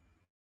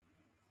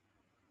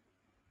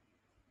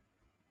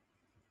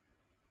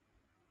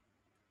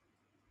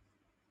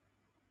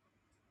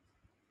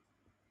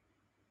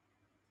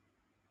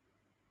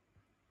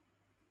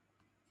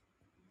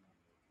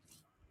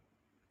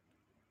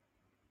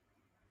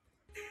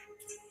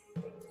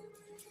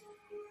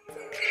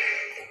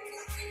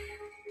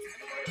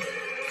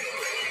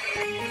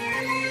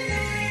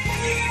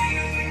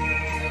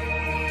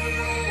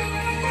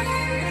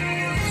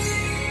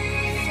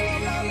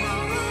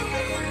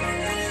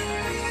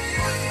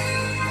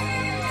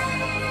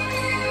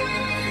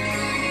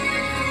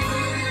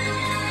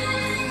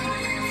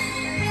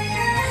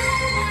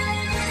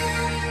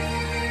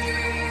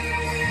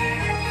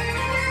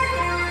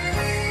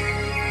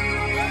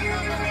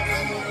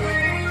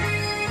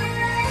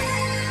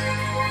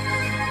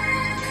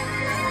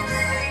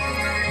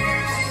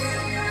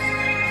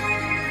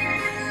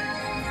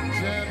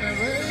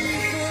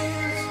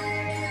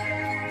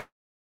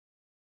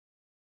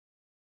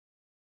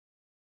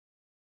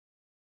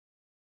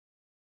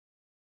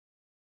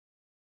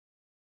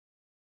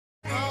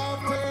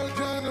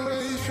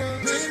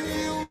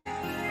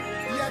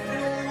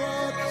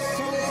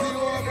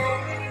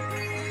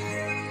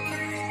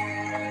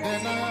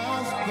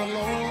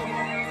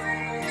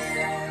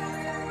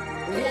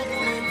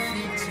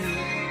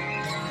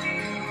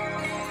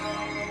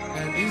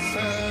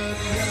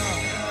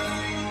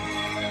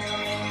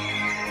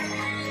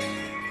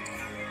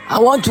I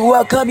want to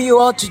welcome you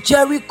all to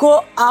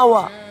Jericho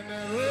Hour.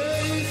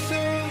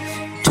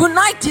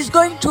 Tonight is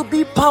going to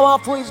be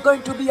powerful. It's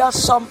going to be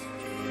awesome.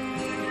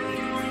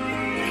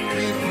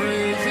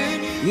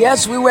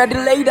 Yes, we were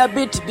delayed a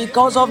bit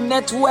because of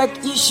network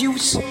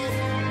issues. But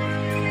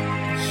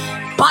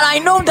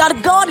I know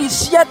that God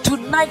is here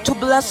tonight to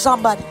bless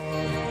somebody.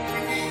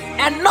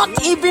 And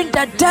not even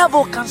the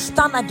devil can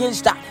stand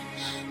against that.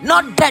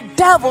 Not the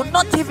devil,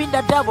 not even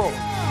the devil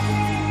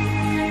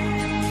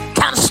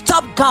can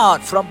stop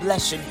God from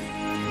blessing you.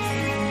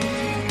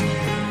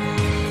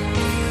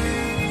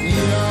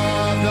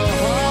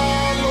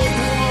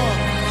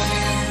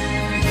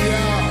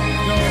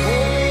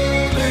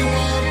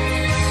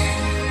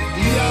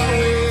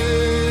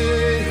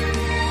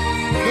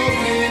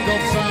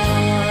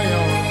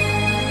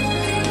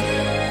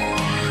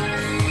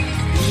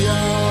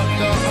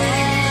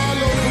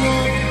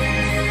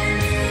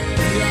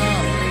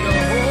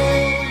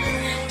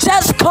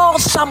 Just call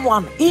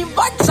someone,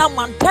 invite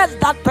someone, test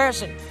that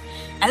person,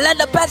 and let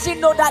the person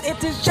know that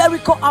it is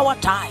Jericho our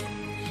time,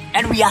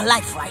 and we are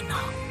live right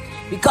now,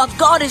 because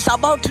God is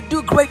about to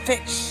do great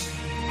things.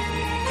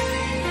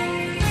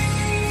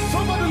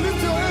 Somebody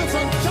lift your hands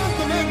and chant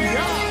the name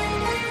Yah.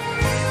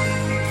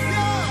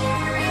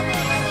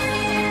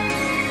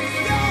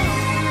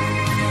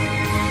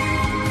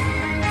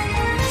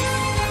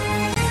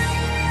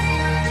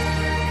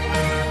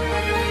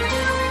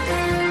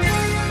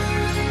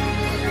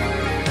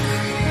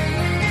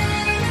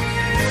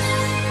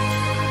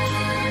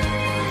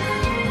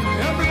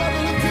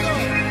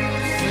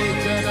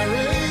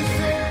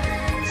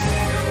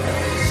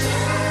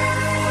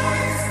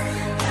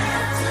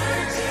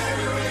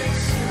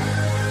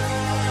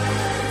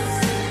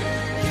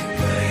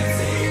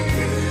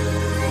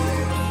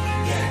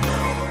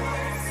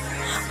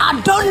 I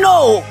don't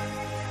know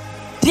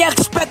the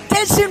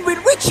expectation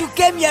with which you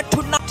came here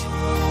tonight,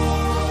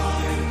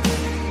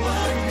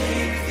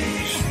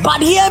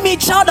 but hear me,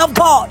 child of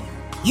God,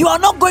 you are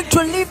not going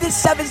to leave this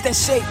service the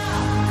same.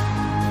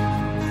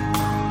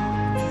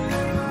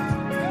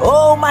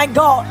 Oh my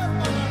God,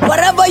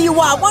 wherever you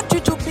are, I want you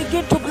to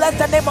begin to bless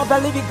the name of the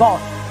living God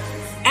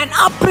and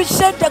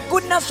appreciate the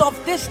goodness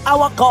of this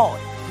our God.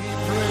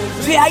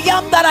 The I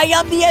am that I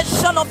am, the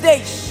Ancient of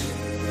Days.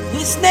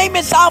 His name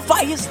is Alpha,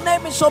 his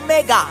name is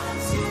Omega.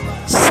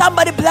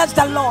 Somebody bless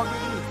the Lord.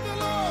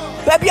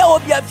 Baby, I will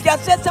be a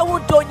fiancé. I will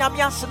do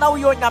Nyame. Now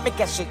you are Nyame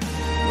Kesi.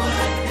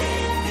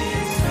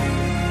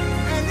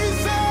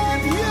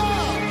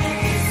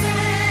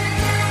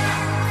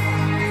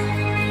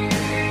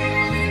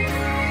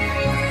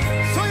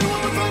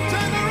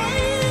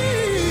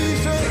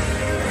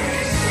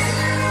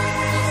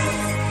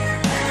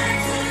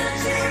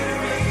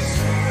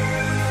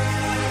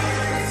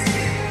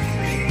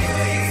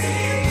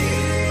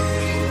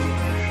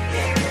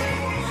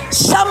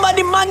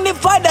 Somebody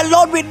magnify the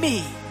Lord with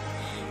me.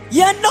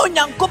 You know,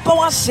 Nyankopa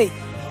was say,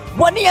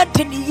 one year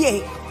to the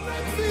year.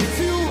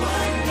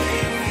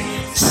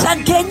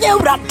 Sankenya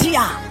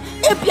Ratia,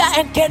 Ebia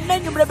and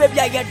Kenan, you baby,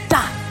 I get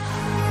that.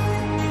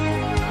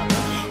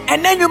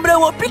 And then you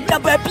will pick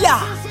up a bia.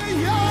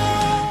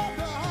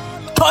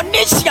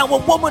 Tunisia,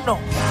 woman,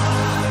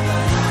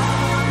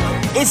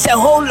 it's a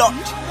whole lot.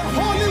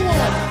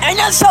 And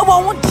that's how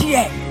I want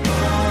here.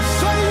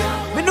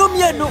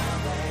 Minumia.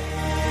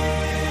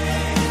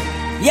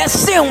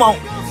 Yes,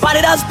 but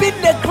it has been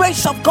the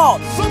grace of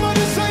God,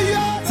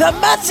 the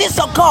mercies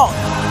of God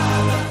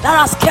that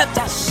has kept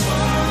us.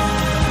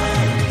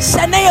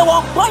 Senaya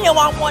won't buy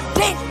one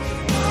thing.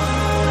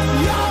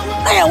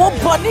 I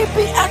won't body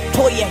be at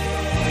Toye.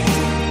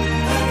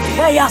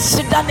 They are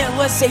sit down and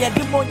will say a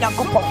demon.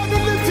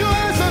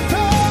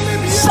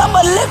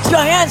 Somebody lift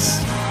your hands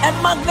and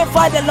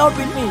magnify the Lord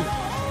with me.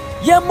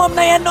 Yamam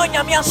na no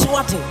Nyame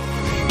Swati.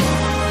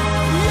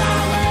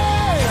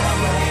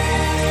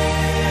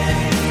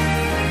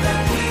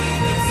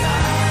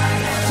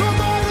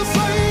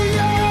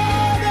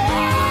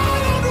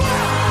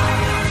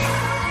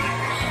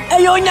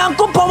 Eyo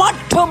Nyankopon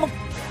watom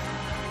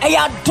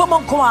eya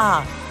dom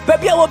kwa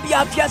baby a wo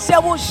bia fiase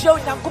wo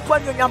hye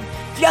Nyankopon nyonyam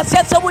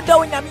fiase se wo da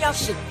wo Nyame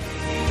ase.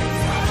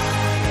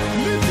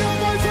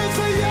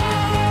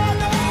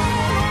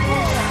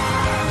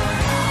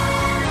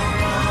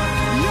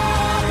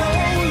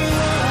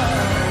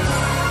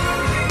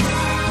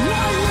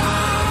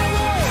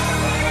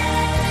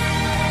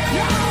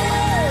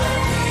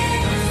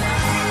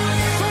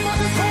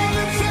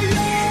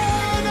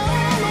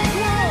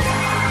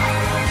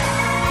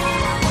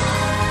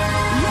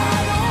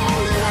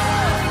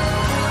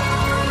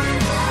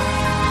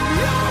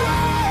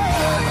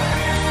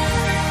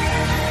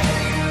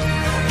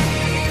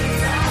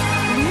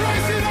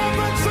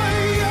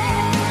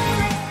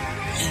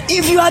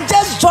 If you are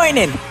just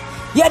joining,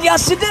 you are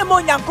sitting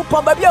on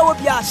Nyankopon, baby, I will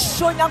be a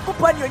show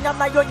Nyankopon, your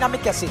Nyame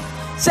Kesi.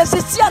 Says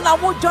it's here now,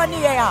 joining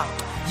here.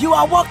 You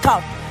are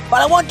welcome,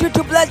 but I want you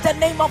to bless the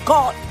name of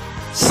God.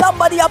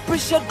 Somebody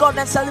appreciate God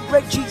and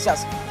celebrate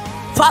Jesus.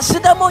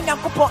 Fasidemo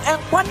Nyankopon,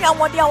 and Kwani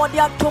Awadi Awadi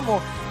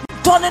Atomo,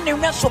 Tonen in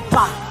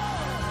Mesopa.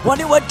 When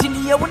you were in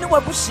here, when you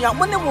were pushing,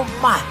 when you were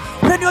mad,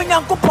 when you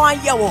young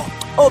upon you,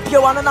 oh,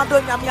 you want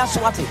another Nyame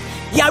Swati.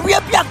 Ya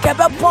Rebia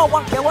Keba Paul,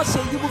 one can say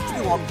you will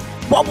feel one.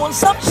 But when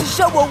some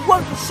show will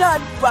want to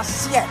shine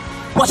was here.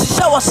 What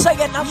she was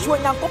saying, that's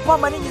when young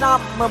Papa in our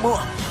mamma.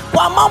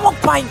 One mamma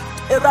pine,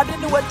 a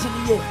radin went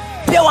in here.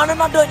 Pia one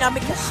another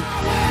Yamikasi.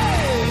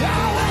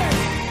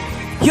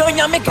 You're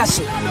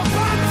Yamikasi.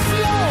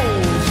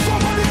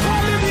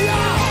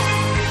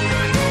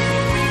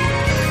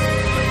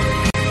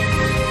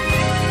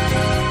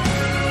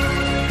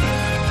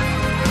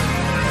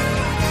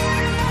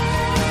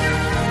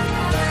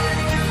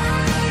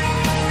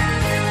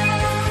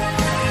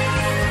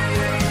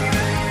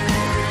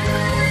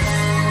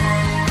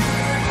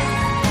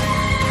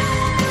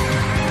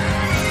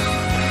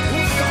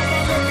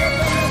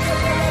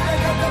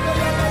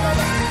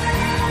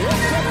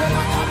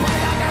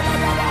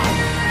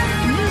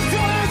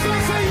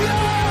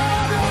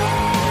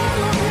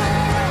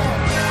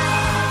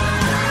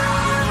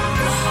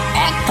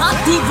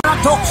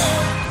 Divratos,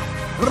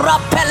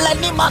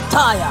 Rapeleni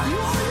Mataya,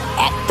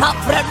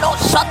 Ekapreno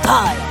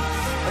Sataya,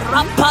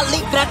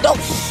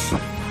 Rapaligrados.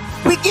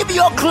 We give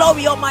you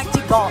glory,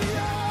 Almighty God.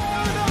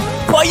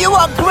 For you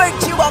are great,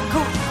 you are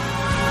good.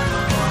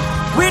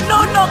 We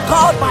know no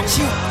God but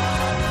you.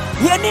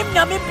 Yenim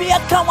Nyame bia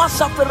ka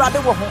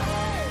wasafirade wo ho.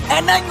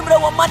 Ena nyumre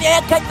wo mane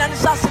ya ka nyane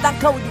sase dan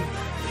ka wudi.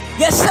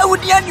 Yesa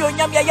wudi ani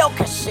onyam ya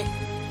okese.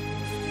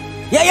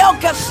 Ya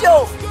okese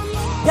o.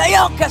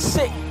 Ya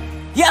okese.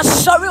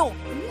 Yes, sorry.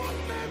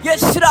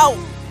 Yes, Rao.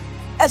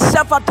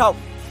 Esafata.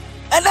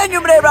 And then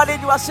you may rally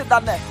you sit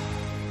down there.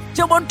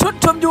 Jimon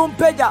Tuntum, you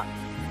Peja.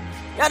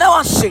 And I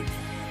was sick.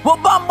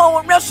 Wobamba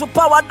will wrestle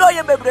power, do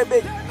you,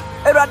 baby?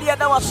 Eradia,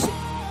 I was sick.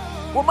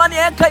 Woman,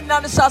 I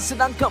can't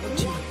assassin and come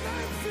to you.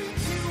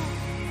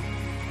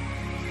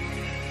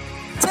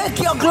 Take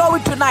your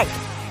glory tonight.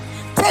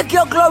 Take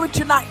your glory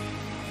tonight.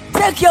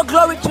 Take your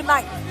glory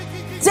tonight.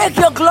 Take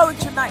your glory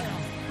tonight.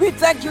 We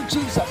thank you,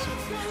 Jesus.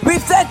 We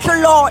thank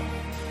you, Lord.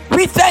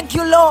 We thank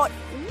you, Lord.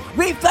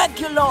 We thank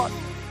you, Lord.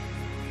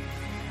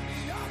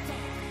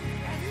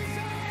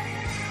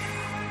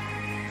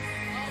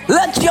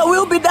 Let your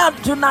will be done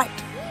tonight.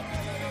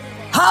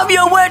 Have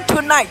your word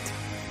tonight.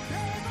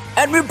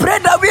 And we pray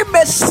that we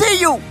may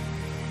see you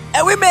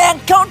and we may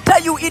encounter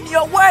you in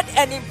your word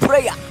and in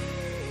prayer.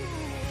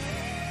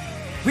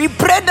 We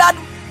pray that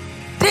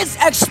this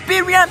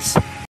experience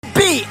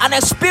be an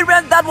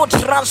experience that will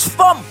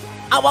transform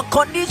our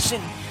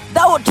condition,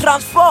 that will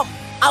transform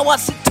our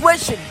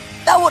situation,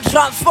 that will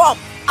transform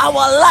our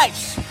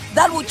lives,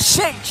 that will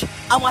change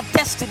our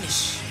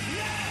destinies.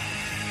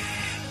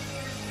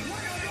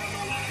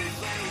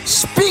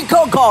 Speak,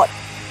 oh God,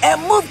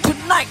 and move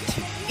tonight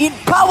in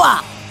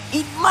power,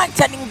 in might,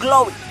 and in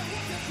glory.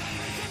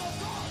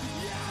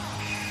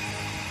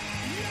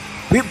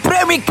 We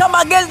pray we come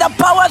against the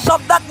powers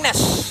of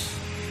darkness,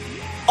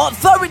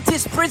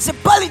 authorities,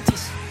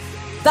 principalities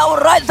that will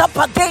rise up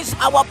against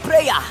our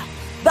prayer,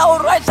 that will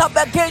rise up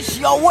against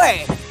your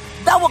word,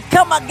 that will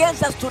come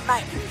against us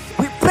tonight.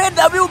 We pray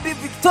that we will be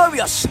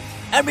victorious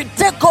and we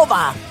take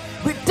over,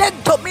 we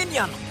take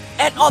dominion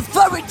and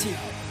authority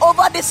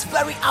over this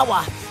very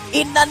hour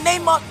in the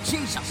name of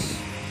Jesus.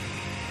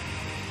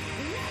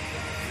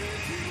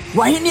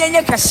 Wahini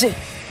enye kase,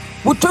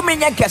 utumi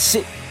enye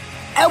kase,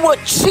 ewo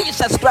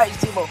Jesus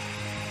Christ imo,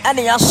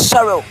 ene ya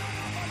sorrow.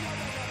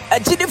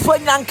 Ejidi fo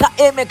nyanka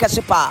eme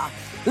kase pa.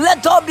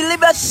 Let all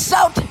believers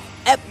shout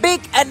a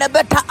big and a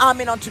better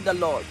amen unto the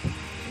Lord.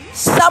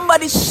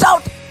 Somebody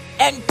shout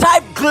and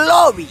type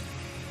glory.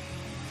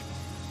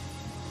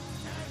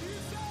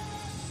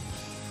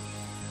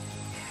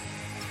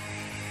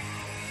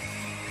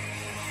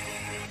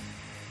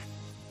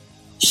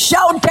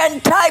 Shout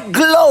and type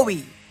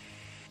glory.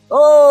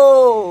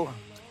 Oh,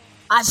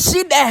 I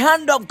see the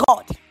hand of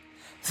God,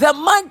 the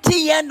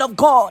mighty hand of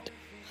God.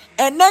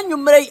 And then you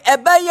may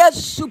ebeye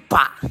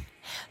super.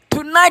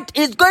 Tonight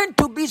is going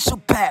to be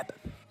superb.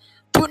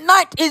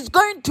 Tonight is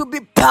going to be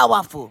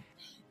powerful.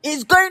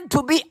 It's going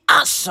to be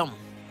awesome.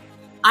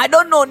 I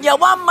don't know.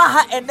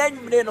 And then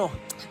you know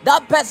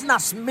that person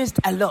has missed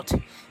a lot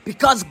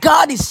because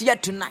God is here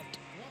tonight.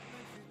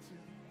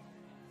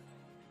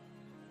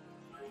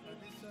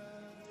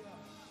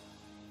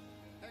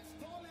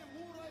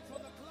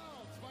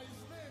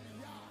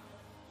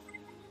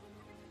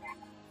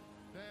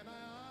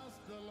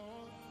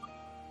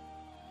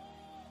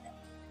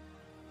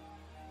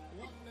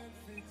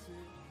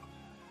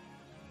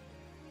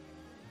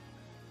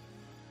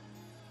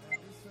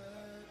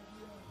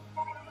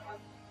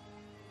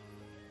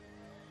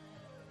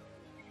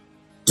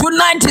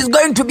 Tonight is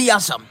going to be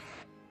awesome.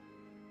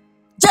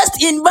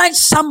 Just invite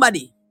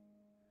somebody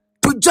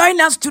to join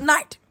us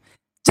tonight.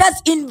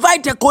 Just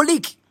invite a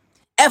colleague,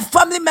 a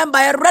family member,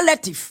 a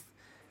relative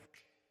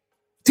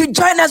to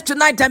join us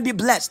tonight and be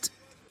blessed.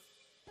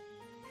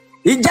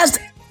 In just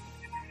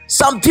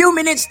some few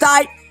minutes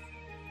time,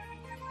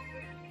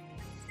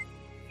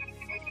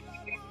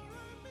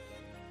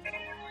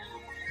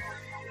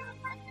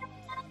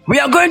 we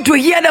are going to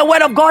hear the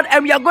word of God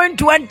and we are going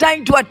to enter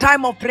into a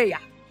time of prayer.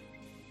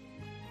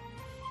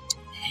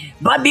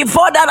 But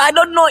before that, I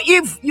don't know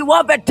if you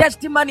have a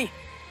testimony.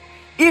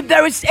 If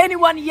there is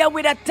anyone here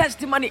with a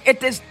testimony,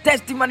 it is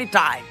testimony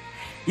time.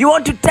 You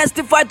want to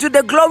testify to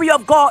the glory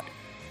of God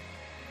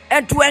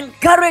and to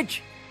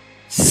encourage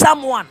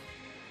someone.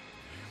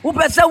 Who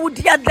pesa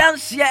wudi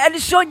dance here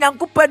and show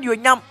nyankupa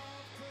nyam.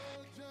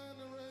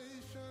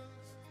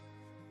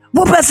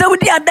 Who pesa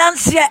wudi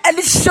dance here and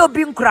show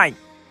being crying.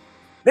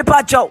 Me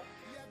pacho.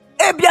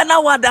 Ebia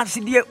na wa dance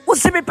here. Who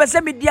say me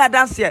pesa me dia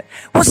dance here.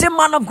 Who say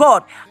man of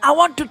God, I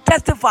want to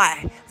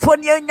testify for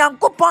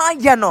nyankupa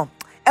yeno.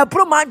 A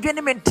pro man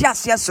dwene me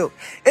ntiasia so.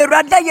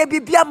 Erada ye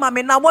bibia ma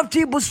me na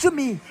wotwe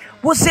busumi.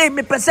 Who say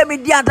me pesa me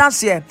dia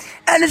dance here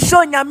and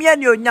show nyame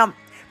anyonyam.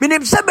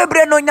 Minim se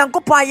bebre no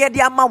nyankopon ye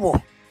de ama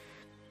wo.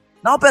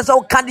 Now person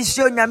can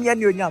show nyame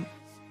anyonyam.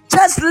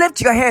 Just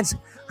lift your hands,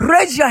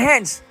 raise your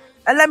hands,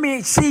 and let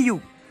me see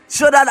you,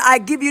 so that I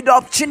give you the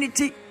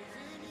opportunity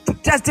to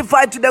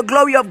testify to the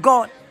glory of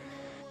God.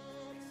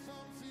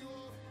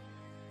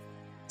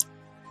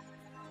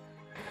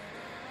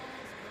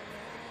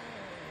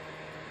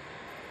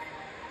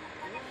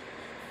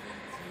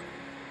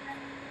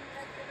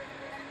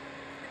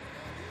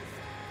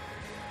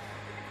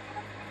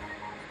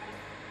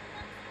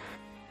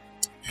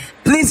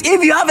 Please,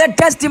 if you have a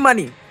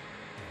testimony,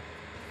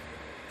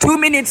 2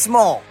 minutes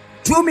more.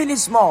 2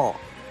 minutes more.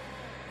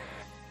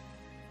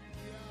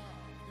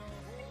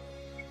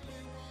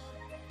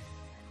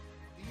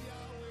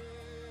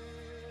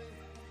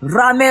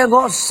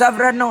 Ramego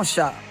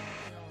Savranosha.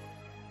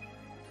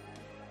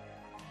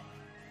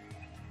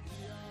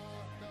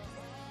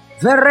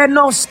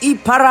 Verenos I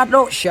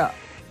Paradosha.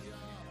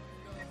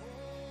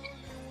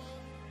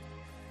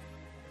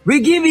 We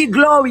give you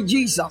glory,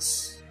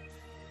 Jesus.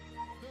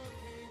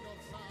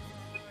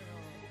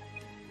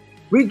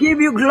 We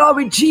give you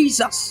glory,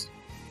 Jesus.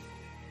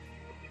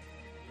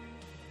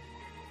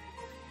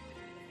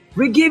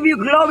 We give you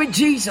glory,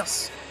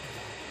 Jesus.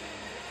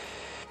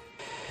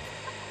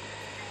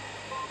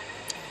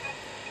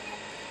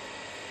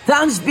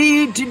 Thanks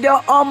be to the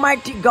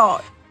Almighty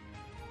God.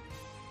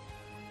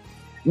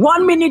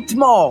 1 minute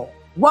more.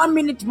 1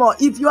 minute more.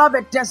 If you have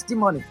a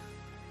testimony.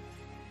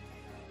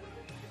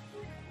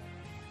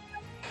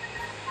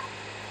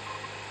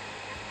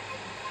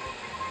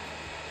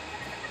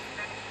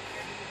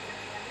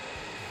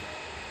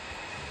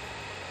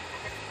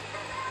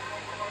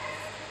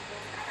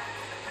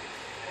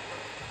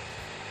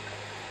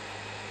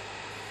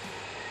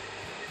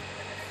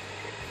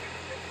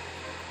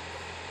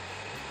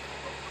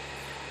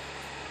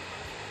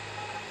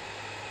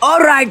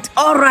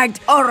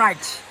 All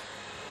right.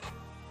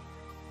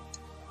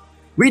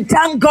 We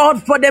thank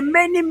God for the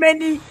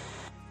many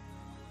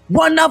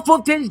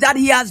wonderful things that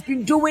He has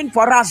been doing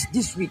for us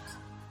this week.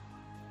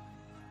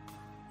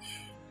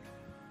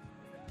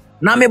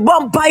 Na me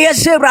bompa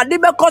yese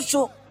rade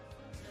bekoso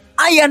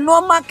aye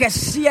no ma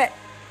kese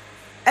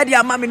e de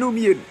amame no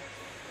mienu.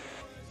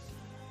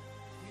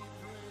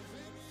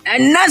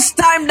 And next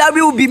time that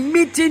we will be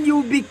meeting, you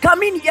will be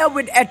coming here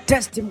with a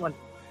testimony.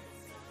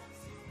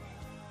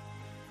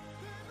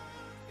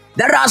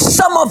 There are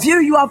some of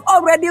you, you have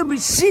already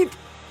received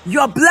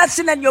your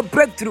blessing and your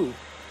breakthrough.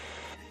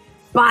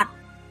 But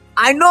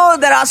I know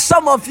there are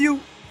some of you,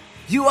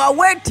 you are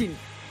waiting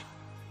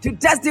to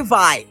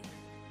testify.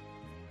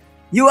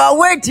 You are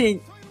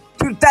waiting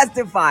to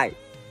testify.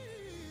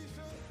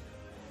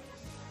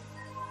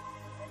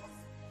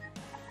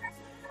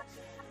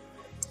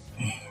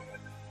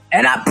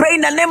 And I pray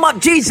in the name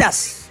of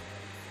Jesus.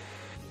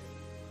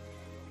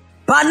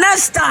 But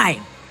next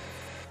time,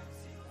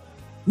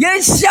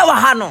 yes,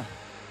 Shawahano.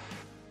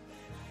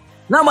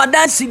 Now I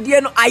dance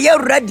in are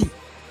you ready?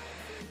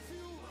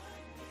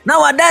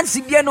 Now I dance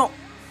in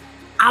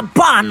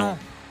Abano.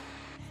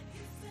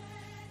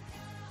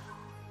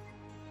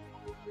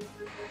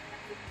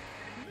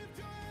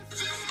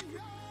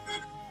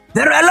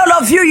 There are a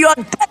lot of you, your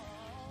debt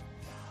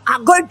are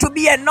going to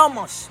be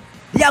enormous.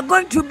 They are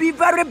going to be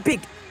very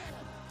big.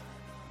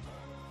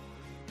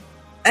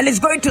 And it's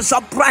going to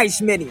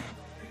surprise many.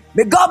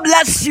 May God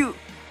bless you.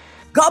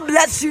 God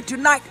bless you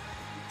tonight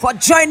for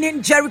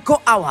joining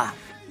Jericho Hour.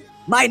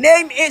 My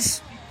name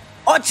is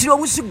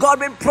Ochiwawusu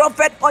Godwin,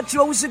 Prophet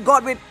Ochiwawusu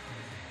Godwin.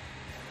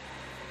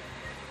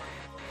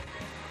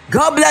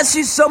 God bless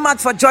you so much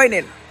for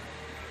joining.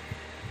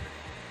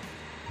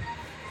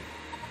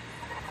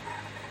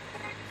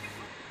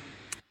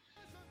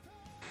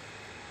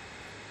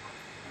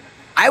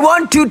 I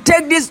want to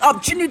take this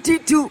opportunity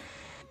to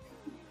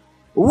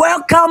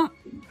welcome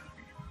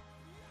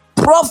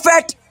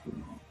Prophet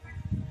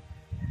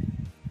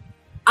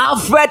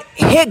Alfred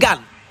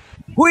Hagan,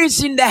 who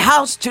is in the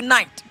house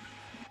tonight.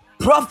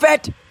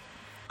 Prophet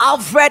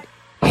Alfred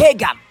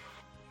Hagan.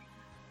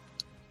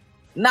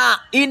 Now,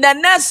 in the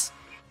next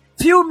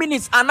few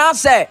minutes, and I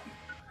say,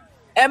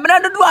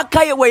 the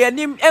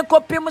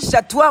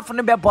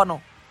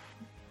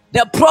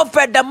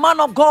prophet, the man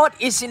of God,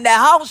 is in the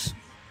house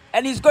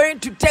and he's going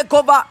to take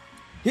over.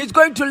 He's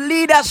going to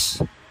lead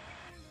us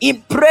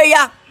in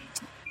prayer.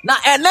 Now,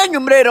 and then you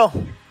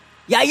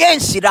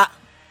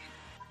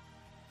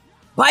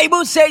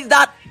Bible says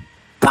that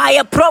by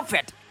a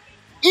prophet,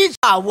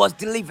 Israel was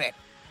delivered.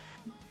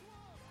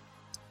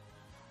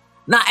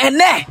 Na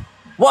ene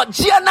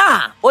wajia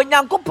na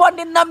onyankopon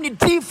ni nam ni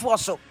difo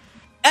so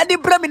edi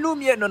bremi no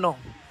mienu no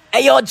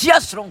eye ojia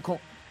sronko.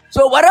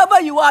 So wherever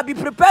you are, be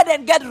prepared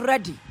and get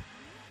ready.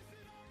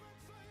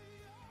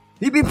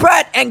 Be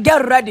prepared and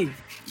get ready.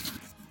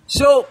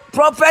 So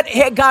Prophet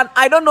Hagan,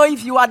 I don't know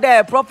if you are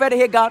there, Prophet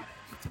Hagan.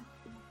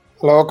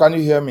 Hello, can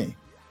you hear me?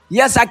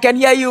 Yes, I can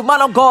hear you,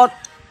 man of God.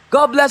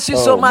 God bless you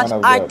so much.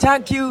 I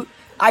thank you.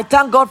 I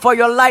thank God for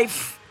your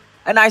life,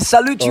 and I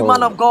salute you,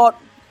 man of God.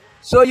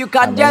 So you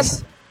can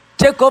just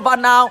take over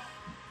now.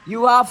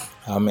 You have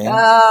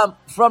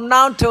from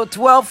now till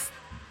 12,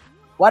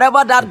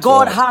 whatever that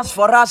God has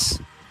for us,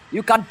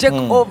 you can take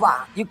over.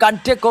 You can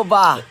take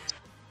over.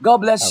 God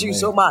bless you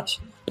so much.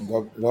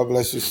 God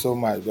bless you so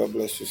much. God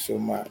bless you so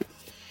much.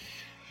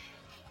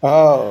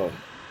 Oh,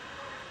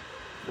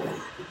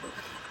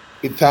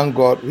 we thank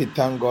God. We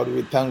thank God.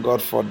 We thank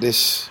God for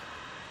this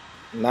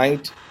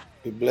night.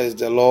 We bless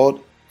the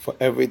Lord for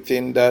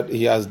everything that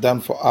He has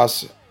done for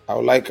us. I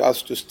would like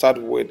us to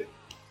start with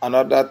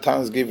another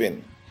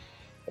thanksgiving.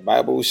 The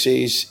Bible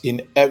says,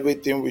 in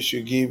everything we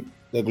should give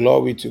the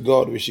glory to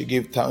God. We should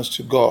give thanks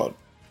to God,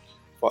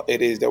 for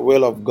it is the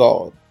will of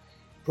God.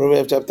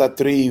 Proverbs chapter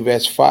 3,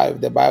 verse 5,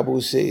 the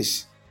Bible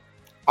says,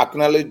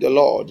 acknowledge the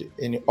Lord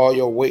in all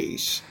your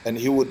ways, and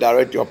He will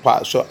direct your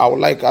path. So I would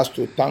like us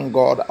to thank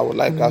God. I would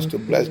like us to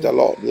bless the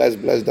Lord. Let's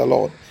bless the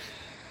Lord.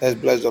 Let's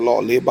bless the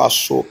Lord. Leba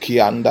soki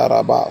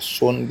andaraba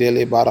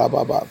sondele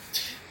barababa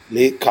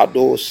le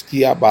kado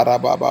stia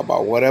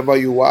barababa. Wherever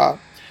you are,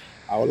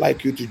 I would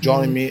like you to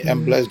join me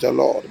and bless the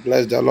Lord.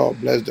 Bless the Lord.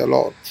 Bless the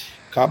Lord.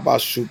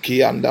 Kabasuki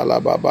andala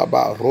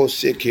baba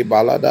rose ke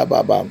balada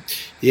baba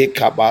ye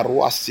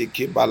kabaruasi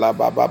ke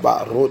balaba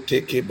baba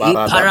rote ke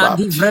barada baba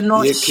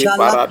ye ke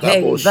barada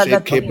bo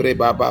se ke bre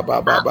baba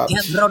baba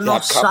ya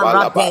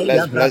kabalaba.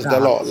 Let's bless the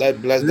Lord. Let's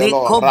bless the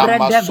Lord.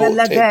 Ramaso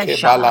te ke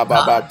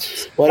balaba.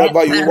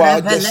 Wherever you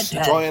are, just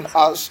join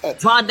us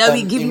Father,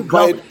 we and give you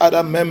glory. invite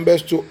other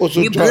members to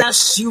also We join.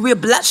 bless you,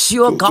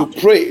 to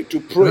pray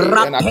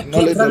and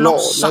acknowledge the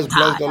Lord. Let's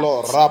bless the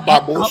Lord.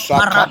 Rababo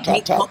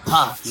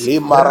sakatata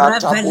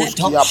limarata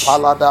boskia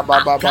palada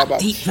baba baba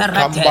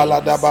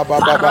kambalada baba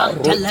baba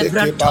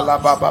roteke bala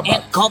baba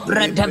baba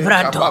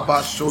libreka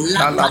baba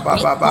sotala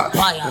baba baba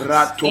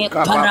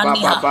ratoka baba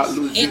baba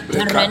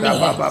luzibreka da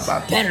baba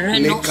baba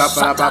leka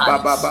baba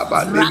baba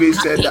baba. David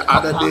said the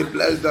other day,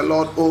 bless the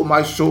Lord, O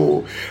my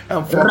soul,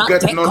 and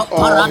forget not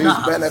all His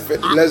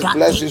benefits. Let's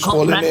bless His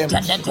holy name.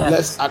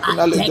 Let's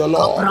acknowledge the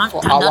Lord,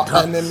 for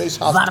our enemies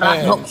has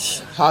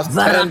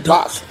turned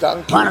back.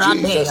 Thank you,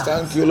 Jesus.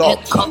 Thank you, Lord.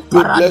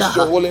 We bless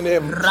your holy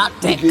name.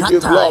 We give you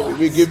glory.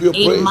 We give you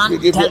praise. We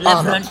give you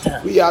honor.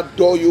 We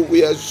adore you.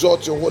 We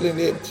exalt your holy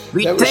name.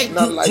 There is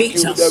none like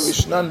you. There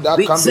is none that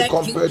can be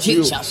compared to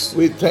you.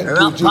 We thank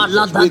you,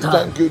 Jesus. We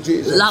thank you,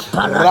 Jesus.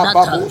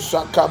 Rababu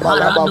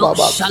sakabala baba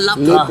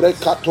libre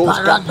katos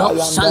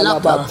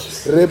kapayanda baba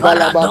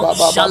rebala baba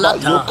baba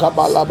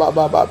yukabala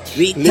baba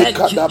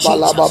likada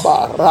bala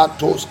baba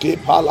ratos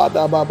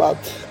kipalada baba.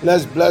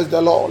 Let's bless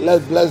the Lord.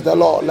 Let's bless the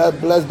Lord. Let's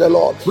bless the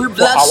Lord for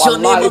our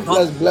life.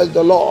 Let's bless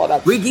the Lord.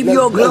 We give Let's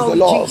you bless the glory,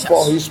 Lord Jesus.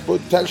 for His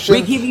protection.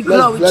 We give you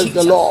Let's glory, bless the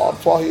Jesus. Lord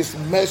for His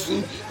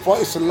mercy, for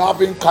His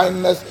loving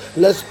kindness.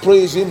 Let's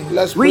praise Him.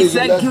 Let's We praise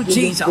Him. thank Let's you, give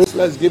Him Jesus. praise.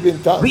 Let's give Him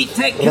thanks. We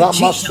thank you,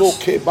 Jesus.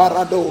 Ramasoke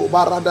barado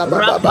barada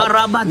baba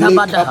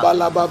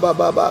lekabala baba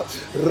baba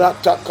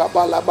rata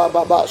kabala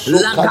baba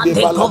soka de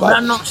balaba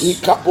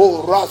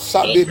ikabo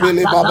rasa de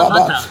bele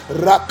baba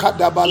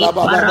rakada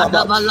balaba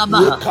baba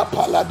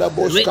lekapala da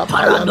boska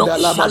payanda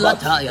la baba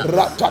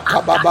rata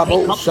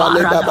kababo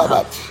sale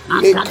baba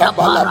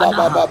lekabala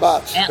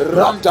baba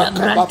rata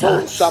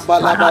kababo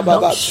sabala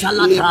baba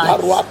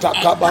liparwata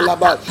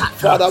kabalaba.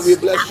 Father, we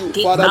bless you.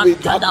 Father, we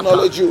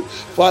acknowledge you.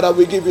 Father,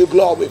 we give you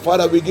glory.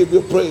 Father, we give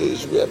you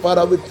praise.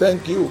 Father, we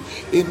thank you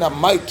in the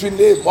mighty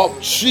name of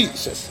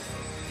Jesus.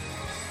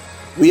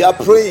 We are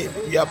praying.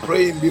 We are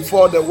praying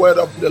before the word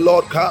of the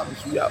Lord comes.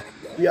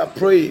 We are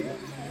praying.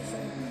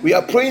 We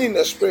are praying in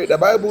the spirit. The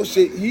Bible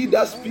says, "He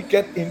that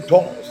speaketh in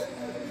tongues,"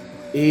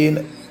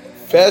 in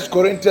 1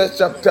 Corinthians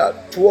chapter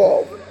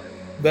 12,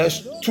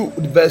 verse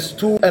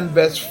 2 and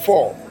verse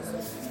 4.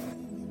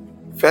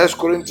 1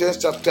 Corinthians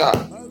chapter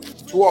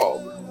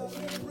 12.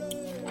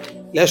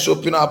 Let's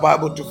open our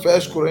Bible to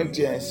 1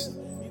 Corinthians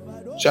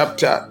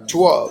chapter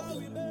 12.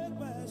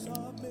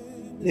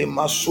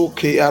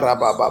 Lemasuke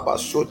arababa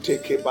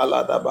soteke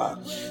baladaba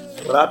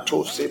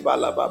rato se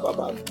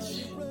balababa.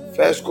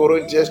 1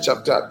 Corinthians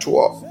chapter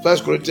 12. 1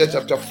 Corinthians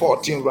chapter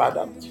 14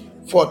 rather.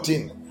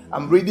 14.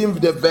 I'm reading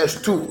the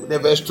verse 2,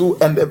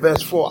 and the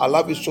verse 4. I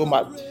love it so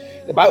much.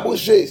 The Bible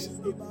says,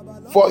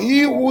 "For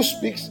he who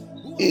speaks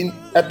in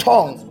a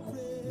tongue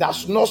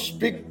does not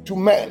speak to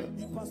men,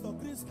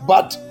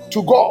 but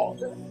to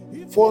God,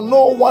 for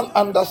no one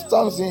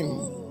understands him.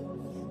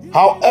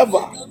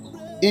 However,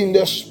 In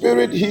the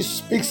spirit, he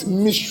speaks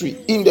mystery.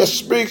 In the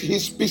spirit, he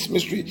speaks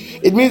mystery.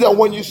 It means that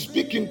when you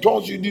speak in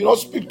tongues, you do not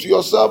speak to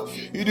yourself.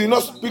 You do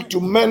not speak to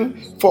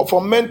men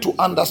for men to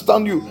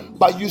understand you,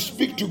 but you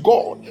speak to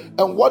God.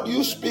 And what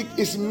you speak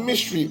is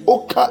mystery.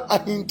 Oka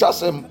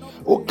ahintasem.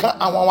 Oka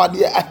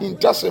awawade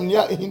ahintasem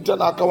nia ahinta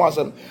na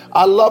akawasem.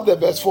 I love the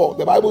verse 4.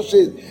 The Bible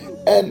says,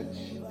 and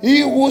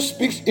he who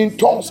speaks in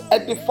tongues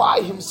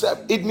edify himself.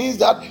 It means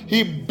that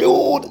he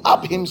build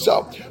up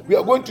himself. We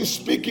are going to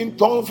speak in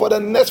tongues for the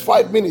next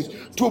 5 minutes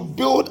to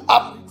build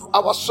up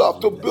ourselves,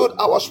 to build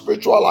our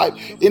spiritual life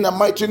in the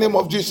mighty name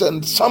of Jesus.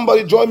 And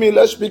somebody join me.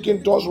 Let's speak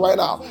in tongues right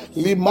now.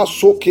 Lima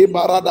soke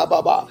barada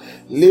baba,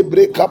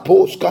 libre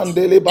kapos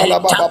kandele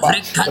balaba baba,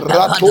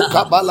 rato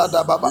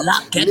kabalada baba,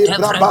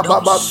 libra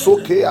baba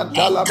soke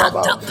antala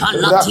baba,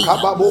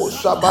 rakababo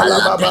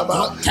shabala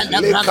baba,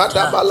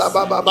 lekada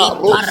balaba baba,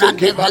 rose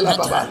ke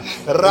balaba,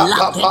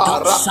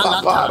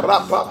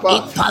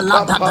 rapapa,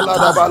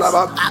 kampalada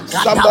balaba.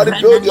 Somebody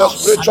build your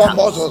spiritual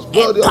muscles,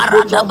 build your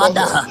spiritual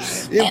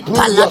muscles,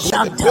 improve your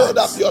spirit, build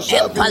up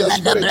yourself in the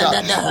spirit.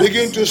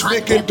 Begin to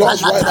speak in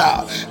tongues right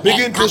now.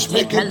 Begin to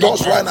speak in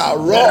tongues right now.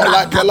 Roar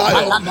like a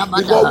lion,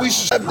 because we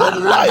serve the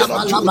Lion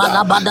of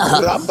Judah.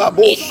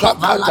 Rababo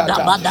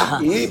sakatata,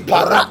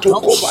 liparato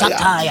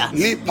kobaya,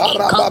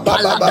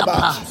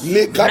 liparabababa,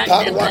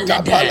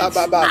 likaparwata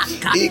palababa,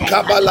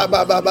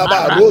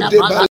 ikabalababa,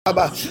 rode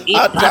balaba,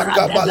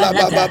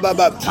 atakabalababa,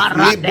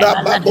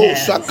 librababo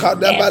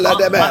sakada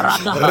baladebe,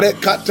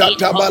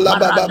 rekatata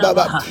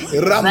balababa,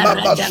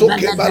 ramama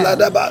soke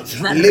baladaba,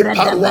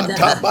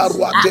 liparwata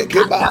barwate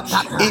keba,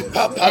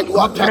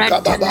 ipapalwata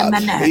kababa,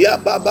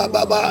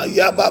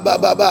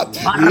 yabababa,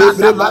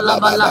 libre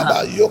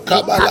baba,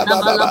 yokabala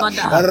baba,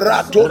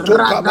 ratoto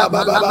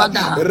kababa,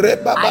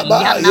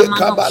 rebaba,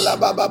 yekabala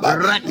baba,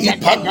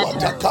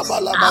 ipalwata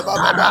kabala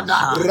baba,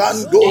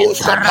 rando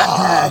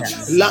skapa,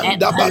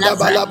 landa bala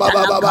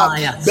baba.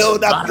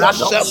 Build up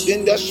yourself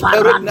in the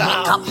spirit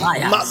now.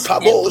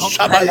 Makabo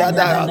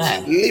shabayada,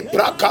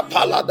 lipra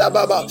kapala da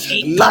baba,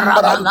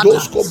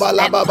 lambrandosko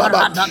bala baba,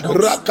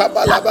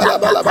 rakabala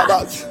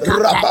baba,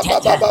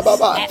 rababa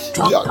baba,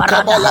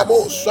 yakabala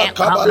bo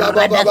sakabala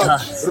baba,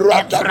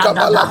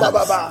 ratakabala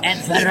baba,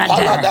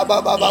 ipalada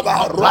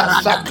baba,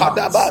 rasa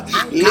kadaba,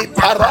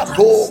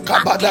 liparato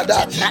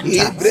kabadada,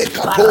 libre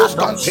katos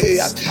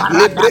kantea,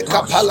 libre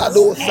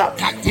kapaladosa,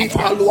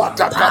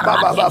 ipaluata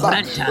kababa,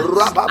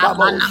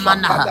 rabababo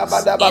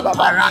sakadabada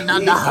baba,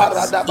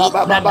 liparada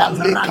baba,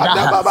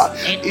 likadababa,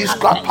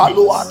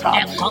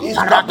 iskapaluata.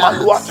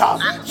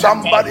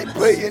 Somebody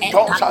pray in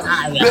tongues.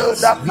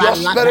 Build up your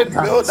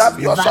spirit, build up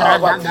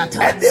yourself,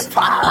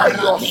 edify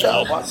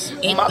yourself.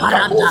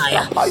 Makabos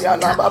kapaya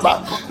la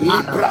baba,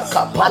 libra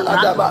kapala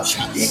daba,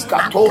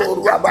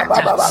 ikator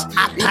baba,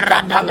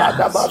 ikapala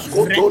daba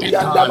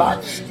skotoriandaba,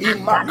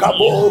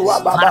 imakabo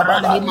baba,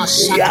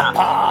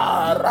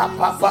 yapa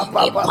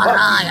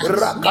rapapa,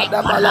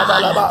 rakadabala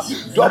balaba.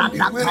 Don't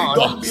be weary,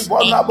 don't be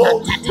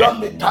vulnerable,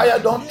 don't be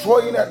tired, don't throw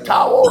in a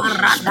towel.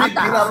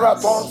 Speak in other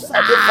tongues,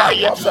 edify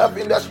yourself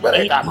in the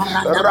spirit.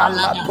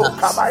 Ramato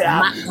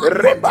kabaya,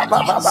 reba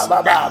baba,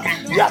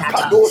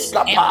 yakados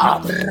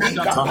kapa,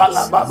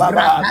 ikapala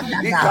baba,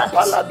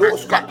 ikapala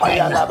dos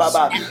kapaya la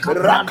baba,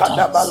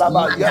 rakada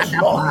balaba.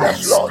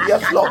 Yes Lord,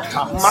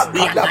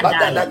 makada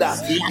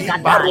badada,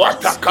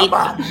 ibarwata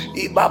kaba,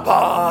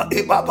 ibaba,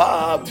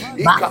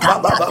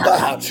 ikababa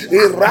baba,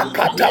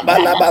 irakata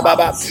balaba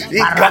baba,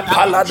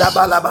 ikapala da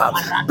balaba.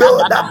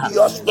 Build up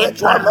your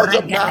spiritual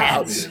muscles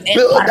now.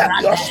 Build up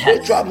your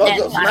spiritual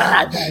muscles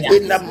now.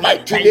 In the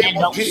mighty name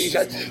of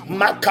Jesus.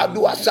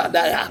 Makadua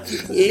sadaya.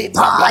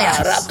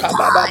 Lipapa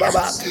rakababa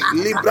baba.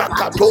 Libra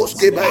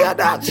katoske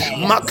bayada.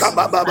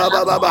 Makababa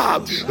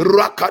baba.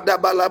 Rakada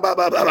balaba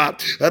baba.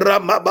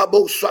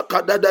 Ramababo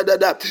sakada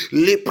da.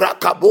 Lipra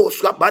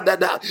kaboska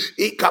badada.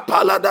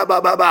 Ikapala da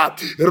baba.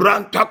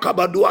 Ranta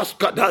kabaduas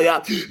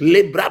kadaya.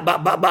 Libra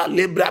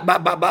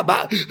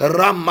baba.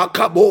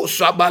 Ramakabo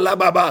sabala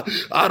baba.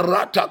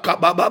 Arata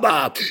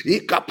kababa,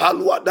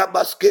 ikapalwa da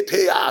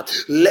basketea,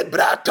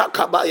 lebrata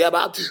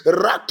kabayaba,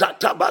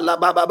 ratatabala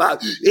baba.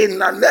 In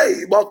the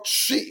name of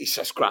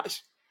Jesus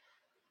Christ.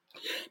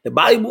 The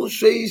Bible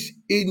says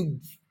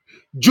in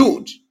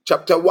Jude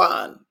chapter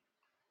 1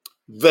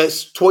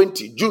 verse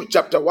 20. Jude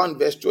chapter 1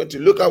 verse 20.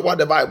 Look at what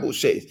the Bible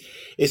says.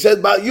 It says,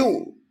 "By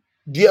you,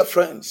 dear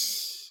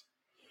friends,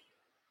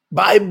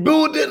 by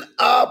building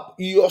up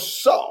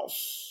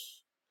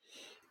yourselves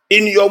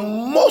in your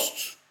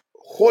most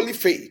holy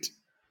faith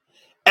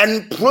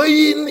and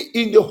praying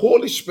in the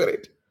Holy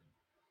Spirit."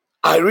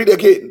 I read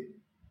again.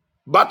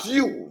 "But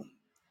you,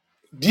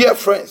 dear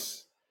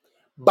friends,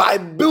 by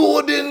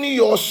building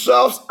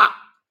yourselves up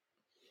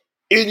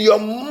in your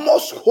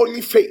most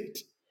holy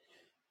faith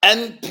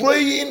and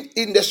praying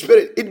in the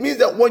Spirit." It means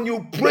that when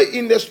you pray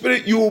in the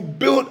Spirit, you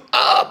build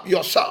up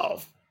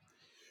yourself.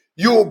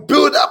 You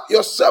build up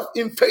yourself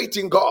in faith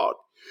in God.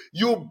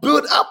 You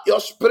build up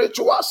your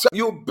spiritual self.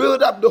 You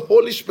build up the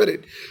Holy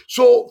Spirit.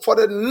 So for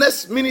the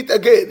next minute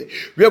again,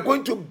 we are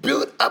going to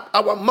build up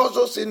our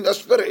muscles in the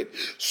spirit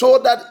so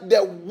that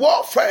the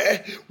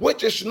warfare,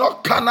 which is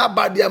not carnal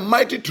but the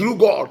mighty true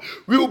God,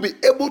 we will be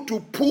able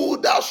to pull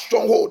that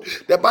stronghold.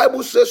 The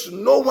Bible says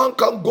no one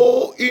can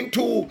go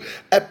into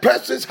a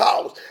person's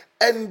house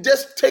and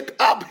just take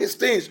up his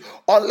things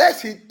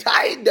unless he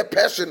tied the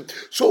person.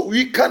 So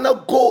we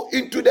cannot go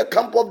into the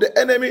camp of the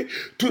enemy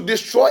to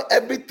destroy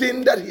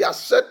everything that he has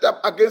set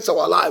up against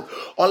our life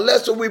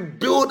unless we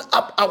build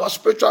up our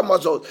spiritual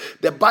muscles.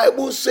 The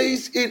Bible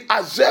says in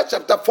Isaiah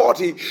chapter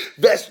 40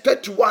 verse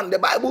 31, the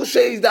Bible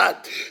says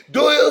that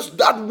those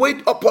that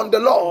wait upon the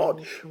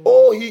Lord,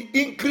 oh, he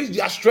increased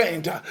their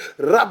strength.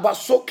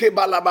 Rabasoke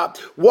balaba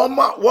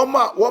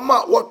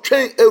wama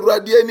train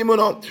eradi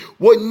animono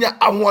wonya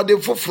ahwade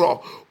foforo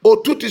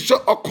otuti so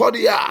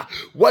okodia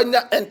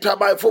wanya enter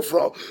by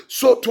foforo.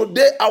 So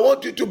today I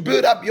want you to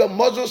build up your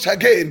muscles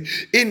again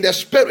in the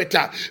spirit.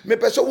 Me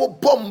pese wo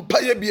bom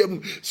paye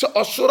biem so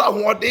osura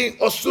hoden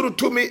osuru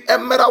tumi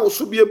emera wo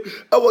subiem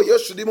ewo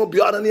Yesu di mo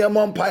biana ne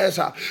emom paye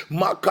sa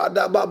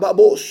makada baba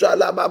bo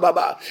shala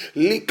baba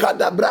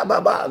likada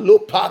brababa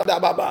lopada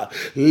baba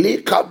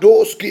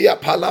likadoski ya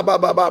palaba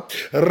baba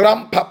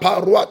rampapa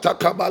ruata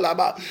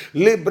kabalaba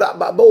libra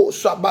babo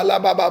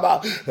sabalaba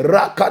baba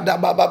rakada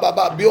baba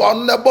baba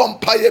bione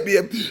bompaye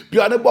biem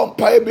bione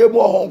bompaye biem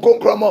ho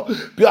konkromo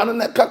bione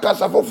ne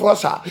kakasa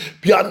fofrosa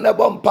bione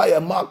bompaye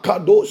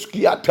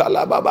makadoski ya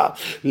talababa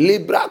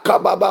libra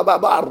kababa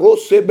baba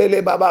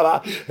rosebele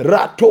baba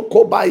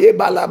ratoko baye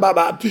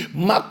balababa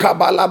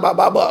makabala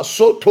baba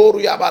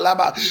sotoria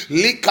balaba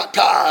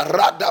likata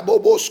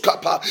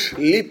radaboboskapa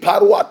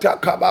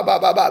liparuata kababa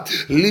baba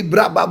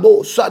libra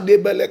babo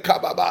sadebele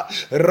kababa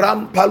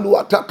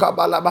rampaluata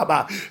kabala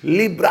baba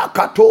libra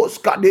katos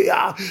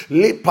kadea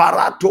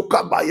liparato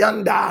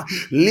kabayanda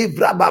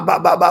libra baba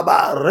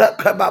baba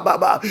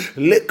rekababa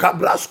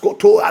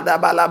lekabraskoto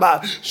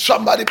adabalaba.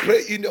 Somebody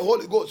pray in the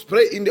Holy Ghost.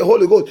 Pray in the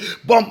Holy Ghost.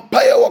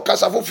 Bompire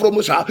wakasafu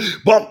fromusa.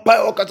 Bompire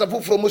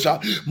wakasafu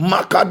fromusa.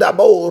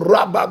 Makadabo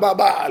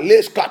rabababa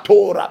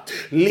leskatora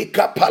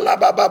likapala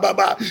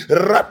baba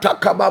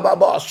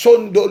ratakababa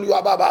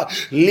sondolua baba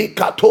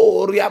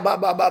likatoria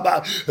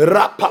baba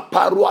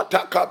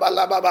rapaparuata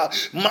kabala baba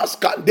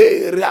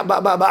maskanderia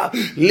baba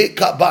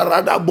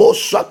likabarada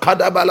bossa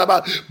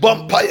kadabalaba.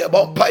 Bompire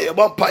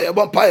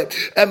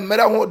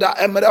emera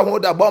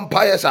hoda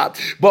bompire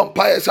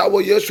sa wo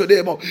Yesu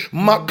demo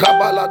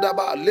makabala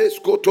daba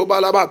leskoto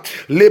balaba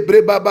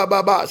lebre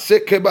baba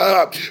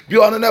sekeba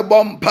biwana ne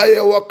bompire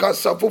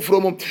wakasa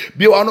fufromu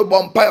biwana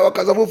bompire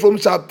wakasa fufromu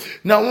sa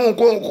na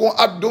wonko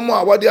adumu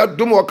awade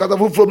adumu wakasa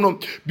fufromu no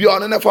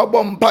biwana ne fa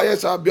bompire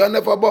sa biwana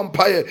ne fa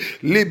bompire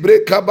libre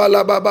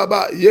kabala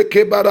baba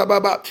yekebara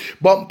baba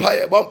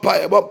bompire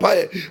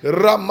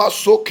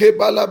ramasoke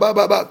bala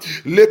baba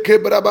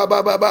lekebra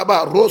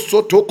baba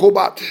rosso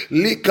tokoba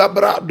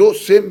likabra do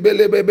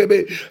sembele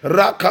bebe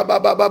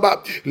rakababa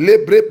baba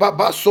lebre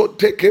baba so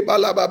teke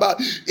bala baba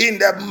in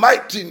the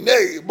mighty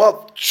name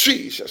of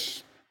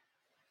Jesus.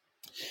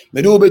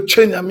 Me do be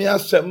chenya me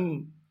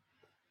asem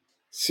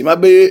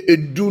simabe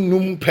edu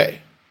numpe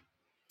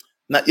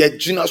na ya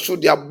gina so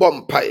dia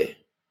bompaye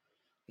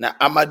na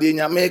amade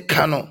nyame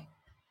kano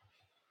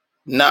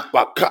na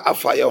waka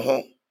afa ye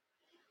ho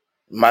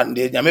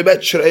mande nyame be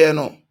kire ye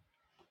no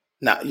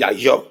na ya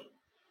yo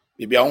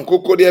bibia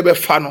onkoko de be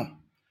fa no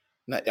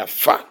na ya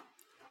fa.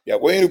 We are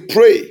going to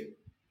pray,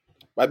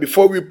 but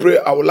before we pray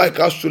I would like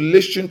us to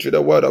listen to the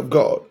word of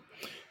God.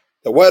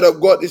 The word of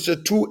God is a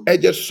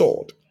two-edged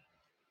sword.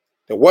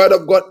 The word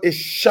of God is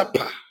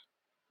sharper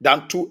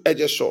than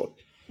two-edged sword.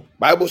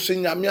 Bible says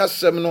nyame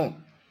asem no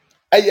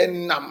eye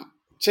nam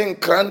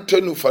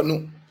chenkrante nu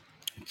fanu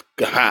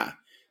ha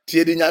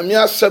tie de nyame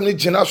asem ni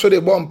gina so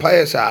de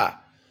bompae sa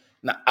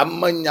na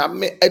ama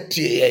nyame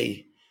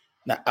atie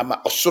na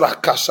ama osoro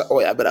akasa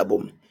o ya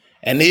brabom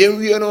ene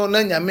yenwie no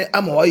na nyame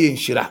ama wa ye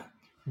nhira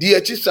di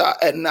achi sa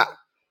na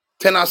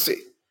tenase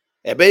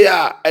ebe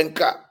ya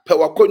enka pe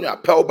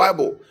wakonwa pe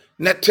Bible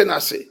na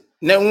tenase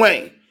na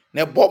nwen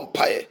na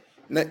bompae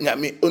na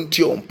nyame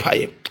onti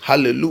ompae.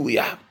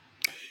 Hallelujah.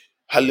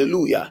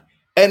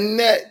 And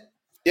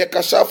ye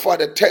kasa for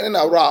the turning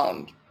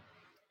around.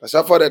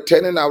 Kasa for the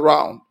turning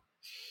around.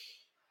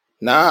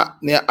 Na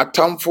ne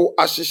atamfo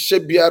ahyehye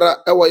biara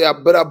ewo ya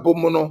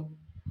brabom no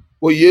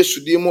o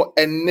Yesu di mo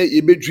enne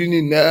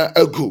yebedwini na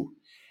agu.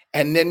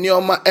 Enne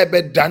neoma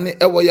ebedane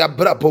ewo ya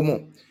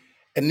brabom.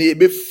 Enne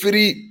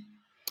yebefiri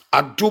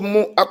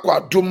adumu akwa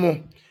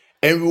adumu,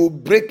 and we will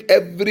break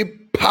every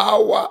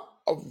power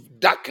of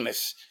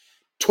darkness.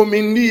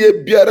 Tomini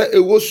biara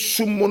ewo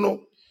sumuno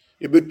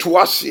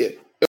ebetuase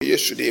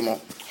Yesu di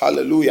mo.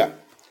 Hallelujah.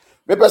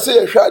 Me pese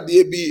ye hwa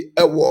de bi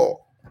ewo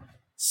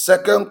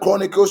 2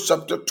 Chronicles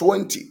chapter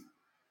 20.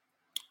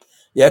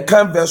 You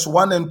can verse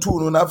 1 and 2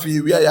 no na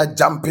fi we ya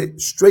jump it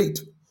straight.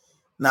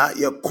 Now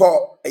you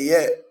call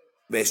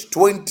verse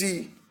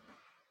 20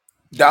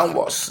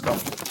 downwards. No.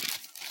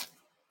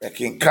 You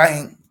can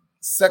kind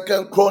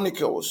 2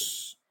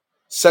 Chronicles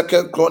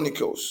 2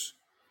 Chronicles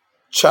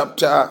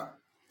chapter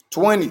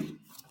 20.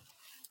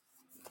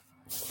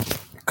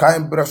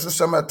 Kain braso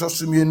sama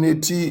tosumie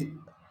neti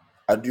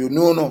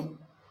aduonu no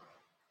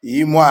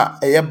yimu a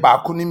eye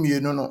baako ne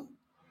mienu no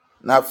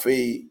na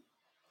fei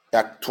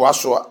ya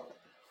toaso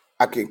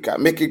akenka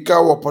mekika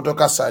wo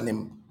podokasa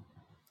nim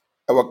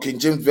our King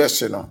James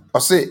version no I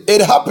say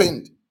it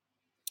happened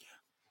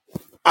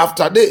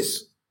after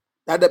this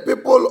that the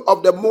people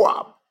of the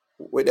Moab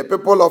with the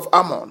people of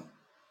Ammon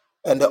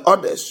and the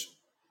others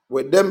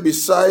with them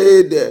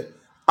beside the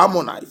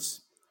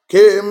Ammonites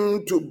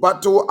came to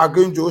battle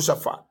against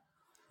Jehoshaphat.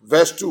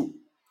 Verse 2.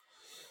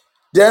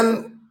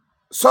 Then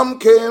some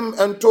came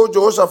and told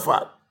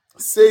Jehoshaphat,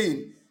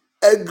 saying,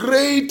 a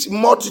great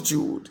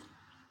multitude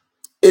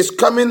is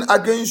coming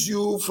against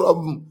you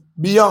from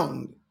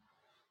beyond,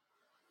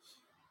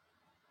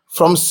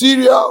 from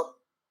Syria,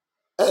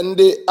 and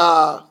they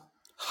are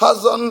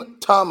Hazan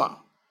Tamar,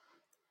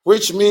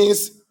 which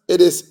means it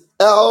is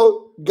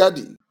El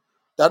Gadi.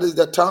 That is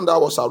the town that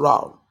was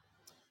around.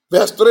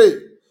 Verse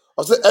 3.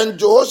 I say, and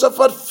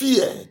Jehoshaphat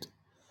feared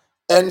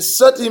and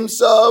set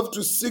himself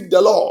to seek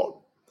the Lord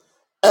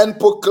and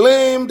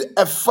proclaimed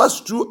a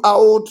fast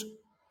throughout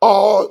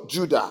all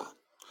Judah.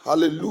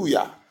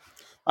 Hallelujah.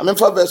 I mean,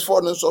 for verse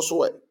 4,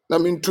 I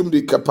mean,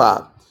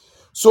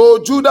 so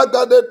Judah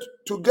gathered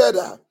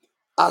together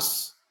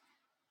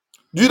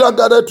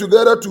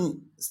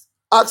to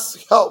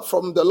ask help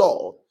from the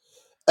Lord,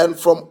 and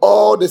from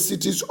all the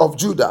cities of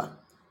Judah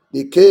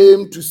they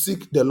came to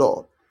seek the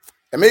Lord.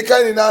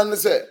 America in an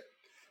say,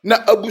 na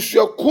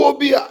abushia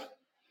kuobia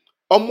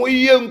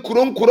omoye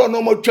nkuro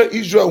no motwa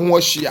Israel ho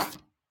ahia.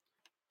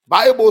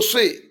 Bible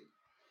say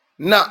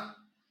na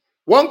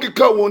won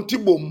keka won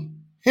tibom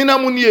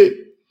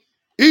hinamunie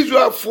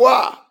Israel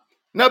fo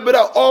na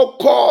bera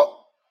okọ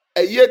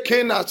eye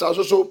Canaan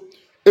so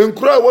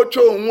nkuro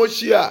wotwa ho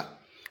ahia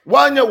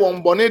wanya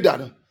won bone da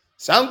no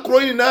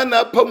sankuro ni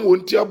na pam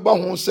wonti aba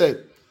ho say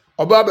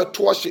oba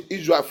beto hye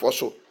Israel fo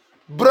so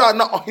bra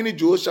na ohene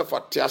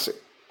Jehoshaphat tiase.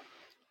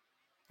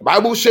 The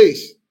Bible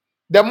says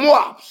the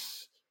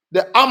Moabs,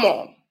 the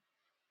Ammon,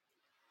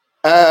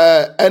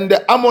 and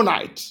the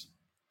Ammonites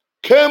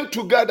came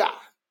together.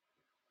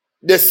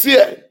 The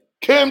Seir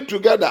came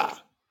together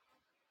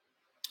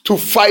to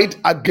fight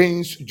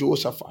against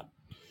Jehoshaphat.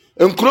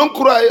 And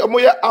Kronkurai,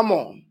 Omoye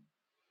Ammon,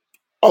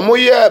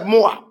 Omoye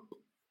Moab,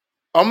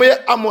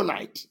 Omoye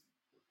Ammonite,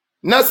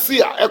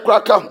 Nasia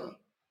Ekrakaho,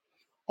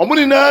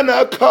 Omuni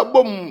na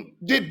kabom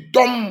di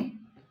dom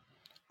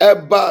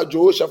eba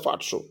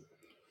Jehoshaphat so.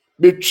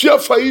 Betia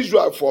for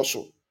Israel for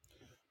so.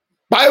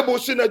 Bible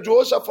say na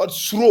Jehoshaphat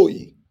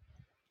sroyi.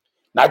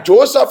 Na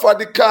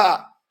Jehoshaphat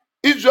ka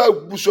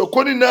Israel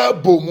busokoni na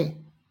bomu.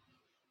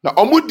 Na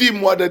omudi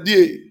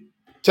muadadie.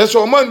 Chese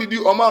oman didi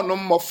oman no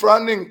mmofra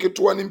ne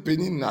nketewa ne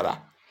mpanyin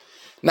nara.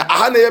 Na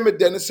aha na yeme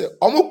den se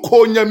omo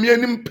ko nyame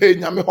ni mpa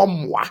nyame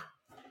hommoa.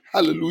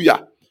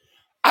 Hallelujah.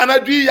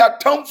 Anadwi ya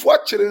tamfo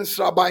akire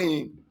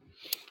nsraban.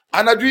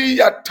 Anadwi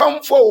ya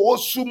tamfo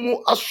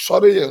wosumu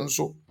asore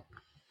yenso.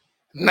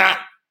 Na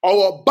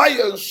owo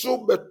bayenso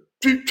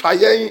betwitwa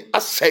yen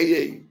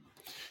aseye.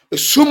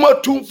 Esuma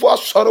tumfo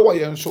asore wo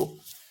yenso.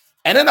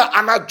 Ene na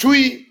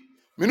anadwi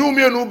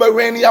mienu be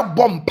wen ya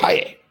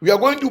bompaye. We are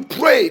going to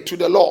pray to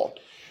the Lord.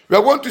 We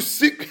are going to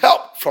seek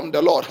help from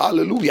the Lord.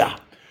 Hallelujah.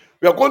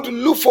 We are going to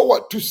look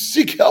forward to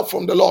seek help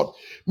from the Lord.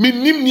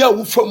 Minim nia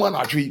ufam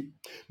anadwi.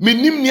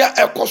 Minim nia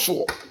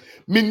ekoso.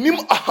 Minim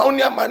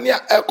ahawnia mania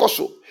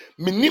ekoso.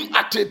 Minim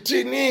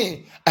atete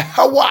ni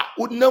hawa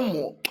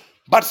unamo.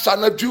 But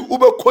sanadwi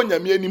ube konya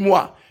mienimu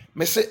a.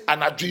 Me se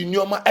anadwi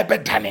nyoma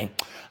ebedane.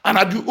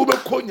 Anadwi ube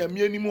konya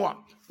mienimu a.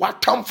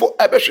 Watamfo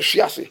ebe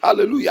hwehwe.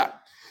 Hallelujah.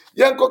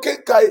 Yanko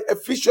kai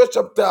Ephesians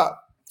chapter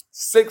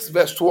 6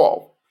 verse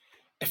 12.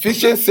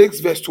 Ephesians 6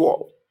 verse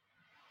 12.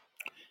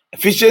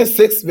 Ephesians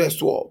 6 verse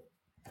 12.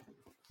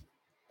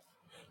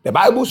 The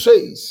Bible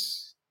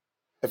says,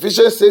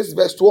 Ephesians 6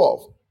 verse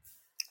 12,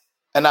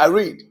 and I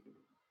read,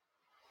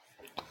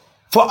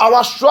 for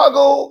our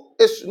struggle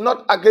is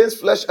not against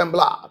flesh and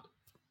blood,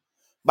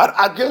 but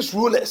against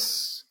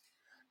rulers,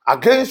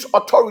 against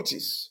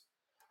authorities,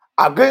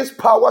 against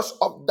powers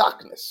of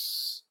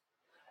darkness,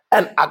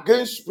 and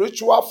against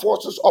spiritual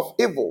forces of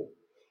evil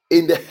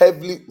in the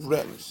heavenly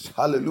realms.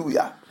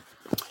 Hallelujah.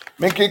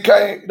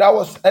 That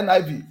was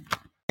NIV.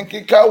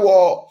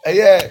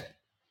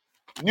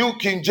 New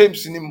King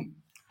James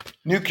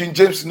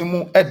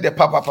nimu at the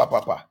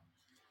papa.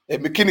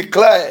 It making it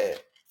clear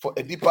for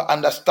a deeper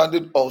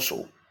understanding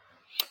also.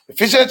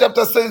 Ephesians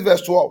chapter 6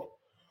 verse 12.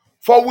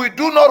 For we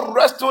do not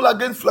wrestle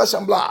against flesh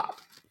and blood,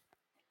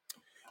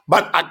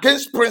 but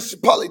against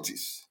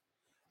principalities,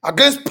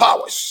 against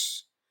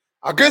powers,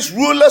 against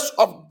rulers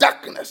of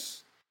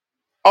darkness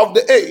of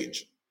the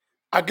age,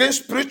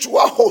 against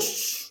spiritual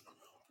hosts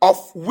of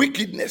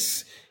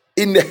wickedness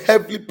in the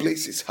heavenly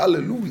places.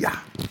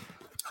 Hallelujah.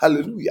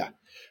 Hallelujah.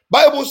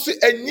 Bible say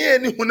enye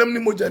ni hunam ni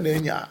moja na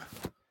enya.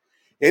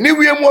 Eni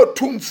wie mo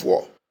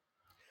tumfo.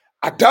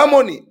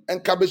 Adamoni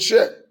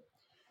enkabehye.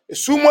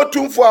 Esumo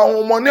tumfo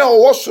ahomone a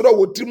wo soro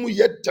wotimu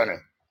yedane.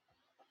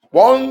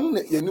 One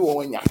ye ni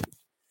won nya.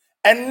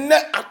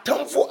 Enne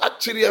atamfo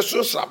akyere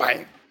so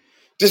sraban.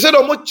 Te se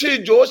do mo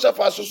chi Joseph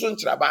asoso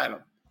nkyraban no.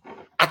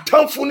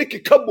 Atamfo ni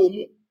keka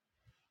bomu.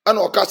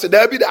 Ana o ka se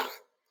da bi da.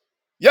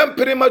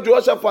 Yempere ma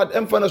Joseph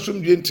emfa na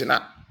sumdue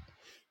ntina.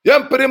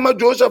 Yempere ma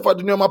Joseph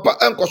adunyo mapa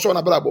enkoso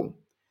na brabom.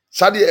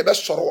 Sade e be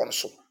soro won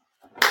so.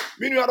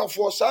 Minu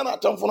adofo sa na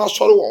atamfo na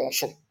soro won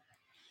so.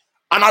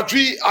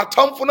 Anadwi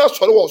atamfo na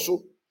soro won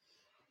so.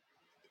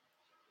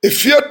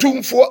 Efie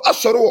tumfo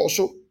asoro won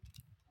so.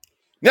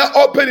 Nya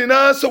open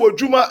na se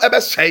wadwuma ebe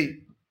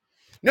sei.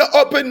 Nya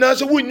open na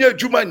se wunya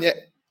adwuma nye.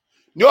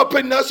 Nya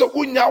open na se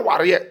wunya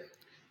ware.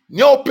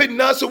 Nya open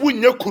na se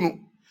wunya kunu.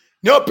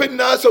 Nya open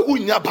na se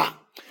wunya ba.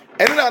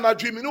 Ene na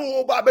anadwi mi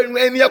no ba ba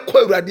nwan ne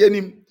akwa Awurade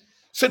anim.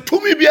 Se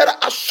tumi biara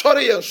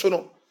asore yen so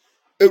no.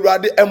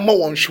 Awurade emma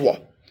won hwo.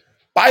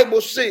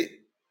 Bible say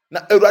na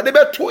Awurade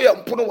beto ye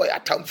mpono wo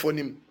yatamfo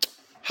anim.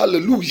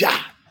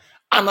 Hallelujah.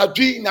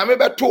 Anadwi Nyame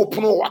beto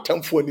pono wo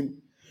yatamfo anim.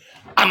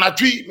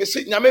 Anadwi me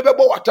se Nyame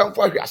bebo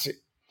watamfo ahwiase.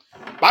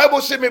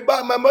 Bible say me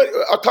ba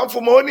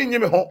atamfo ma oni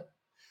nyime ho.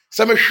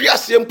 Se me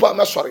hwiase mpo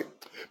amesore.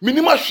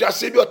 Minim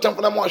ahwiase bi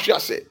atamfo na mo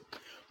ahwiase.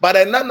 But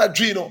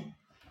anadwi no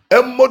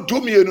emmo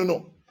dumienu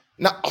no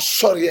na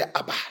asore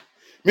aba.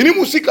 Minim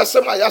musika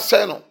sema ya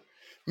se no.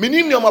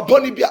 Minim ne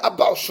omaboni bia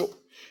aba so.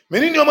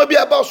 Minim ne omabi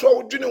aba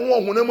so wodwene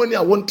ho honam ani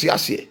a wonte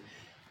ase.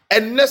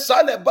 Enne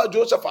sa na ba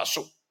Joseph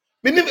aso.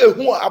 Minim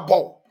ehu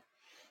abo.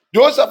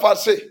 Joseph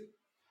ase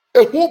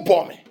ehu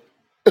bo me.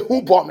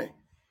 Ehu bo me.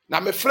 Na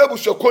me frɛ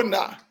busoko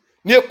na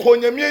ne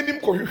ekonyame anim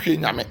kɔhwehwɛ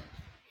nyame.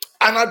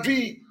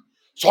 Anadwi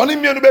so ne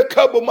mienu be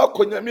ka bom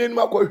akonyame anim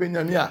akɔhwehwɛ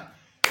nyame a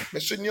me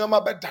so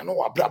nioma bɛda no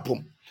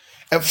wabrabom.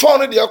 Ɛmfa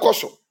no de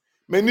ɛkɔso.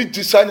 Mani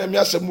gisa nyame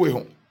asɛm we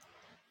ho.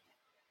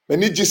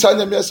 Mani gisa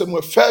nyame asɛm we.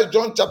 1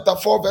 John chapter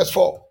 4 verse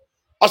 4.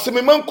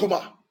 Asɛm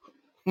mankuma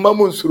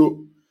mamu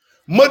nsuro.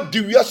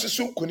 Madi wiase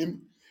so nkonim.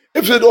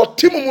 Efre de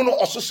ɔtem mu no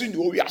ɔsoso ndi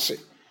owiase.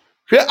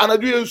 Hwɛ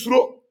anadwi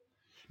nsuro.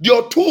 The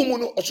otumu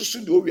no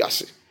osusu de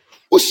owiase.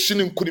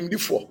 Osini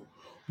nkunimdifo.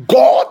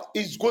 God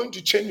is going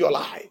to change your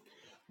life.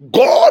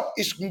 God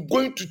is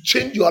going to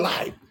change your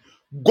life.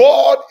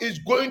 God is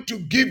going to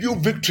give you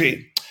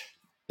victory.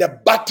 The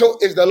battle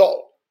is the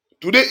Lord.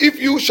 Today,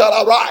 if you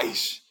shall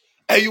arise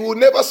and you will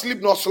never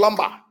sleep nor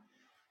slumber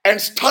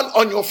and stand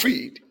on your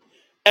feet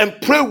and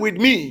pray with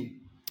me,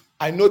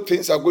 I know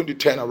things are going to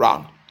turn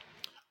around.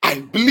 I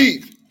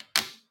believe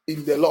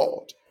in the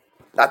Lord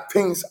that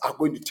things are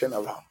going to turn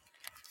around.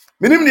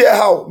 Minim de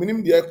how,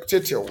 minim de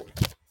cheche.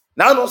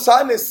 Now no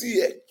sa na see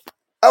it.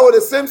 Our the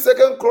same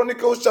 2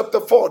 Chronicles chapter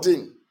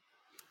 14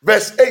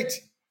 verse 8.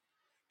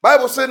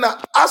 Bible say na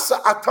asa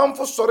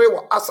atamfo sore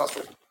wa asa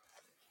so.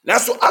 Na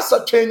so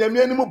asa twen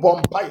nyame anim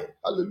bompaye.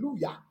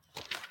 Hallelujah.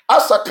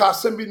 Asa ka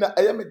asem bi na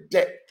eye me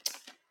de.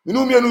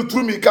 Minum mienu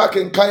tru mi ka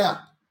kenkan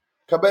a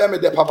ka ba ye me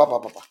de papa.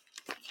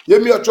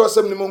 Yemi ocho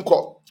asem ni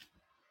monko.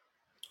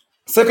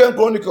 2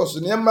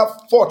 Chronicles nyama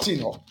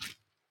 14 ho.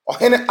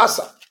 Ohene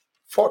asa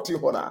 40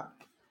 hona.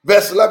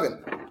 Verse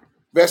 11.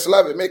 Verse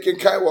 11. Making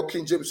kind of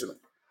King James.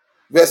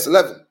 Verse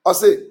 11. I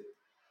say,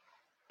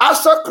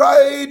 Asa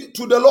cried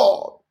to the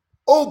Lord,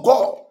 O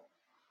God,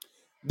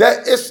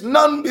 there is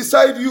none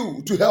beside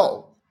you to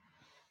help.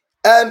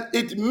 And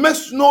it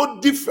makes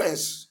no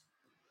difference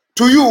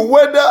to you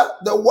whether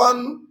the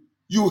one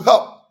you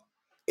help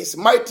is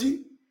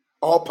mighty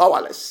or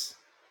powerless.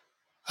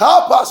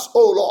 Help us,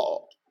 O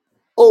Lord,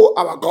 O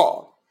our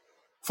God,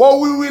 for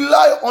we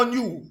rely on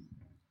you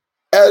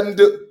and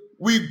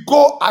we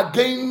go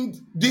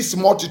against this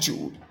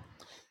multitude.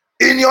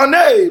 In your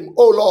name,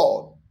 O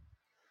Lord,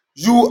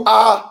 you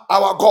are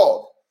our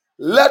God.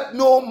 Let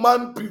no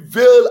man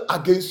prevail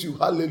against you.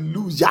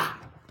 Hallelujah.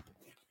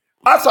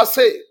 As I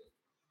say,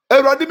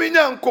 Awurade me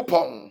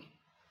Nyankopɔn,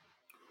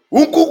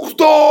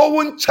 unkukuto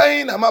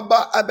wunchain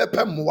amaba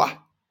abepemwa.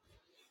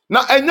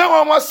 Na enya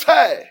wanwa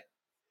sɛ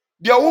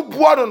dia wo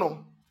boa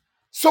no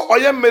so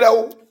ɔyɛ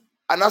mmerɛw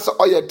anasa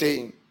ɔyɛ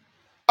den.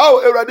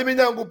 Aw Awurade me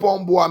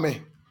Nyankopɔn boa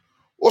me.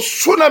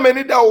 Osuna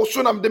meni da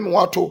osuna mde me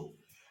wato.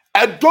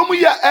 Edom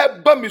ya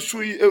eba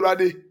misui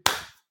Awurade.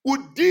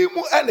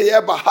 Udimu ene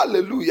yeba.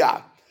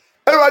 Hallelujah.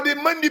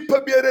 Awurade mani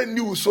pabiere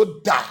ni so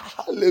da.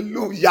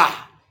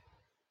 Hallelujah.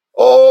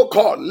 Oh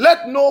God,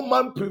 let no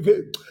man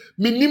prevail.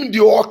 Minim di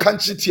o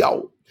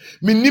kanchitiao.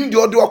 Minim di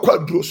odo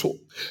akwa droso.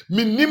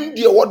 Minim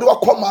di odo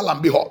akwa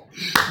malam bi ho.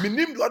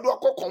 Minim di odo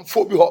akwa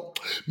konfo bi ho.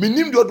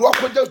 Minim di odo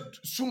akwa just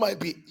sumai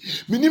bi.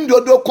 Minim di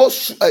odo akwa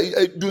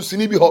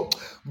dunsini bi ho.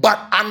 But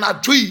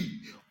anadwi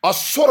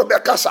osoro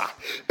bekasa.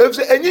 If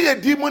say enye ye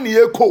di mu ne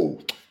ye ko.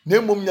 Na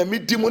emom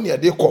nyame di mu ne ye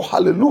de ko.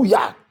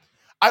 Hallelujah.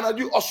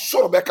 Anadwi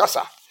osoro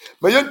bekasa.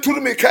 Me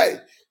yenturu me kai.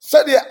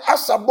 Said the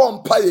asa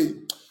bom paye.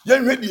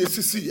 Yenhwe die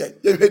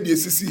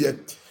sisi ye.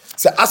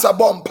 Se asa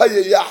bom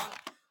paye ya.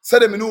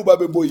 Said me no ba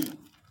beboyi.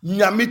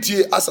 Nyame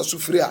tie asa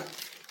sufre a.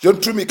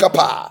 Yenturu me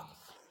kapa.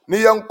 Ne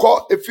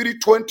yenko efiri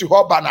 20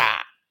 hobana.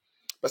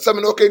 Bese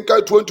me no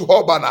kenka 20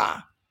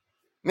 hobana.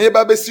 Ne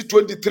ba besi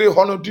 23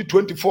 hono di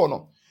 24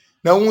 no.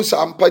 Na unsa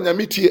ampa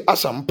nyame tie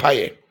asa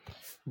mpaye.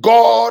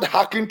 God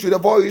hearkened to the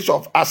voice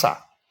of Asa,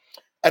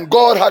 and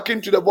God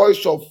hearkened to the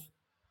voice of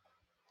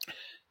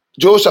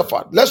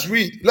Jehoshaphat. Let's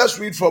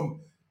read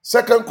from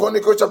 2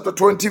 Chronicles chapter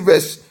 20,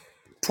 verse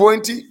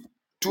 20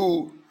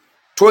 to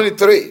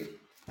 23.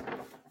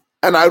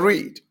 And I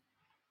read.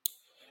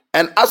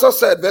 And Asa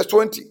said, verse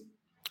 20,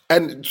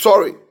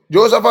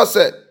 Jehoshaphat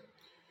said,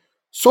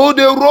 so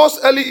they rose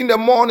early in the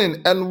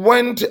morning and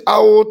went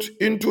out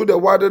into the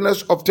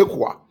wilderness of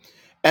Tekoa.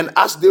 And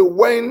as they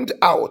went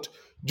out,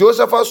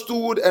 Jehoshaphat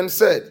stood and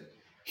said,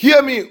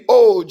 hear me,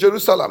 O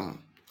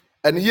Jerusalem,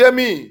 and hear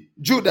me,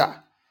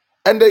 Judah,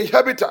 and the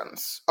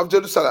inhabitants of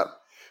Jerusalem.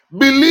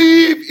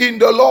 Believe in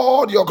the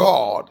Lord your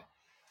God,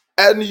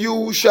 and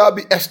you shall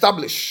be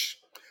established.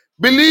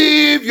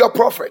 Believe your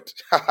prophet.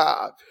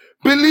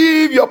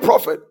 Believe your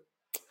prophet.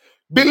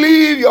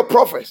 Believe your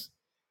prophets,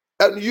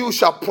 and you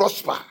shall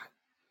prosper.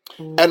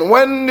 And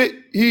when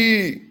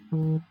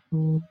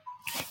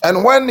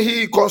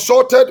he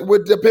consulted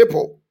with the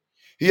people,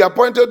 he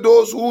appointed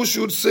those who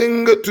should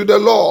sing to the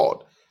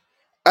Lord,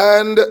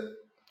 and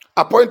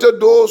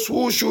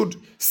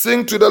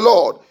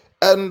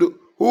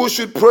who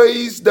should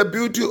praise the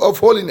beauty of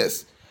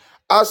holiness,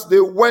 as they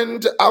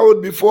went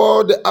out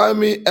before the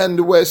army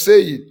and were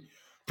saying,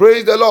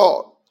 praise the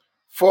Lord,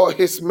 for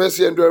his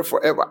mercy endureth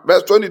forever.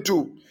 Verse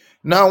 22.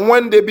 Now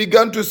when they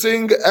began to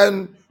sing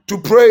and to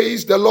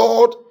praise the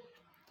Lord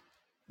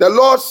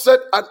set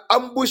an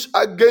ambush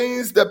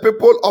against the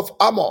people of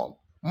Ammon,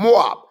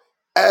 Moab,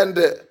 and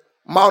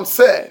Mount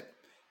Seir,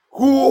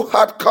 who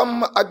had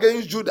come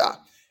against Judah,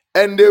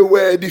 and they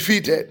were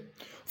defeated.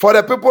 For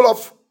the people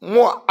of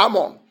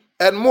Ammon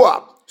and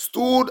Moab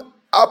stood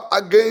up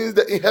against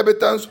the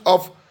inhabitants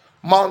of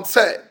Mount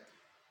Seir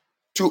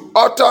to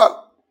utterly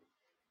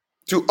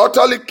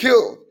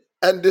kill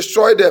and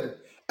destroy them.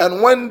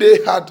 And when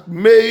they have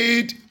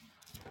made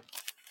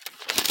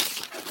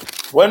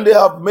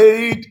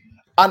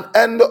an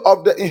end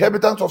of the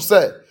inhabitants of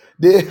Seir,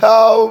 they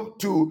have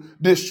to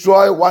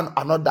destroy one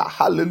another.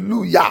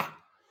 Hallelujah.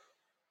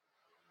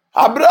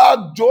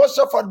 Abra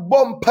Jehoshaphat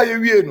bom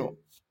payewie no.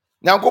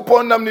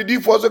 Nyankopon nam ne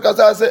difo so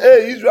kasa say,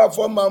 "Hey Israel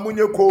for ma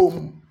munye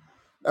kom."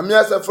 Na me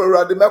asa for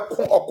Awurade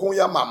meko okon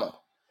ya mamo.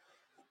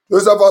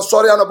 Jehoshaphat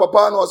sorry and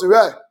papa no say,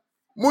 "Hey,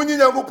 munyi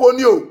Nyankopon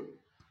ni o."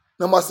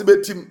 Na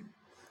masibetim.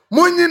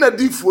 Munyi na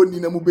difo ni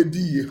na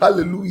mubedi.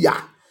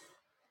 Hallelujah.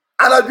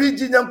 Anadwi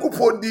ji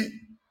Nyankopon di.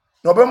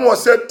 Na obem wo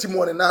set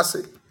timone na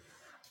ase.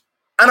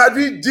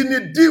 Anadwi ji ni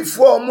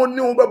difo mo ni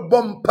wo be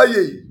bom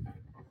paye.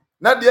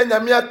 Na de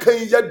Nyame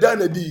akan ya da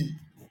na di.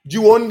 Ji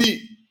won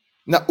di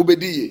na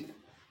obediye.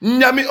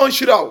 Nyame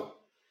onhyiraw.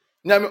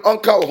 Nyame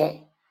onka wo ho.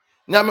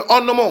 Nyame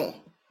onnomo.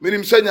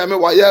 Minim se Nyame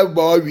wa ya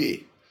ba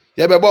wie.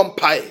 Ya be bom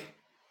pai.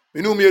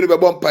 Minu mi be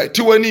bom pai.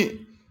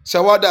 Tiwani. Se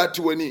wada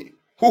tiwani.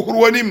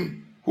 Huhuruanim.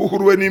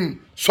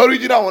 Sorry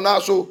jina wo na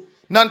so.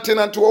 Nante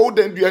wo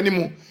den duani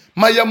mu.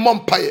 Maye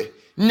mom pai.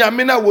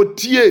 Nyame na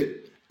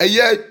wotie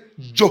eye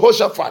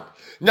Jehoshaphat.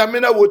 Nyame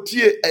na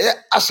wotie eye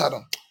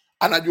Asa.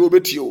 Anadwo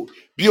betio.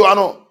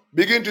 Biwano.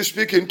 Begin to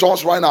speak in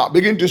tongues right now.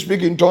 Begin to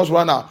speak in tongues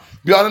right now.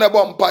 Biwano na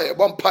bompaye.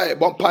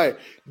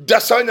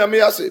 Dasa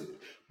Nyame ase.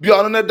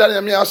 Biwano na da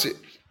Nyame ase.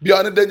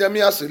 Biwano da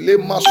Nyame ase. Le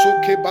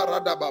masoke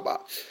barada baba.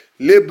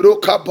 Le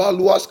broka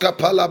baluas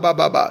kapala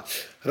baba.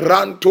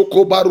 Ranto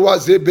kobarwa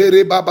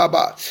zebere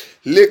baba.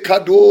 Le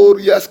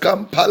kadorias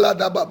kampala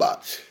da baba.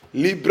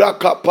 Libra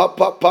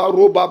kapapa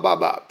paro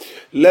baba.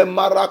 Le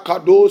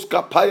marakados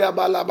kapaya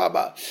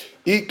balababa.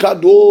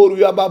 Ikadoru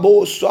ya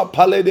babo so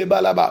pale de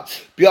balaba.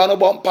 Piano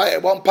bompaye.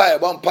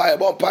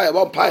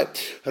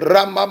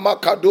 Ramama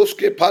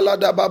kadoske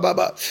palada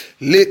baba.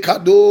 Le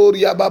kador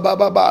ya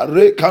baba.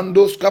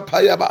 Rekandos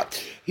kapaya ba.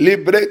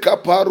 Libreka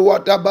parua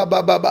da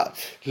baba.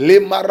 Le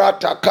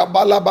marata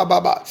kabala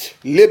baba.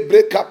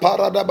 Libreka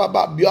parada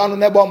baba. Biano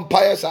ne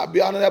bompaye sa.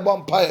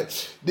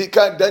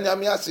 Dika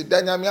denyamiasi.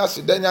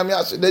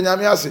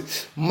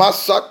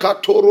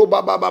 Masakatoro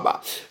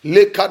baba.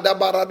 Le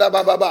kadabarada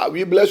baba.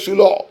 We bless you,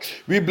 Lord.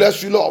 We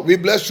bless you, Lord. We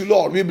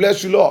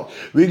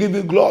give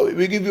you glory.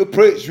 We give you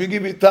praise. We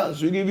give you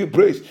thanks. We give you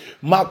praise.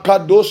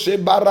 Makadose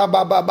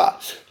barababa.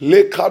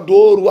 Le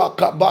kadoru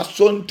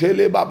akabason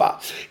tele baba.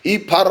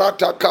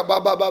 Iparata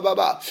kababa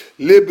baba.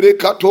 Lebre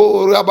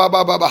katora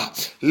baba.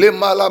 Le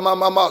malama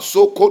mama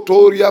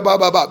sokotoria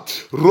baba.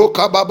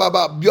 Roka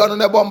baba. Biano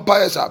ne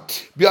bompaye.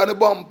 Biano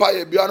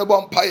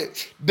bompaye.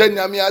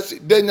 Denyamiasi.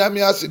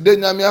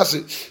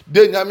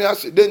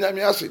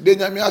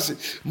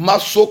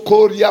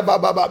 Masokoria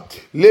baba.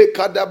 Le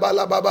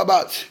kadabala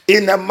baba.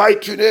 In the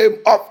mighty name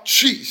of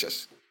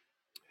Jesus.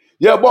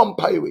 Yeah,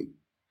 bompaye.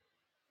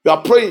 You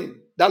are praying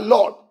that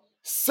Lord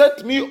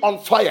set me on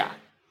fire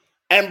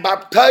and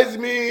baptize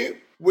me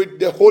with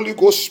the Holy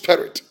Ghost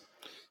Spirit.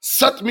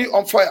 Set me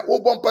on fire. Oh,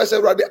 bompaye say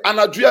rade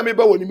anadua me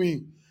ba woni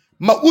mi.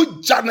 Ma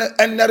uja na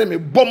enere me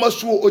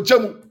bomasu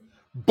ojamu.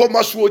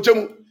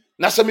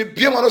 Na se me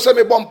biema no se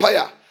me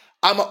bompaye.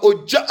 Ama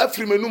oja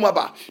afri menuma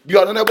ba. Bi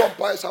ono ne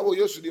bompaye sa wo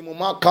Yesu di mu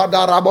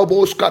makada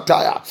rababo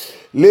skataya.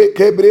 Le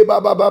kebre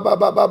baba baba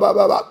baba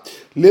baba.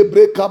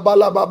 Lebre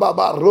kabala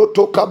baba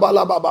roto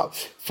kabala baba.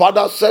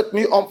 Father, set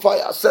me on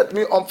fire, set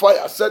me on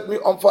fire, set me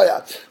on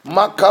fire.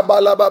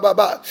 Makabala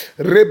baba,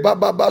 reba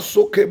baba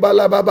soke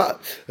bala baba,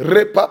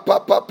 repa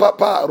papa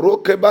papa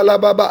roke bala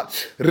baba,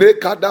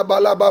 rekada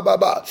bala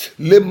baba,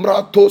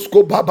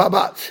 lemratosko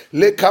baba,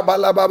 le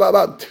kabala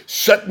baba.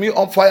 Set me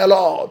on fire,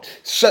 Lord.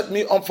 Set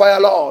me on fire,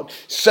 Lord.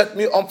 Set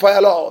me on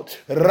fire, Lord.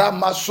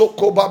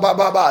 Ramasoko baba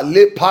baba,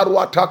 le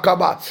parwata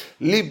kaba,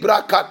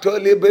 libra kato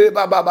libre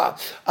baba,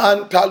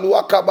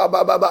 antaluaka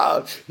baba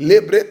baba,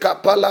 libre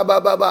kapala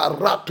baba.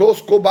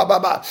 Ratosko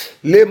bababa,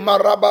 le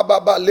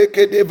marababa, le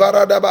kede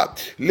varadaba,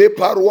 le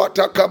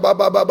parwata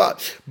kabababa,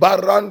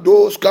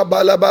 barandos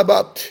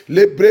kabalababa,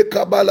 le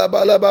breka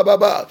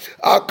balabalababa,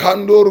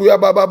 akandoruya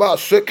bababa,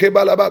 seke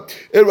balaba,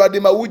 eradi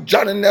ma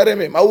wujane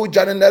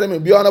nereme,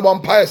 biona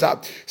bompaesa,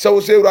 so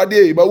say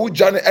radi, ma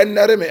wujane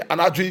nereme,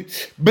 anatwi,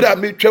 bra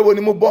mi twewo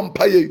ni mu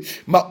bompaye,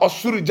 ma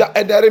osuruja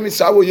ederemi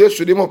sawo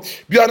yesu dimo,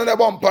 biona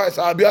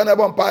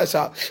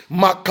bompaesa,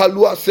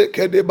 makalua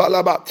seke de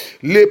balaba,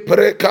 le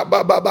preka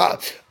bababa,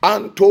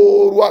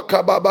 Antorua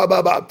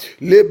kabababa,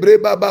 lebre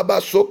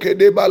bababa soke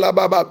de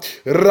balababa,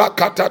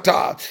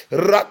 rakatata.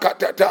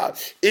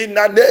 In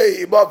the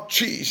name of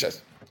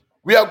Jesus,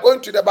 we are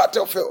going to the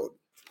battlefield.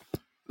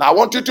 Now I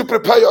want you to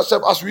prepare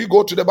yourself as we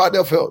go to the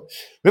battlefield.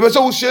 Remember,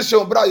 so we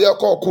say, "Bra ye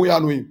call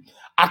kuyanui."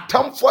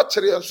 Atam for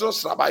chere so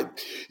sabai.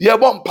 Ye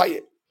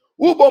bompaye.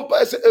 Wo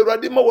bompaye se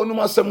erade ma wonu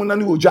masem na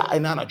ne oja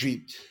ina na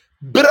dwi.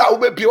 Bra wo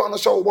be bi wonu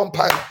so wo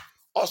bompaye.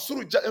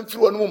 Osuru ja emfiri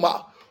wonu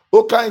ma.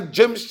 Okay,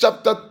 James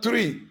chapter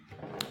 3,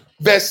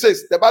 verse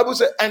 6. The Bible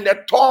says, and the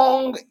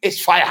tongue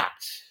is fire.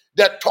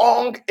 The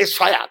tongue is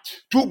fire.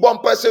 Two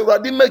bumpers say,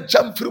 Radime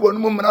jump through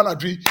one woman.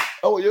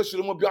 Oh, yes,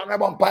 you be on a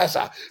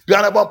bumpasa.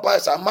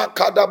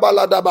 Makada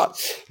baladaba.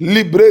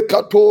 Libre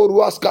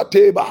katoruas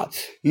kateba.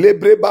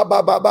 Libre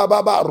baba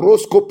baba.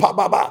 Rosco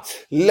pababa.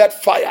 Let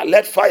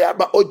fire.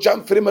 But oh,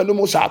 jump through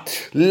manumusa.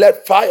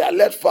 Let fire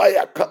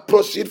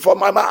proceed from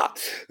my mouth.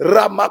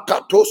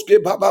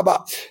 Ramakatoske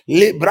baba.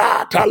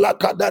 Libra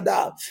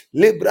talakadada.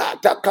 Libra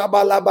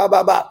takabala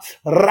baba.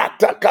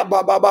 Rataka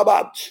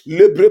baba.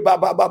 Libre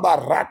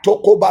baba.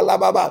 Toko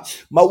balababa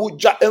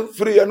mawuja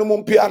emfri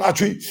enum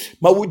pianatwi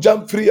mawuja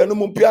emfri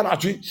enum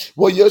pianatwi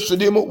wo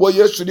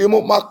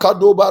yesudimu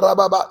makado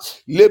barababa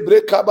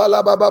lebre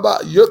kabala baba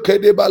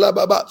yekede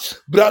balababa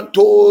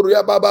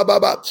brantoria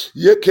baba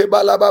yeke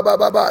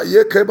balababa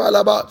yeke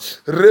balaba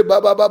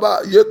rebaba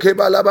baba yeke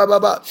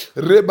balababa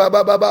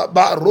rebaba baba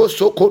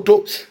baroso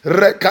koto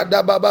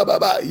rekada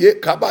baba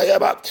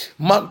yekabayaba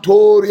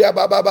mantoria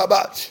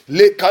baba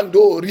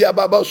lekandoria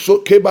baba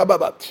soke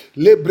baba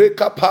lebre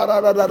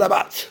kapara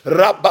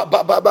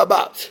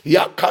rabababa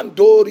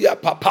yakandoria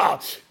papa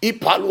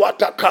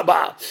ipaluata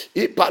kaba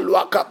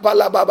ipaluaka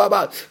pala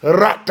baba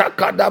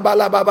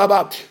ratakadabala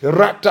baba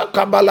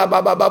ratakabala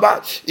baba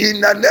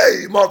in the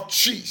name of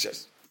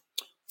Jesus.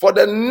 For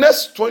the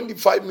next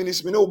 25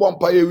 minutes me no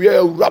bompaye we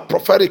are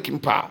prophetic in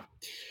power.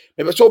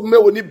 Me so me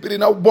woni biri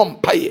na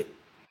bompaye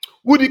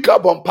wudi ka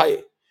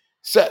bompaye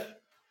say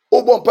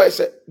o bompaye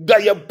say da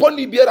ye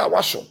boni biara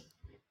waso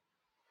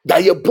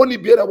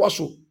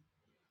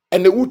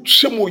and the wood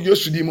shemo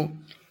yesudimu.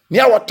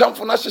 Nia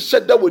watamfo na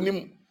hyehyɛ da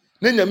wanim.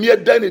 Ne nyame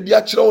adan ne di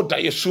akyerɛ wo da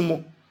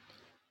yesumu.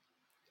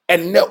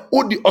 And ne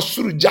odi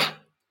osuruja.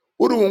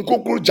 Odi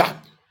wonkokruja.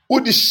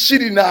 Odi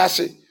shiri na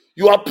ase.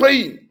 You are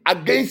praying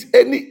against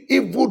any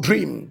evil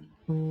dream.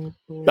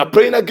 You are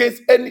praying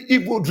against any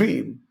evil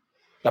dream.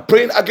 You're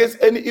praying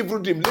against any evil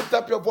dream. Lift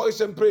up your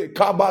voice and pray.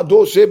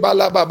 Kabado se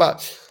balababa.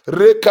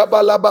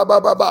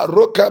 Rekabalababa.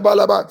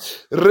 Rokabalaba.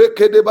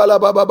 Rekede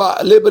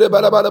balababa. Lebre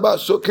balababa.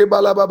 Soke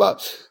balababa.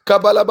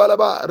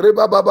 Kabalabalaba.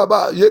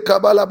 Rebababa.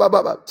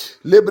 Yekabalababa.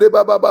 Lebre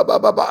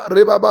bababa.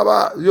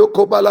 Rebababa.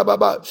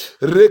 Yokobalababa.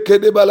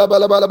 Rekede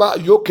balabalaba.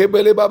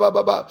 Yokebele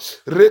bababa.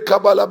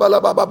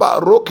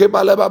 Rekabalabalaba.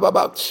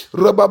 Rokebalababa.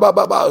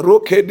 Rebababa.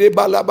 Rokede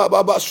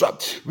balababa.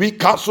 We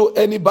cancel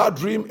any bad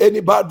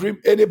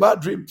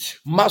dream.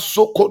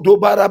 Masoko do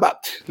baraba,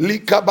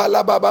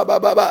 likabala baba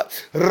baba,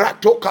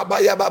 rato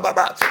kabaya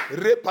baba,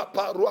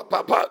 repapa rua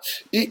papa,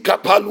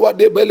 ikapalua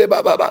de bele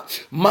baba,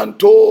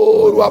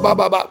 manto rua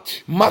baba,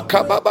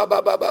 makababa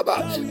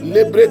baba,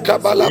 lebre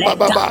kabala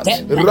baba,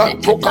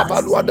 rato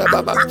kabalua da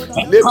baba,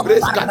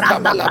 lebre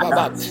katabala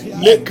baba,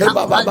 leke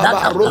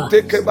baba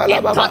rote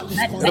kebala baba,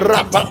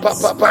 rapapa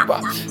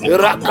papa,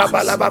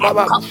 rakabala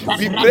baba.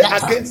 We pray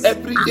against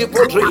every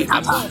evil dream.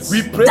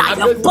 We pray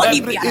against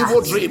every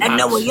evil dream.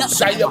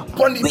 That your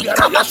body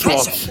biara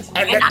yaswo,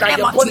 and that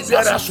your body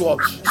biara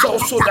yaswo.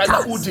 So that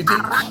na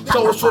udidi,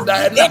 so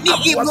that na any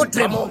evil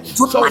dream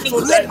to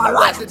manipulate my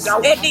life,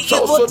 any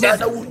evil dream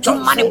to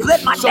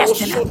manipulate my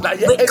destiny, so that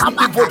any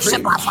evil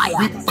dream,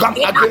 we come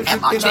against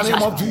it in the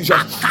name of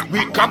Jesus.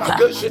 We come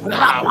against it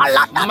now.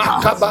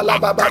 Makabala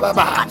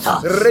baba,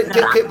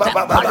 reteke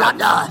baba,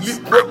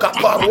 liproka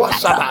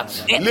parwasaba,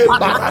 le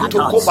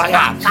barato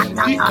kobaya,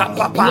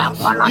 ikapapa,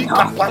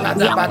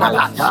 ikapalada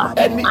baba.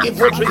 Any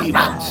evil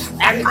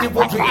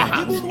dream,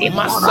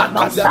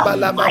 masaka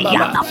dabala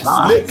baba,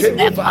 leke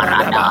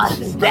devaradaba,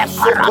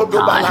 brasoko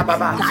dobala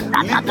baba,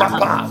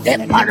 lipapa,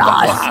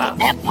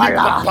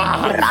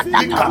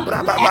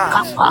 likabra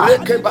baba,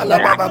 reke bala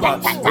baba,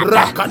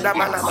 rakada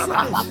bala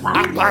baba,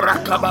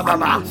 aparaka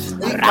baba,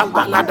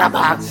 ikapalada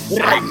baba,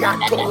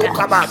 ayatolo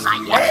kaba.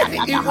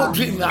 Any evil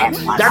dream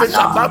that is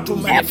about to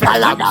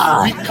manifest,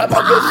 we come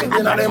against it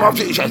in the name of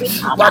Jesus,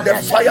 by the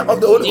fire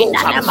of the Holy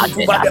Ghost,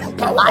 by the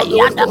power of the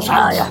Holy Ghost,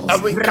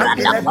 and we come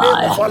in the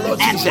name of our Lord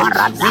Jesus.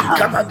 We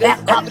come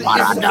against every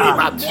evil dream.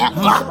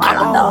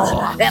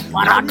 Makabo,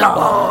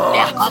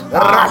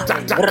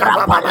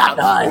 ratatakababa,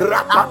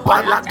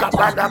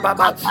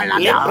 rapapalakabadababa,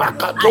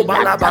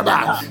 lebrakatobalababa,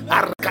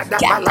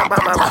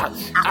 arkadabalababa,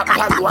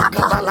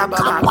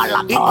 apaluakabalababa,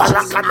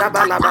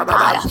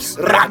 ipalakadabalababa,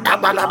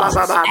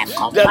 rakabalababa.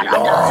 The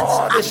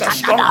Lord is a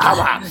strong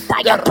tower.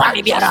 The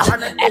righteous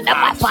stand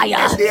over,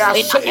 and they are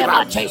saved.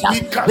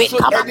 We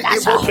cancel any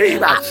evil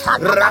dream.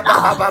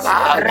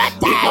 Rabababa,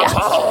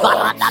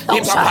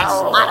 in the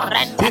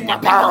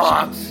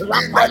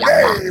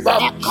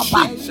name of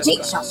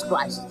Jesus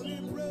Christ.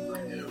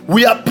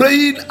 We are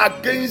praying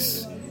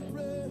against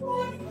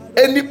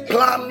any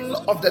plan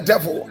of the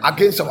devil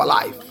against our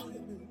life.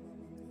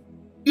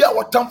 Yeah,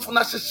 what time for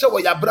us to show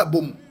ya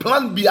brabum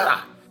plan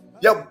biara.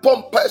 Ya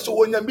bomb person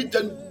when you meet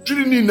and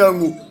dreaming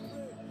nangu.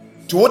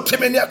 To what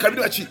time any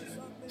akademici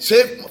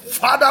say,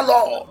 Father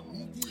Lord,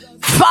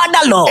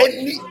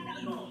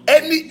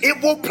 any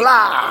evil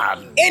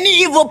plan,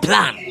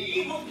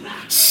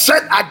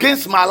 set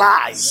against my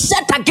life,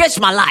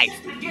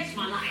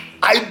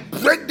 I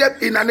break them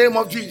in the name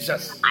of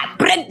Jesus.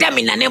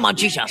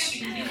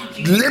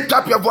 Lift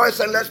up your voice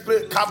and let's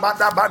pray.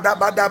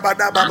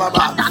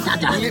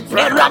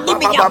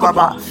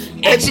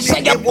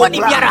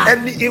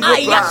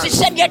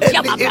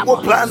 Any evil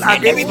plan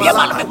against my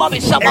life,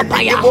 any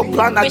evil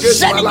plan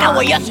against my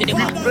life,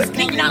 we break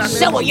it in the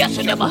name of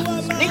Jesus.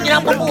 We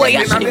break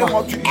it in the name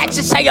of Jesus.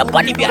 Exercise your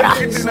body,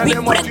 Biara. We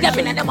break them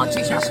in the name of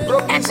Jesus.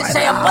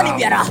 Exercise your body,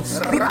 Biara.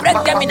 We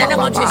break them in the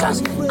name of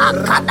Jesus.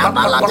 Akada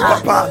balata,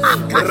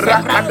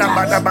 akada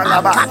balaba,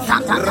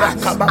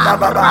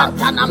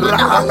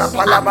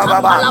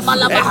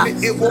 any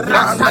evil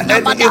plan,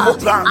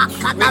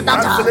 we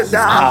cancel it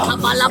down.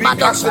 We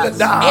cancel it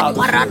down.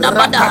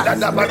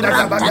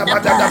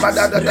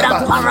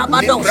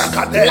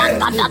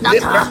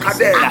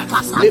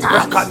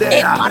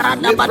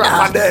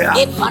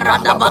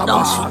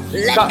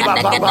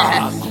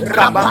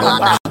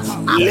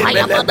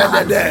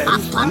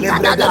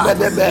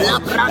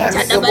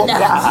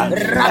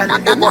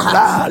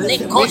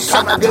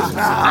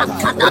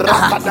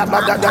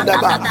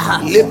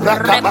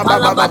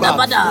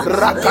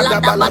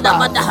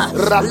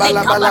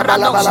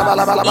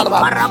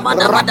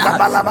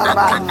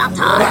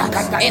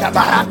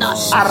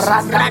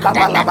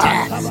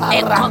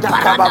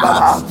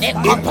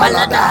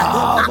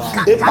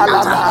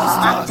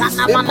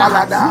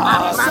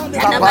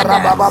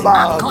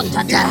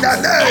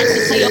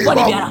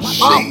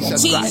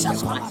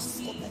 Jesus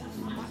Christ.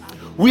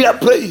 We are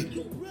praying.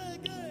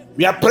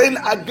 We are praying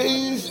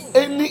against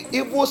any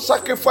evil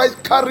sacrifice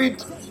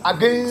carried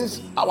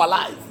against our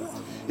life.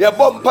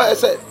 Yabompa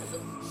said,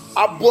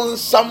 "Abon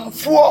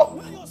samfo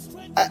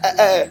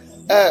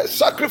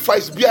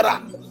sacrifice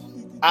biara,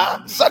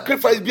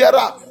 sacrifice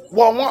biara.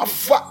 Wa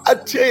fa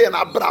atie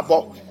na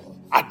brabo.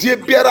 Adie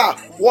biara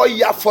wo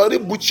ya fori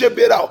buche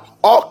biara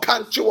all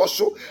kanchi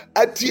woso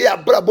atie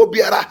abrabo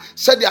biara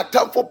said the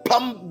atamfo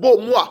pambo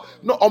mu a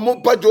no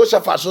omompa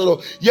Joseph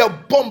asoro ye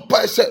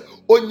bompa se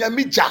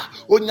onyamija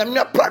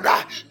onyamia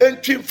prada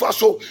entwimfa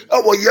so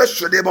ewo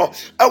Yesu de mo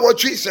ewo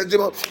Jesus de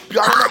mo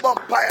biara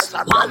bompa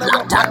esa biara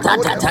bompa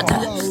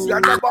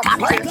biara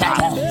bompa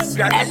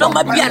no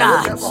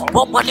mabiara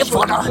bompa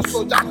for no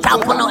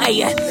atamfo no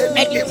eye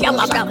eni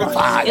tiama brabo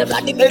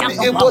iradi bi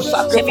kampo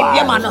se bi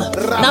biama no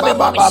na be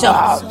bo so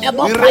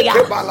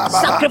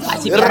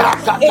sacrifice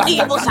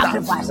any evil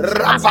sacrifice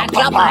as I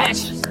clap my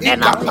hands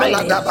and I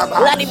pray,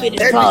 let it be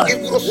destroyed,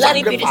 let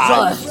it be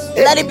destroyed,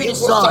 let it be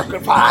destroyed.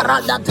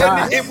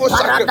 Paradata,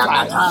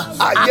 paradata,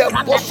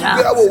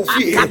 akadata,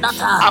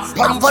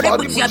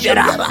 sacrifice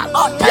biara,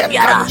 and then they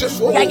are,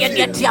 let it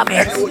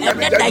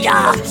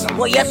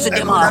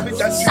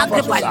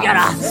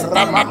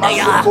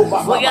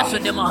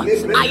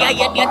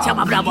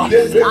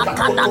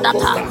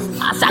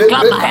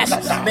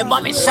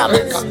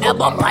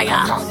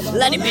destroyed,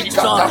 let it be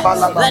destroyed,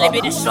 let it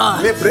be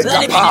destroyed,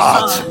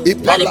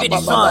 let it be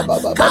destroyed.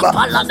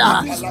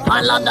 Kapalada,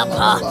 palada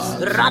pa,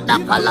 rada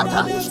palada.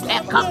 Ekapalata,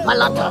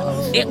 Ekapalata,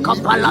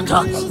 Ekapalata,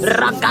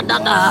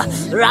 Ragadada,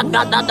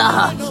 Ragadada,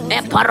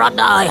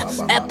 Eparadai,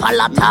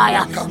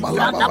 Epalataya,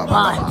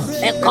 Radapai,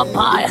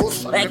 Ekopai,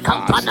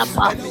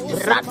 Ekapanapa,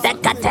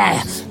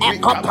 Radekate,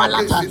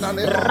 Ekopalata,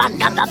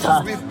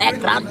 Ragadata,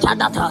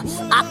 Ekrantadata,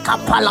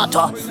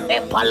 Akapalata,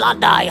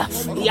 Epaladaya,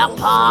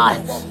 Yapai,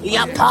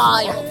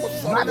 Yapai,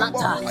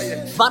 Varata,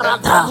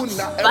 Varata,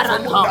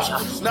 Varatosha,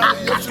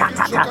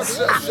 Akatata,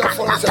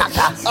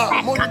 Akatata,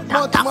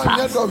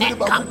 Ekatapa,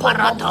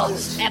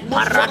 Ekaparato,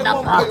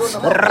 Eparadapa,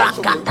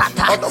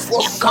 Rakatata,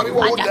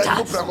 Ekopadata,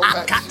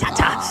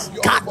 Akatata,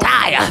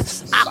 Kataya,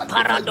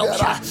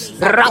 Aparadosha,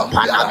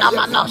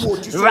 Rapananamanos,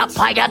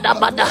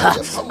 Rapayadabada,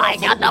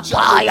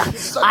 Ayadapaya,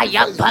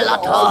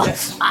 Ayapalato,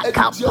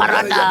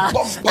 Akaparada,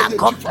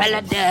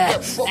 Akopelade,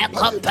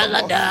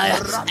 Ekopelade,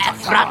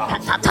 Efratata,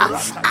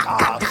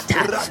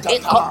 Akatata,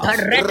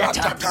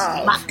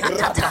 Ekoperedata,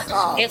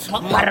 Makatata,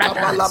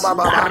 Ekoparada,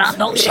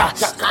 Paradosha,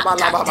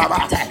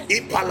 Akatatata,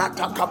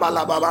 Ipalata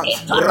kabalababa,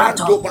 Eparato,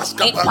 rando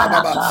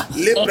baskabalababa, Eparato,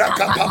 lebra Ekatata,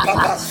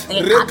 kapapapa,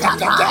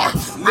 rekatata, Ekatataya,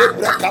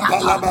 lebra Akatata,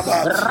 kapalababa,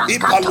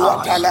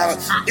 Rakatos, ipaluatala.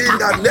 In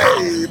the Akatata,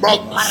 name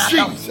of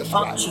Eparado Jesus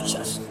of Christ,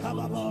 Jesus.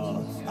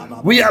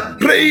 we are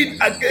praying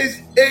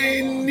against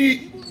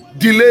any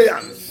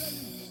delayance.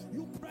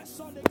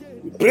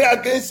 Pray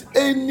against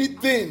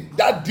anything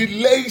that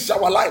delays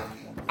our life.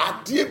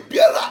 Adeɛ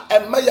biara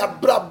ɛma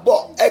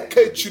yɛabrabɔ ɛka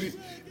akyiri,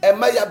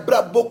 ɛma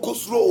yɛabrabɔ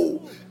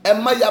kosuro,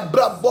 ɛma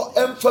yɛabrabɔ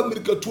ɛmfa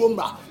mmirikatuo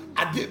mmra.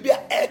 Adeɛ bi a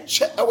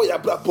ɛkyɛ ɛwɔ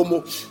yɛabrabɔ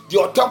mu,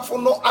 deɛ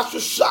ɔtamfo no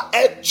ahwehwɛ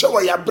ɛkyɛ wɔ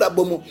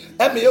yɛabrabɔ mu,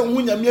 ɛma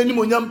yɛnhu nyame anim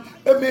onyam,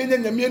 ɛma yɛnya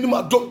nyame anim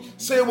adom.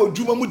 Sɛ yɛwɔ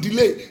adwuma mu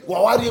delay,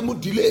 w'awareɛ mu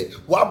delay,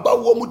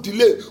 w'abawoɔ mu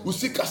delay, wo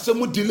sikasɛm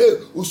mu delay,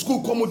 wo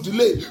school kɔ mu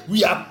delay.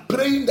 We are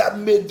praying that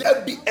may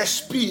there be a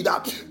speed,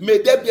 may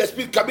there be a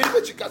speed. Come in,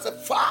 say,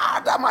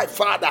 Father, my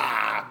Father,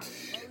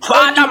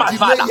 Father, any my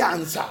Father, delay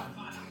answer,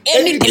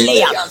 any any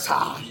delay delayance, answer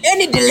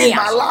any in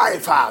my delayance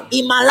life,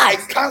 in my I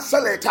life,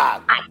 cancel it.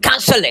 I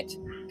cancel it.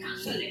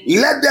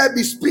 Let there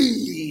be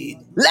speed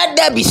Let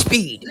there be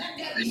speed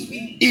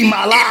in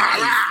my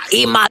life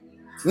in my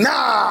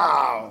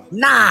now.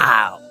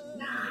 now.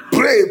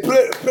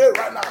 Pray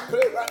right now,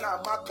 pray right now.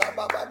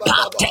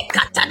 Makababababa.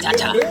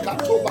 Patekatata.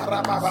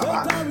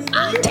 Lebrekatobarababa.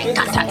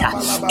 Atekatata.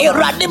 Lebrekapabalababa.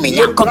 Erade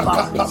minyakopa.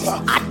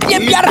 Lebrakapapa. Adeɛ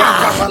biara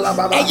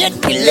Librakabalababa. ɛyɛ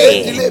Ye delay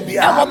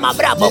ɛwɔ dilebia.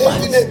 m'abrabɔ Ye mu.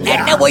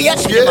 dilebia. Ɛnɛ wɔ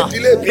Yesu Ye din mu.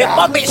 dilebia.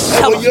 Mebɔ me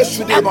Ewo nsam.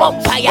 Yesu Ɛbɔ demo.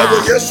 mpaeɛ Ewo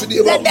a, Yesu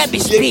demo. let there be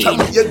Ye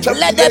speed. cham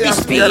Let there delay be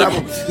as speed.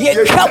 biaramu.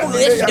 Ye Yɛtwa mu cham wɔ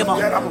delay Yesu as din mu.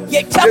 biaramu.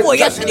 Yɛtwa Ye mu wɔ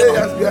cham Yesu din delay mu.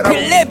 as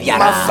biaramu. Delay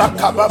biara.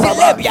 Masaka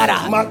Delay bababa. biara.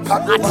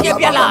 Makado Adeɛ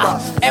biara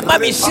balababa. ɛma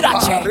me Repapa.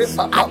 nhyirakyɛ.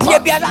 Adeɛ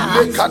Repapa.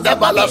 biara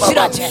ɛma me Lekadabalababa.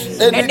 nhyirakyɛ.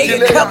 Any Ɛnɛ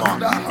delay yɛtwa mu.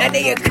 now, Ɛnɛ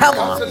we yɛka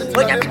mu. cancel it in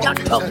the Onyame name of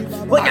gyantom. Jesus.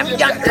 Onyame Adebia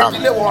gyantom.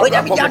 edile wo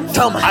Onyame abrabomo.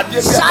 gyantom.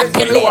 Adebia Saa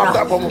edile delay wo no.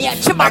 abrabomo.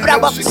 Neɛkye Ene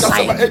wo m'abrabɔ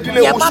sikasama nsae.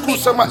 edile wo Neɛma school me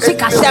sama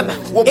edile wo. sikasɛm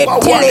Wo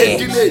bawa ɛdile.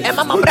 edile.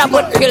 Ɛma Wo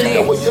juma m'abrabɔ edile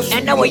dile. wo Yesu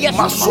Ɛnɛ dimo. wɔ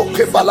Yesu din mu.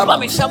 Masoke Mebɔ balaba.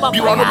 me nsɛm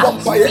Biwa no mpaeɛ.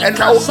 bompaye We ena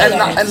cancel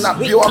ena it.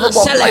 We biwa no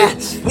cancel bompaye.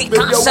 it. We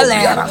Baby wo cancel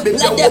biara, it. baby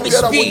Let wo there be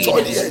biara wo speed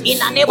joye. in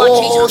the name of Oh,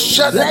 Jesus.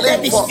 share the Let there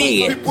link be for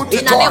speed people to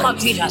in the name join of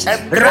Jesus.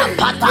 and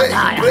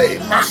Rapatataya. pray.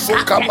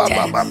 Masoka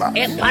baba Akatete. baba.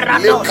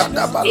 Eparados.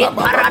 Lekada bala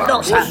baba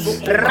baba. Eparadosa.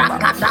 Rosoko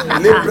baba. Rakadadata.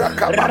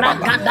 Lebraka baba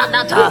baba.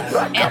 Rakadadata.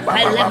 Lebraka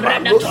baba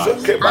baba. Epelebredato.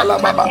 Rosoke bala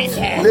baba.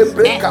 Akatete.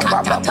 Lebreka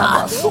baba Ekatata.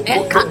 baba.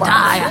 Sokotoba.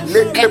 Ekataya.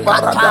 Leke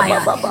barada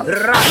Ekataya. baba baba.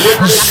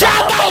 Lebreka Rasadadata.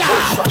 baba. Shadaya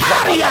Rosaka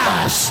bala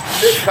baba. Parias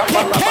Leka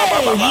bala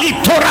baba Kete baba.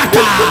 Litorata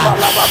Leke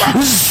bala baba.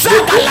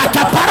 Lebreka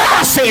Zagalata bala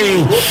baba.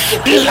 Parase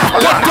Rosoko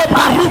baba baba. Ilakote Rapaya,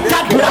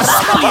 Baruta Leke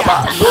baba Brasaya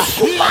baba. Ekaparatata,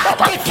 Loskopa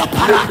baba. Lakete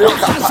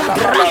Lebreka Parakota Akatatatatata, bala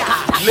baba.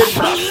 Zabria Rakatatata,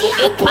 Lepra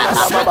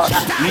sokotoba baba.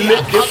 Eparadosa, Ilasataya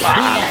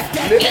Lekepa. Ekopine,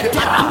 Letete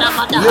Lekepa.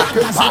 Eparadabada, Parakota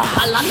Lekepa.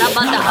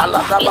 Ipaladabada,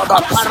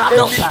 Ipaladababa.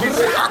 Any Ekoparadosa,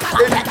 delay,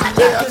 any Akatata,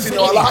 delay in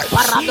our life,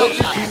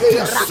 any Ekoparadosa,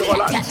 delay in our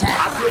life. Rakatata,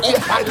 Adebia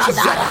Eparadaya,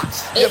 echebiara.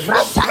 Ye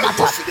bompa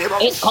Efratadata, Yesu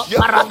demo. Ye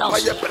bompa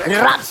Ekoparados, ye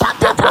breka.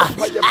 Ye Ratatata,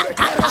 bompa ye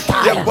breka.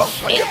 Ye Akatataya,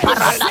 bompa ye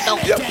breka.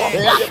 Eparadados, Ye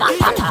bompa ye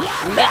breka. Lakatata,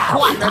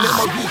 Now in the name Equata,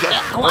 of Jesus.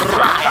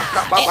 Equataya,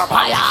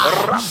 Ratakababa. Epaya,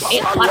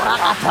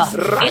 Rapapaluata. Eparadata,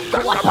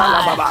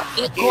 Equata, Ratakabalababa.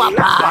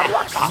 Ila Equapa,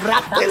 paruata.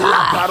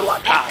 Ela Ratata,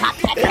 paruata.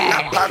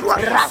 Ela Ecatete,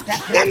 paruata.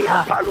 Ela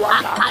Ratatata,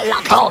 paruata.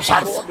 Akalatosa,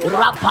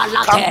 Kamparuadoma. Rapalate,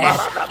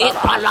 Kamparada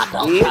baba. Epaladosa,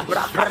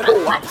 Libra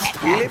katoa.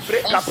 Ratatete,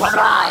 Libre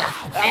Eparaya, kapata.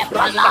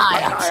 Abranta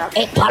Epalaya, pataya.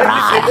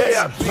 Any Eparaya, delay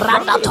as we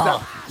cancel it.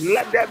 Radato,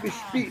 Let there be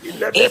speed.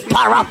 Let there be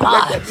speed.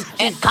 Let Iparapa, there be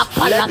speed.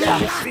 Let there Ekapalata,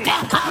 be speed.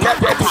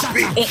 Let there be Ekatata,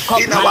 speed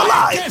in our Ekopaya,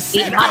 life.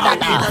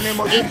 Now Imadada, in the name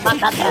of Jesus.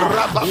 Imadada,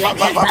 Rabababa.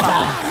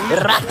 Legadada,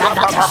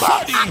 Radadata,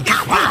 Librakababa.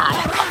 Akata,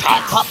 Ipaluakata.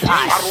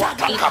 Ekopaya,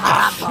 Iparuatakaba.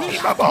 Iparados,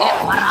 Ibaba.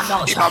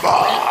 Eparadosa, Ibaba.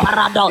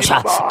 Eparadosa,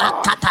 Ibaba.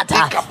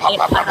 Akatata,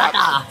 Ikapapapapa.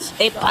 Eparada,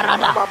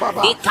 Eparada,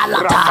 Kabarababa.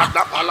 Ikalata,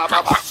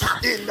 Rakadapalababa.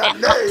 Ekatata, In the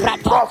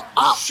name Ekopreta of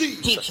of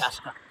Jesus.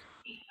 Jesus.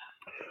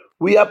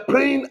 We are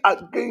praying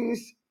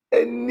against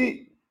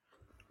any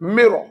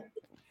mirror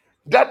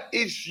that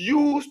is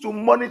used to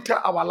monitor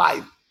our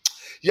life.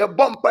 Your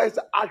bumper is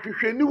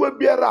ahwehweniwa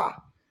biara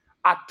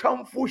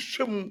atamfo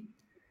hyem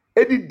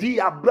edidi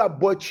abra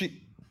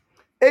bochi.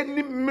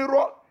 Any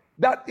mirror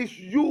that is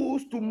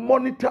used to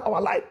monitor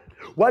our life.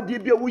 What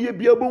did you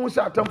be able to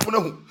say?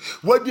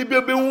 What did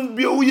you be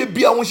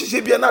able to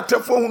say? Not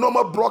telephone, no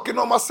more broken,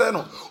 no more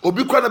seno. Or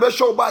be quite a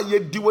show by ye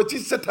do what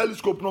is a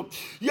telescope. No,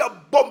 ya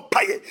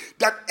bumpire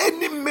that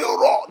any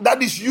mirror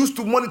that is used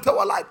to monitor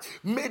our life,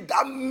 may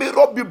that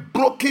mirror be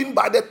broken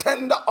by the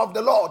tender of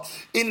the Lord.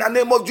 In the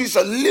name of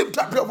Jesus, lift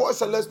up your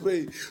voice and let's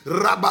pray.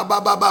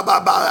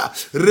 Rabababababa,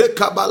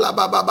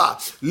 Rekabalababa,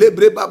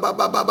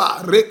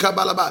 Lebrebababa,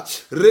 Rekabalaba,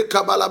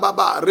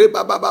 Rekabalababa,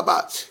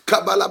 Rebababa,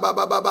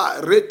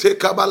 Kabalababa, Rete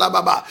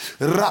Kabalababa,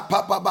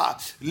 Rapapaba,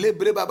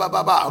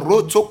 Lebrebababa,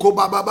 Rotoko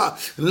Baba,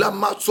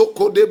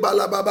 Lamasoko de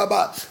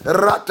Balababa,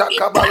 Rata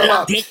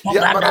Kabalaba,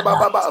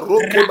 Yabarababa,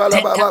 Roke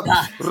Balababa,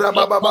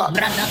 Rabababa,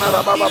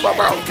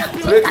 Marabababa,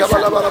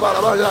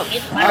 Rekabalababa,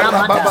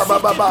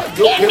 Arabababa,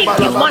 Yoke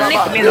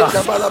Balababa,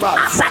 Rekabalaba,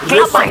 as I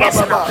clap my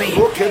hands and I Rebababa, pray,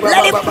 Roke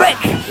let it Balababa, break.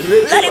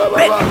 Let it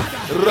break. Rekebababa,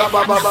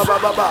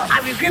 Rabababa,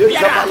 I will grip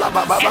Yara.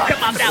 Yekabalababa,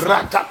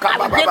 I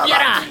will grip Ratakabababa,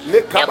 Yara.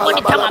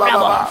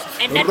 Lekabalabalababa,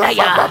 And then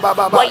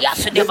Rabababa,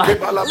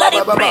 let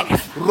it Lekebalababa, break.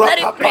 Let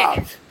it break.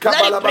 Rapapa,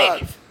 Let it break.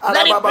 Kabalaba,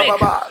 Let it break.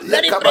 Arabababa,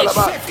 Let it break.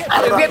 Yekabalaba,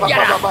 I will grip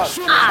Yara.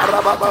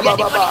 Arabababa, Yeah,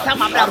 the money Arabababa,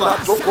 come up,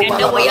 and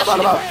then we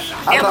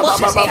Aratokobalabalaba,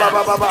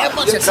 Arabababa,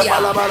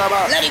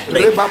 Yekabalabalaba, let it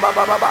break.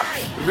 Rebababa,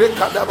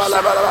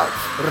 Rekadabalaba,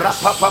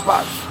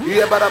 Rapapapa,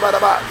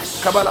 Yebarabaraba,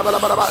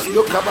 Kabalabalaba,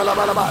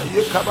 Yokabalabalaba,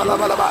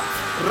 Yekabalabalaba,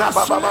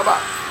 Rabababa,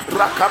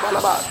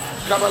 Rakabalaba,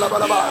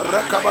 Kabalabalaba,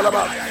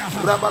 Rakabalaba,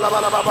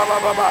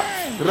 Rabalabalaba,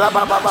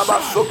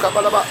 Rabababa,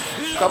 Sokabalaba,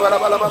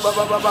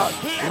 Kabalabalaba,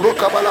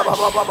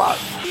 Rokabalaba,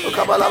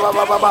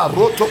 Kabalababa,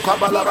 Roto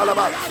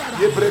Kabalabalaba,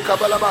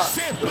 Yebrekabalaba,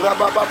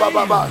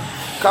 Rabababa,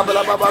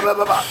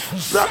 Kabalababa,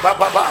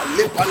 Rabababa,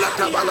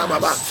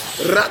 Lepalatabalababa,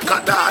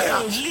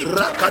 Rakadaya,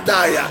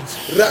 Rakadaya,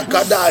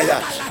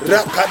 Rakadaya,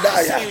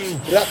 Rakadaya,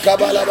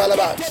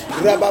 Rakabalabalaba,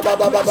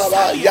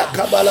 Rabababa,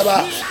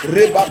 Yakabalaba,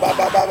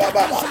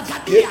 Rebababa,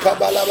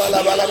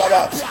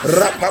 Yekabalabalaba,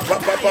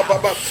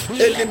 Rapapapapa,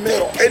 any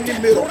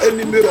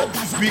mirror,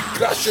 we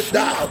crash it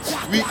down,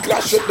 we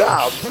crash it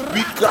down,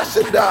 we crash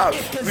it down,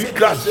 we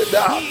crash it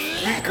down,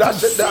 we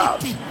crash it down,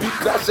 we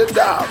crash it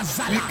down,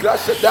 we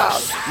crash it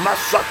down,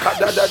 Masaka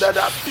da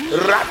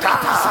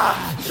Rata,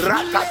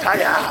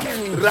 Ratataya,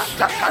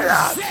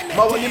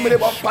 Mawani mene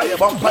vampire.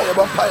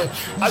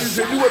 Are you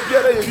the new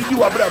beer? You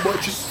do a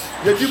brabochi.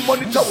 You did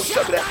monitor with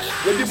Sabra,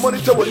 you did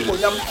monitor with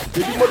Moniam,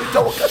 you did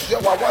monitor with Cassia,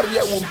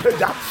 warrior won't pay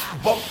that.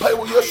 Vampire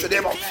will use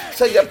them.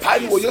 Say a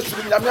pine will use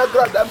Namia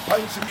Grad and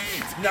Pinch,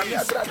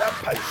 Namia Grad and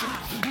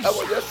Pinch. I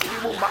will just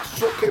remove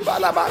Masoke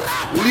Balaba,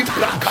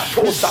 Libra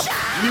Catosa,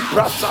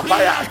 Libra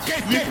Sabaya,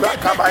 Libra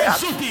Cabaya,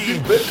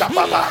 Libra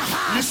Cababa,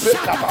 Libra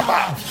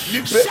Cababa,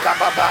 Libra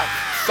Cababa.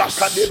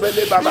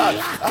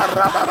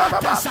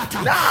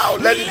 Now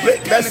let it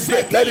break, let it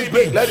break, let it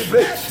break, let it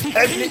break.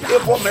 Every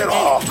evil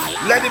mirror,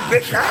 let it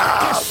break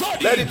now,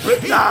 let it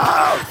break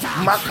now.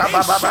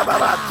 Makababa,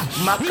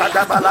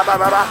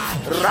 Makadabalababa,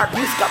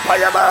 Radiska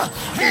Payaba,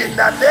 in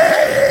the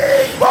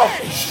name of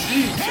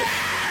Jesus.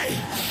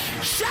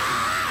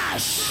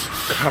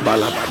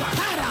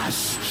 Kabalababa,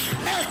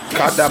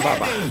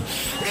 Kadababa,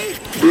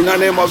 in the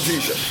name of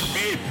Jesus,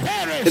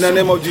 in the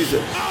name of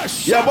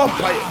Jesus. Yeah,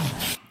 vampire.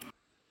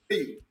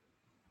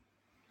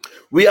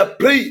 We are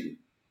praying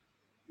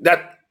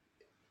that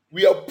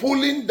we are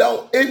pulling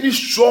down any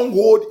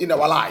stronghold in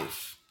our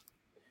life.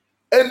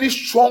 Any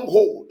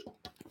stronghold.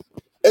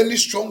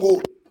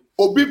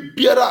 Obi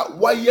biara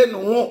waye no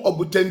ho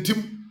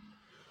obutantim.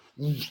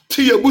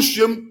 Tie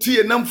bushiem,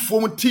 tie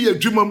namfom, tie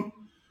adwumam.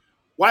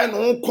 Waye no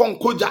ho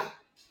konkoja.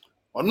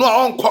 Ono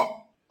a onko,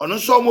 ono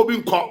so mo bi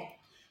nko.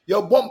 Ye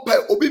bompa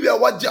obi bia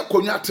waje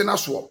akonwa atena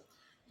so.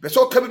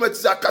 Beso ka bi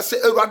matiza ka se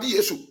Awurade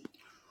Yesu.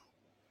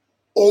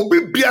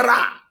 Obi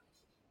biara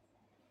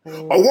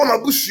owo ma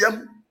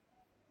bushiem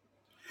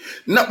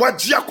na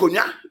waje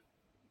akonya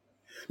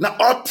na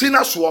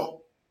otina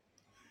so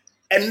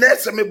ene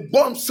se me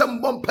bom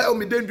sem bom pa o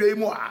me dendwe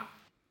mu a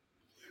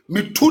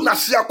me tu na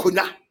se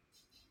akonya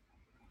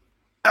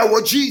e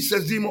wo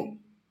Jesus dimo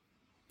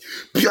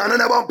biana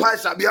na bom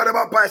paisa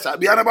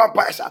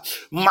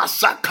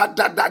masaka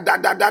da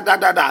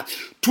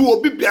tu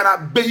obi biara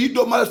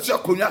beyido ma se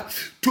akonya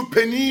tu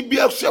peni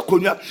bia se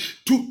akonya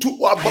tu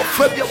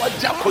abafa bia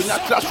waje akonya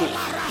traso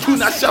tu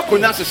na se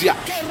akonya sesia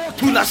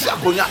tu na se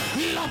akonya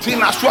ti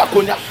na so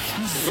akonya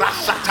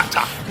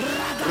rasatata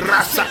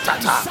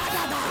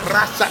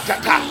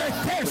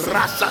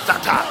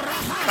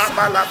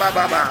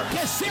Kabalababa,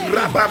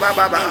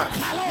 Rabababa,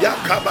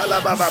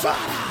 Yakabalababa,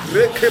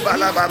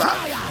 Rekebalababa,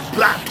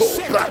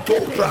 Pratoka,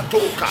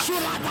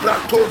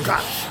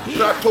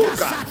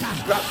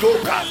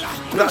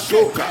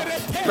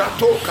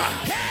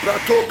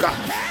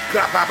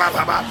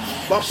 Grabababa,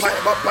 Bopai,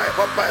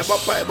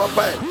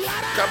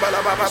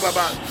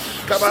 Kabalababa,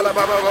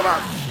 Kabalababa,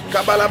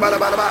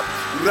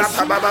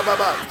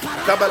 Rapababa,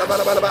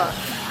 Kabalababa,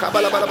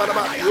 kabala bala bala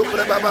bala,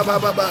 yobre baba baba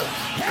baba,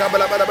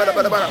 kabala bala bala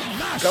bala bala,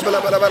 kabala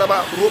bala bala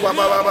bala, roba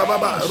baba baba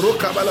baba,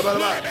 roka bala bala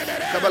bala,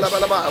 kabala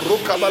bala bala,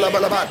 roka bala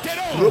bala bala,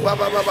 roba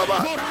baba baba,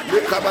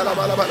 kabala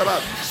bala bala bala,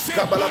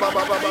 kabala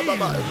baba baba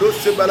baba,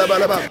 lose bala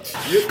bala bala,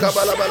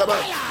 kabala bala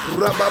bala,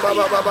 raba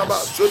baba baba baba,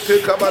 sote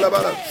kabala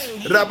bala,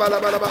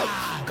 rabala bala bala,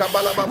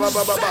 kabala baba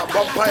baba baba,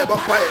 bumpire,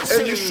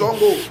 any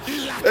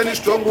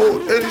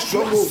stronghold,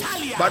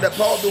 by the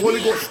power of the Holy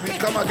Ghost, we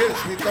come against,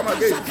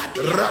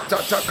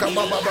 ratataka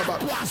baba baba,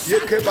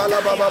 yeke bala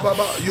baba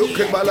baba,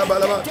 yoke bala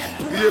bala baba,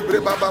 yebre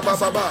baba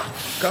baba,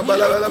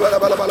 kabala bala bala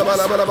bala bala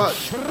bala bala bala,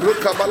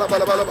 roka bala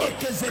bala bala bala,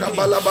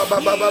 kabala baba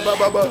baba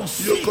baba,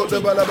 yoko de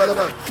bala bala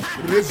bala,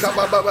 reka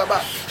baba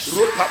baba,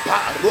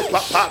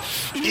 ropapa,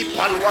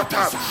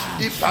 ipalwata,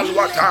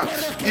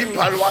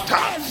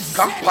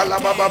 kampala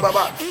baba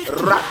baba,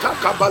 rata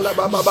kabala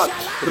baba baba,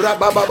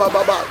 rababa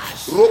baba,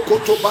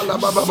 rokoto bala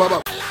baba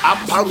baba.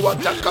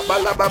 Aparwata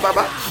kabala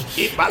baba,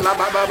 ibala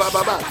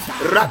baba,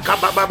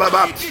 rakababa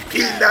baba.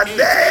 In the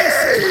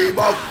name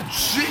of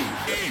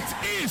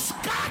Jesus,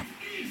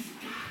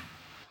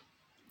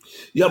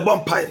 your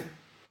vampire.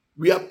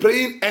 We are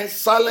praying and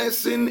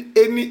silencing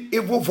any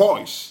evil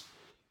voice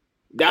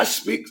that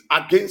speaks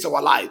against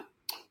our life.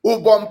 O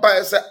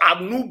vampire say,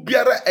 "Anu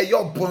biara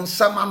eyo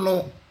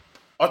bonsamano."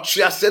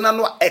 Ochiasena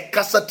no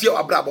ekasati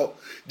abrabo.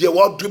 The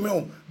all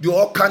dreaming, the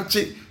all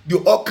kanchi, the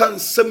all can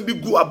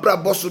sembigu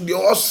abrabo so the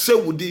all say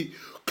wudi.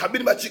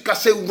 Kabini machika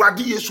say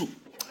radi yesu.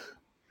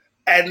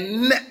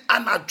 Ene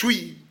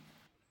anatui.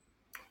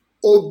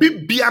 Obi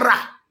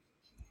biara.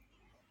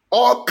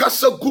 All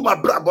kasa guma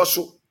brabo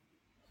so.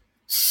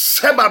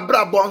 Seba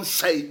brabo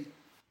say.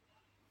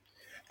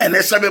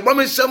 Ene sebe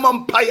bomi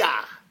semon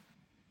paya.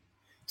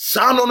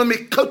 Sano no me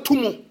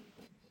katumo.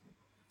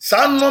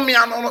 Sano mi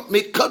anono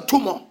me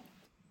katumo.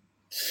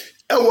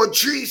 Ewo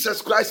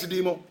Jesus Christ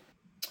dimo.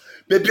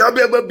 Baby, be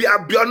a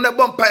beyond the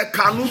bumpire,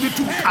 canu be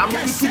too,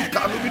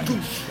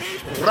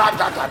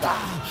 radagada,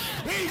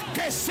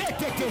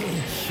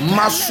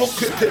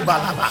 masokete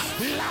balaba,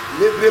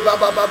 lebre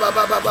baba,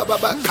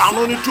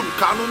 canonitum.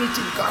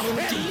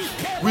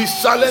 We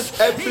silence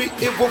every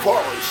evil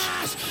voice.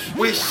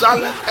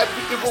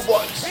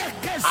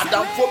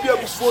 Adam phobia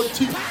before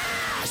tea.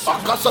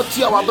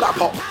 Akasati our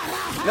brabo.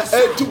 Na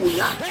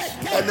edunya.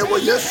 And they were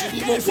yes,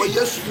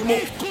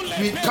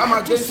 we come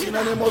against in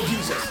the name of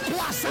Jesus.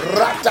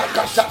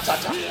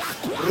 Ratakata.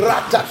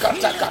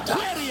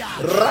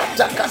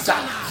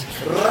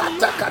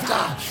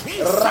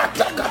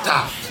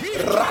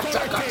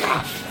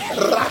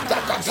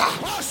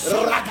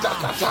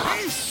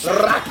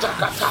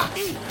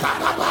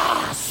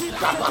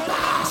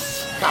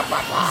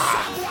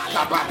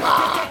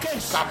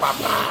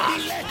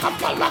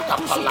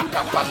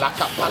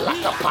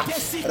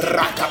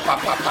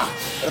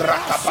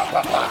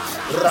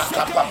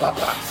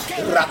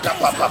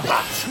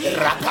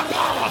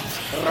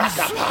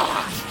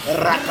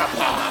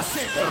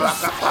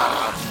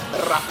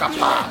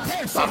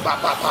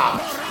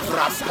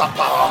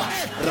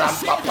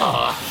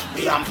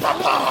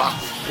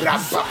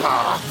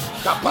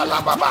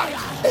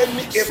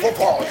 Any evil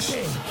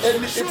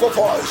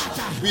voice,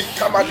 we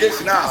come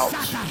against now.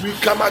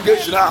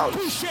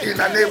 In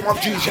the name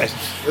of Jesus.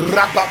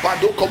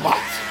 Rapapadokoba.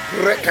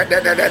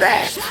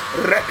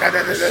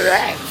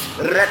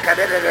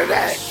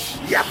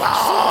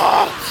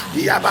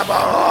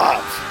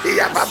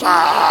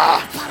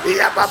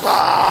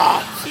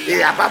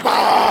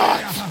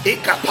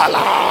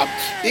 Ikapala,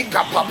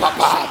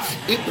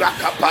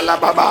 Ibrakapala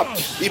baba,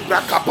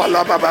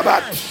 Rakapala.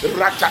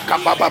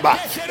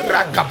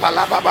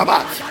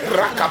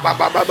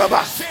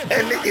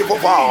 Any evil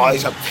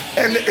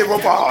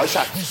voice,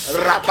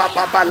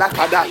 Rapapapa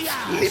lakada,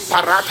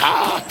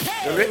 Liparata,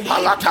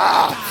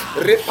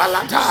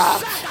 Repalata,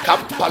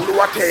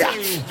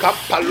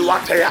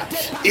 Kampaluatea,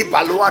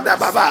 Ibaluada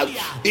baba,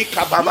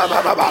 Ikababa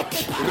baba,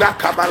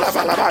 Rakabala,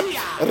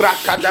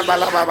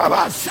 Rakadabala,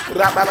 Rabala,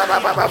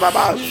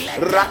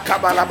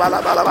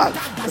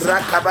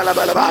 Rakabala,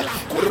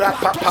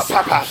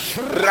 Rapapapa,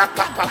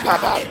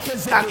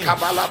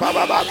 Akabala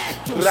baba,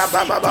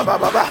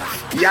 Rababa,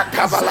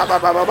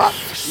 Yakabala,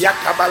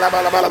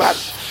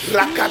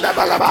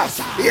 Rakadabalaba.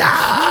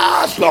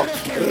 Yes, Lord.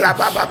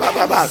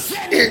 Rabababa.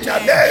 In the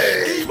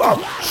name of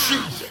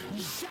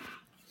Jesus.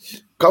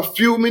 A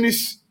few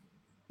minutes,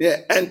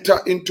 enter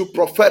into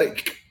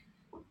prophetic.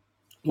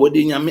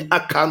 Wodi Nyame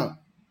akano.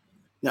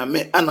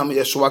 Nyame anam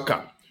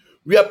yeswaka.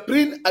 We are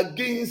praying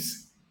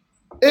against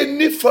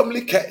any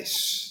family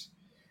curse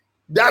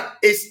that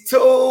is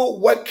still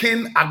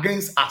working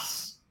against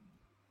us.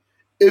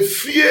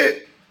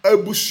 Efie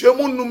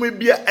abusuamu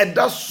numibia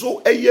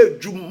edaso eye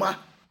djuma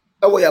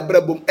ewe ya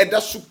brebom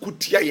edaso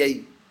kutia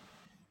ye.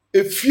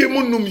 Efie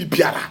mu numi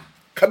biara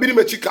kabiri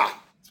mechisa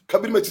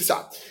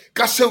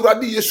kase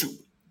uradi Yesu.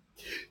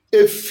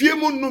 Efie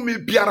mu numi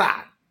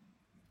biara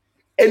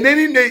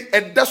eneni ne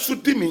edaso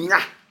diminya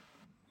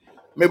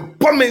me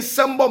bomen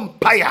sembo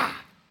mpaya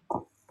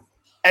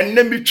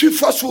enne mi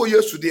twifa so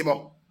Yesu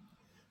dimo.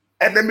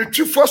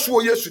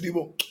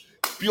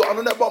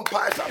 Beyond the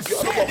vampires,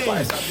 beyond the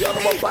vampires, beyond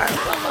the vampires.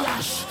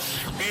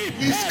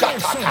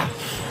 Miskatata,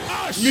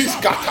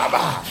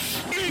 Miskataba,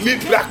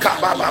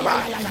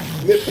 Librakababa,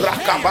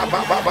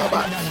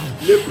 Librakababa,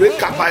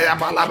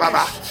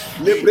 Librakababa,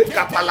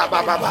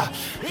 Librakababa,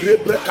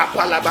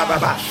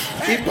 Librakababa,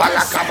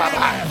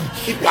 Ipalakababa,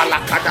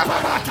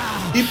 Ipalakadababa,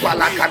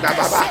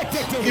 Ipalakadababa,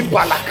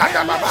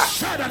 Ipalakadababa,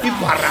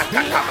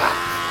 Iparakadaba,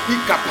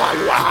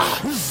 Ikapalwa,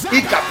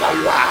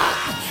 Ikapalwa,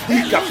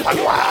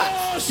 Ikapalwa,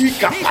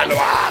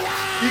 Ikapalwa,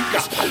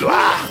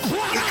 Ikapalwa,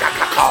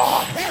 Ikakako,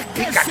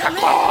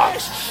 Ikakako,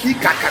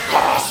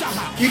 Ikakako,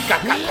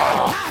 Ikakako,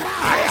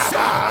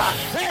 Ayaba,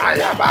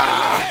 Ayaba,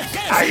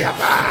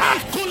 Ayaba,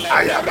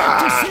 Ayaba,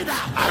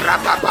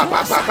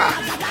 Arababababa,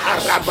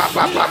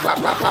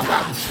 Arababababa,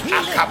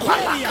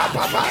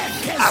 Akapalakababa,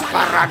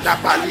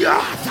 Aparadabalia,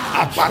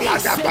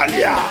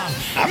 Apaladabalia,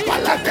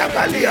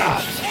 Apaladabalia,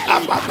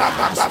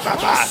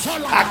 Abababababa,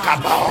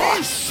 Akabo,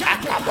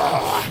 Akabo,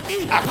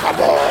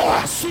 Akabo,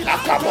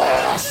 Akabo,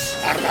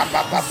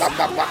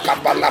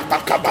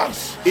 Arababababakabalabakaba,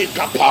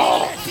 Ikapa,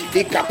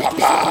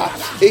 Ikapapa,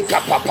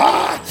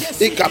 Ikapapa,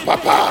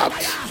 Ikapapa.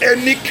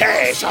 Any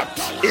case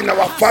in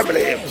our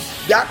family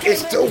that is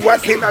still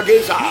working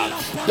against us,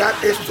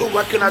 that is still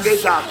working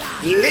against us,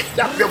 lift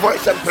up your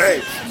voice and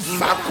pray.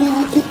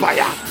 Makuru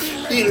kupaya,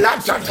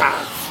 Ilachata,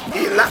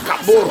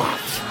 Ilakabura,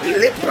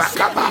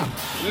 Leprakaba,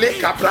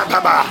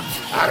 Lekaprababa,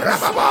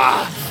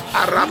 Arababa,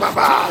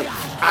 Arababa,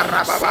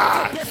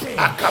 Arababa,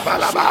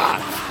 Akabalaba,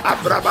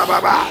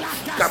 Abrababa,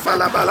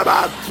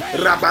 Kabalabalaba,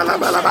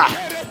 Rabalabalaba,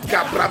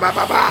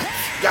 Gabrababa,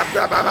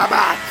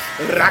 Gabrababa,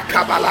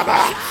 Rakabalaba,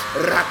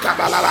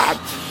 Rakabalaba,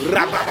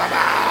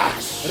 Rabababa,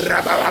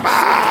 Rabababa,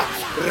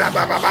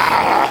 Rabababa,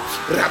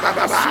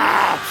 Rabababa,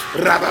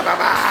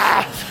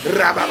 Rabababa,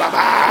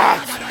 Rabababa,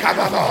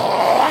 Kababo,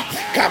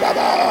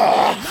 Kababo,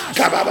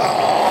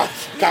 Kababo,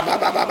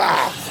 Kabababa,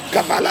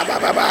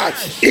 Kabalababa,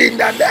 in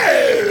the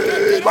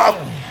name of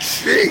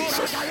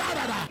Jesus.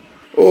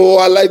 Oh,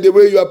 I like the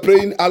way you are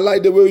praying. I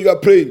like the way you are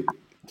praying.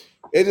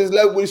 It is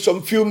left with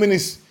some few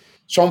minutes,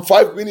 some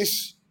 5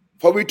 minutes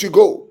for me to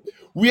go.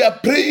 We are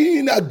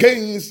praying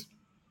against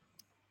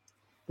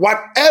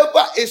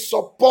whatever is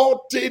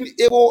supporting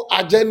evil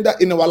agenda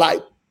in our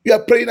life. We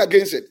are praying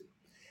against it.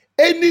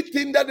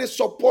 Anything that is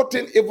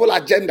supporting evil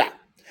agenda,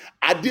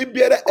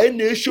 adibiere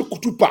enyeshu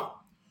kutupa,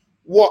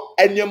 wo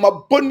enyema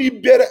boni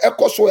biere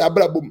ekoso ya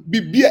brabum,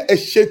 bibia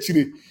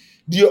eshetire,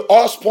 the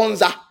all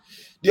sponsor,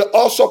 the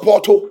all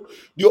support,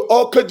 the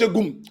all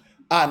kejegum.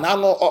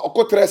 Nano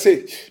okotre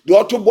say, the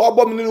auto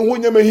boabom ni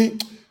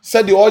hunyemehi.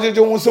 Said the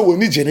origin won't say we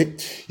need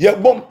it. Ye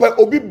bump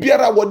obi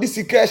biara what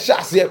this cash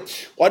here,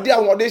 or the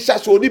one they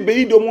shas or the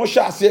beido mo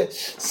shas here.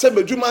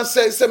 Semejuman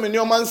say,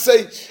 Semenyoman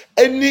say,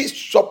 any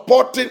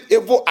supporting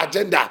evil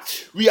agenda,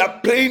 we are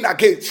praying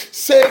against.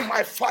 Say,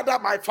 my father,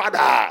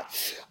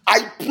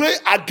 I pray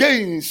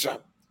against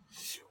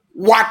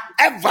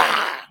whatever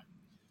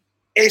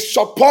is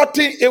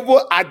supporting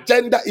evil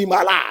agenda in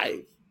my life.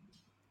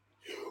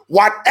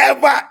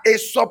 Whatever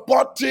is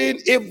supporting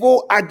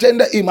evil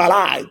agenda in my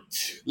life,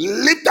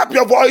 lift up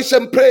your voice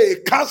and pray.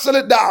 Cancel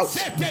it down.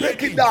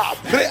 Break it down.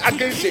 Pray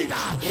against it.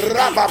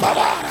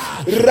 Rabababa,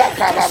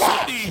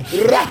 rakababa,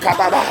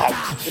 rakababa,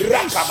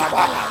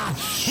 rakababa,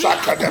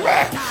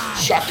 shakadebe,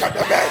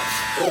 shakadebe,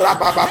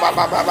 rabababa,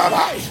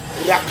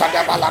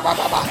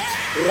 rakadabalababa,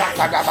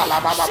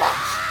 rakadabalababa,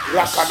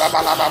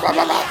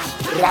 rakadabalababa,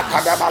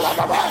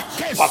 rakadabalababa,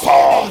 papa.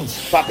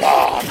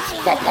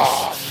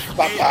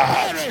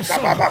 Papa,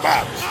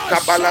 Kababa,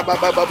 Kabala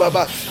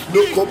Baba,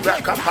 Luko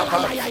Braka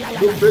Papa,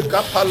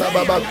 Lubeka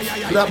Palababa,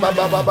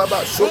 Rababa,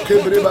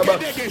 Sokebre Baba,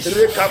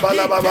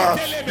 Rekabala Baba.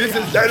 This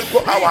is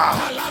Jericho hour.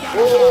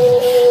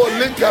 Oh,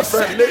 link your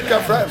friend to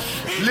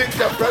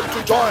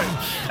join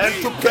and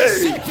to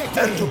pray,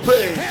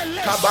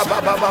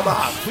 Kababa Baba,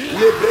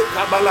 Lebre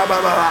Kabala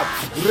Baba,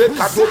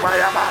 Rekado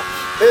Bayaba,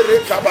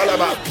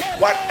 Erekabalaba.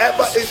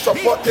 Whatever is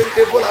supporting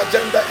evil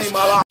agenda in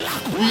my life,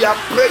 we are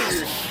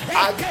praying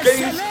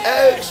against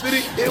every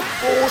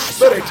evil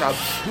spirit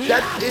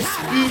that is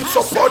being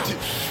supported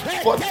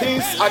for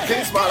things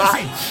against my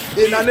life.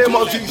 In the name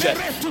of Jesus.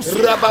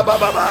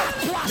 Rabababa,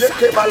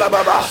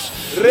 Yekebalababa,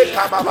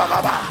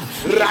 Rekabababa,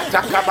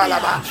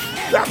 Ratakabalaba,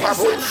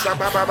 Rababo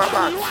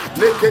Shabababa,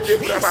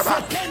 Lekebrababa,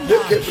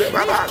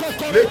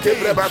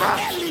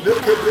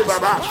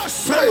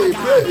 Pray,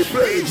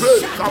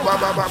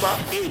 Kabababa,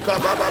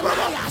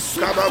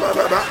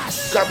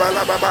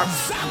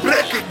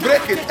 break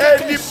it,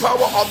 any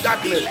power of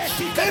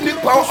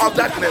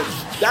darkness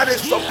that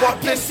is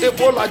supporting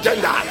evil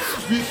agenda,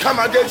 we come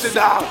against it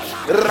now.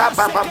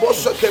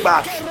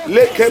 Rabababosokeba,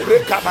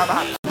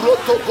 Lekebrekababa,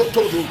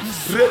 Rotokotodu,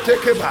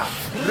 Retekeba,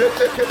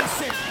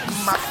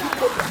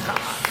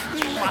 Masikobrakaba,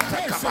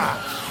 Matakaba,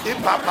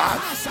 Ipapa,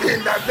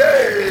 in the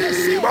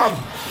name of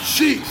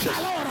Jesus.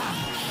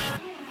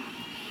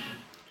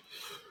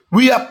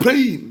 We are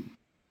praying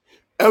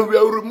and we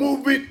are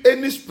removing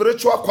any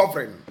spiritual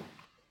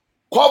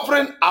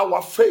covering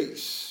our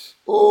face.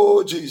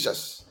 Oh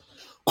Jesus,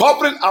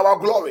 covering our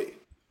glory,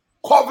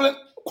 covering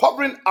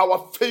covering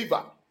our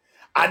favor.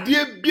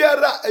 Adeɛ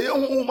biara ɛyɛ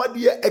honhom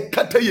adeɛ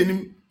ɛkata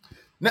yɛnim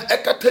na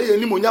ɛkata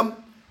yɛnim onyam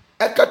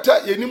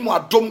ɛkata yɛnim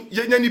adom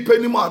yɛnya nipa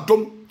nim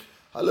adom.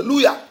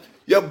 Hallelujah.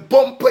 Yɛ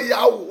bompa yɛ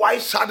awai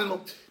sade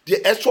no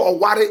deɛ ɛso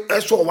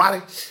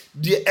ɔware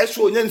deɛ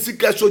ɛso onya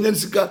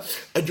nsika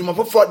adwuma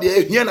foforɔ deɛ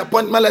ehia na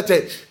appointment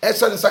letter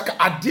ɛsɛ ne saka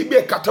adeɛ bi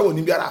ɛkata wɔ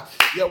nim biara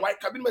yɛ wai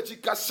kabin machi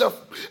ka self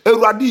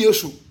Awurade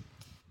Yesu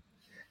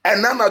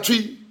ɛna na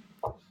twi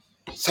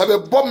sabe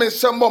bɔ me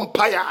nsɛm bɔ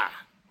mpaya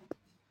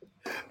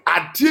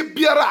adeɛ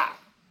biara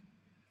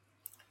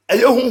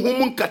ɛyɛ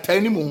honhom nkata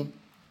anim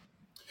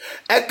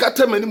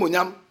ɛkata m'anim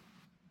onyam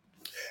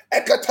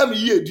ɛkata me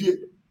yiedie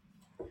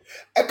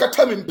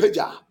ɛkata me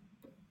mpagya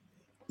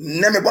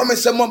na me bɔ me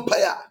nsɛm bɔ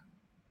mpaya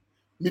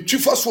me twi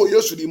fa so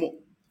Yesu di mo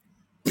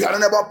biara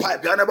ne bɔ pai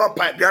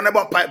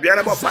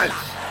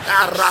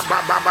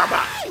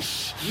arabababa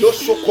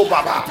yosoko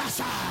baba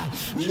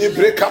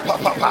libreka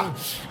papa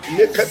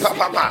leke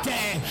papa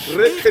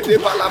reke de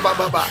balaba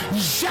baba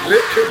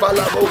reke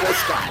balabo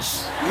boska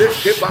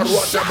leke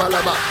baruata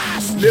balaba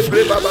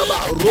lebre baba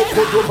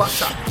roko do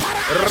basa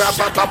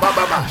rababa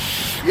baba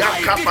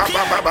yakaba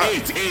baba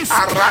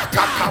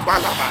araka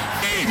kabalaba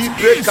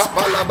ibreka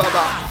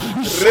balaba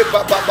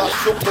reba baba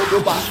soko do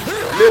ba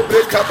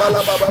lebreka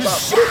balaba baba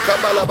broka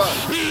balaba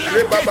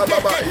reba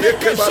baba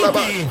yeke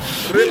balaba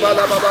reba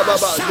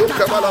baba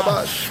yoka balaba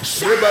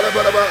reba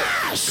baba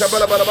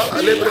kabala baba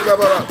lebre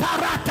baba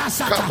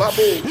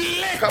kababo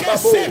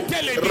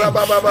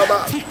rababa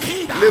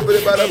lebre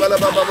baba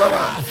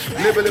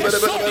lebre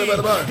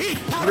baba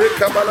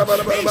rekabala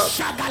baba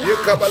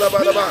yekabala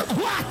baba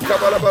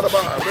kabala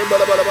baba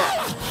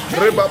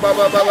reba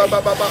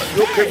baba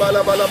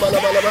yokebala baba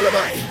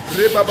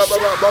reba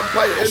baba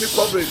vampire any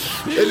coverage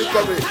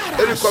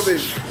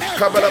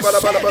kabala baba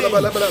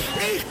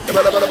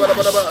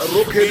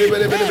roke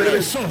lebre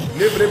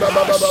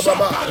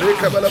baba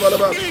rekabala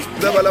baba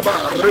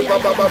reba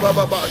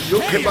baba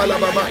yokebala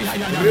baba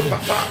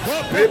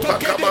repa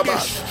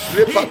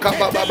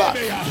kababa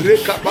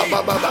rekabala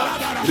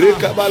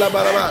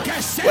baba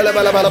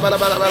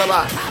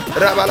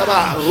rabalaba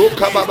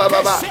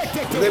rokababa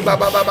reba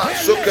baba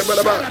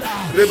sokebala baba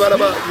reba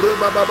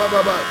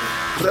baba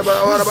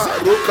Rebalaba,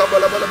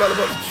 Rokabala,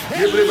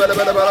 Yebala,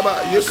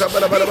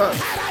 Yekabala,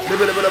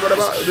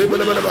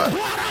 Rebelaba,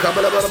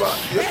 Kabala,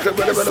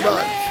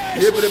 Yekabala,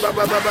 Yebreba,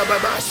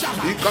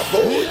 Ikapo,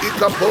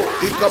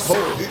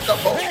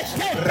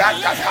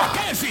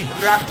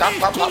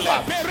 Ratapa,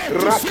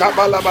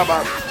 Rakabala Baba,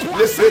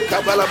 Lese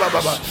Kabala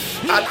Baba,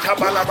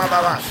 Atabala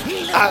Baba,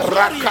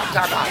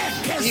 Arakataba,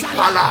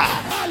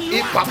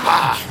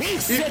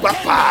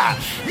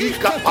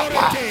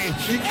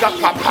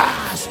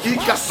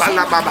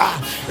 Ikapala Baba,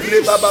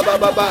 Reba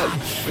Baba,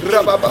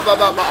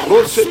 Rababa,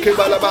 Rose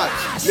Kebalaba,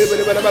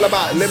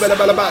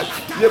 Lebelaba,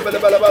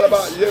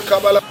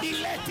 Yekabala.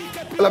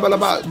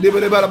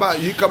 Lebelaba,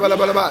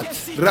 Yikabalaba,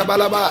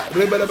 Rabalaba,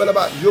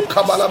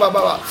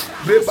 Yukabalaba,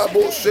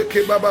 Rebabo,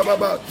 Seke Baba,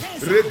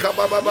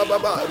 Rekababa,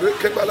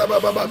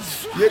 Rekebalaba,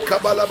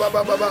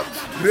 Yekabalaba,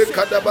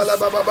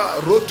 Rekadabalaba,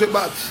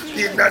 Roteba,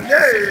 in the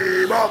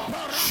name of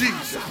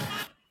Jesus.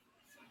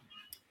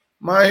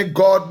 My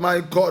God.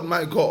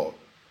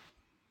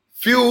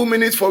 Few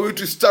minutes for you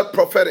to start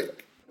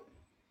prophetic.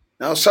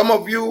 Now, some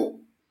of you,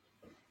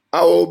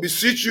 I will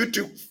beseech you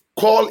to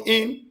call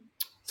in.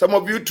 Some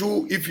of you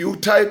too, if you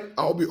type,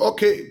 I'll be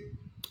okay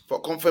for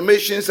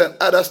confirmations and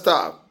other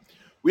stuff.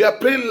 We are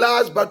praying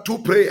last but 2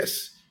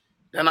 prayers.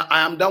 Then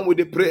I am done with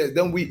the prayers.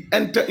 Then we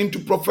enter into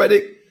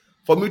prophetic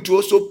for me to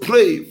also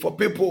pray for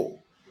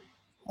people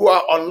who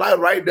are online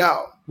right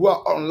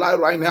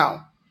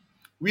now.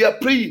 We are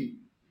praying.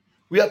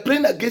 We are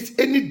praying against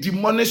any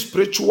demonic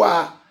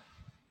spiritual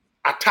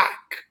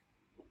attack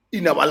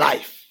in our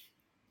life,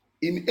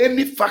 in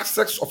any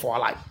facets of our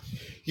life.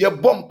 Ye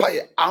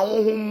bompaye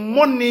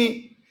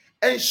money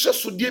and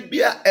shasudie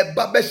bia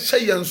eba be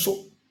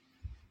sheyenso.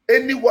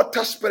 Any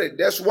water spirit.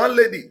 There's one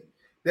lady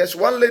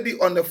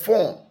on the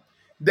phone.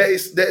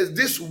 There's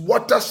this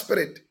water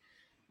spirit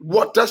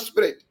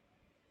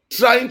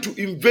trying to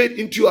invade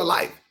into your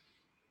life.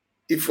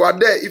 If you are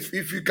there,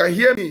 if you can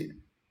hear me,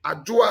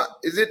 Adjoa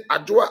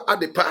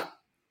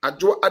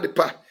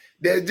Adepa.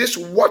 There's this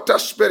water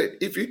spirit.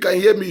 If you can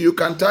hear me, you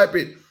can type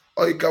it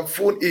or you can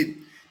phone it.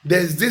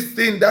 There's this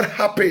thing that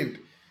happened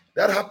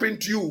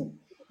to you.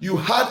 You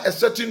had a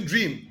certain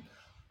dream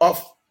of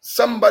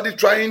somebody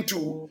trying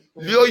to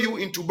lure you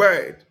into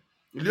bed.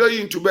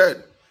 Yeah.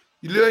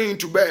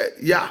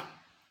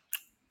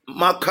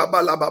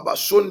 Makabalababa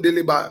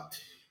sondeleba.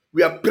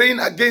 We are praying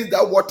against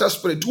that water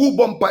spirit.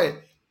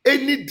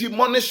 Any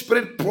demonic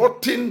spirit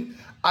plotting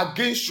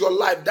against your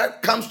life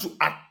that comes to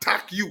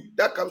attack you.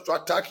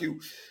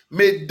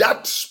 May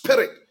that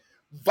spirit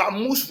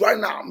vamoose right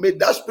now. May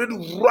that spirit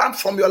run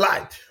from your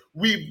life.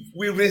 We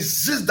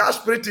resist that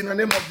spirit in the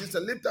name of Jesus.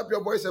 Lift up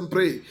your voice and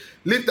pray.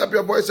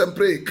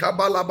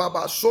 Kabala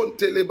baba,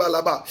 sontele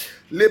balaba,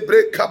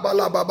 lebre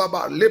kabala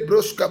baba,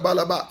 lebros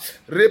kabalaba,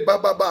 reba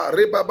baba,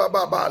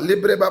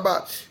 lebre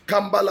baba,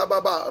 Kambala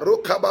baba,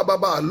 Rokaba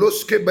baba,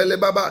 Loske bele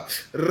baba,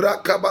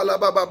 Rakabala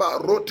baba,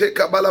 Rote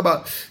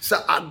kabalaba.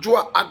 Sa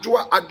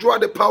adwa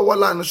the power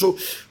line. So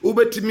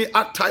ubetimi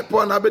a type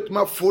one, abet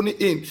my phone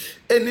in.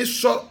 Any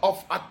sort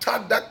of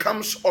attack that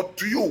comes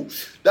onto you,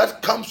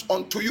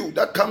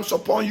 that comes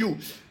upon you,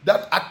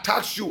 that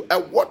attacks you, a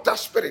water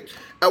spirit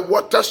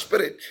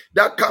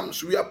that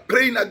comes. We are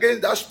praying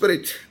against that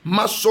spirit.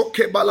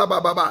 Masoke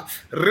balababa,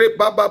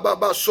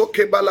 rebababa,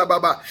 soke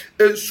balababa,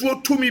 and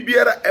so to me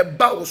biara a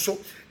bow so.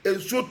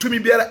 Enso tumi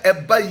biara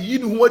eba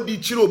yin ho di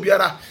chiro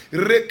biara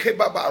reke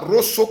baba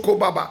rosoko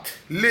baba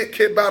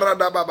leke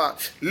barada baba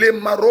le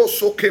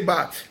maroso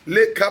keba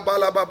le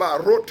kabala baba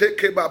rote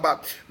kebaba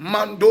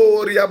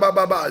mandoria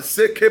baba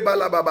seke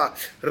bala baba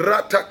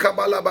rata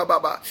kabala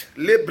baba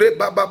lebre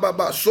baba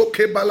baba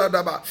soke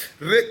balada baba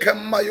reke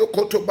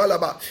mayokoto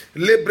balaba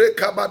lebre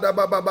kabada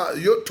baba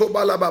yoto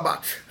bala baba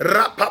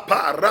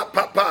rapapa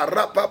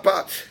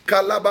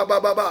kalaba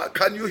baba.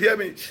 Can you hear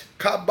me?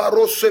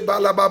 Kabarose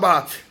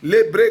balababa,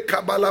 lebre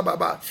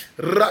kabalababa,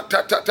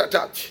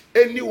 ratatatata.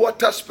 Any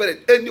water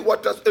spirit, any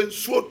water, and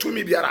so to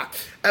me biara.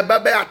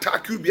 Ebabe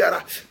attack you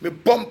biara. Me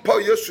bompa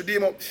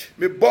yesudimo,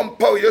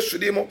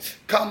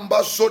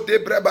 Kamba so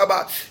debre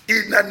baba.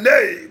 In the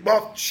name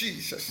of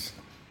Jesus.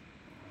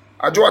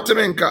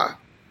 Ajwatemenka.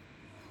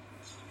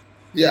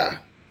 Yeah.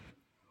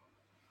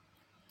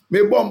 Me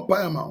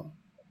bompa yama.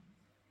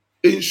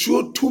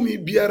 Ensuo to me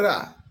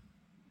biara.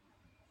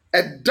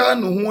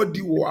 Edan ho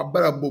di wo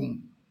abarabom.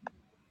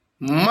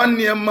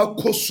 Maniama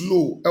ko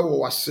slow ewo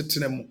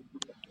wasetena mu.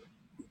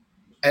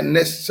 And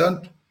next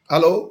son,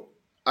 hello,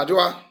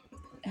 Adwa.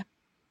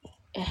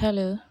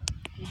 Hello.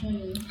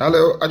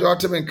 Hello, Adwa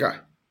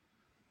Temenka.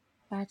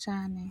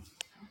 Pachane.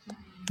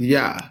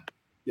 Yeah.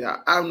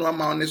 I know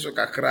my own so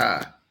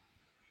kakra.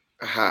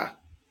 Aha.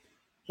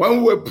 When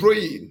we were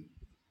praying,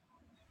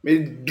 me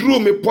drew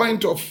me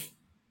point of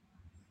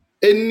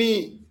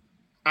any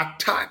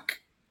attack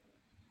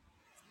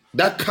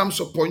that comes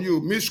upon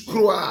you. Miss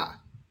Krua,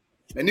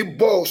 any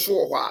ball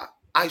so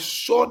I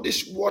saw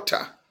this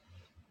water.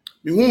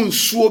 Me who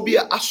so be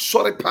a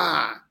sorry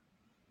pa.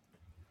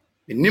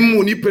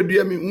 Nimu ni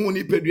pedua me who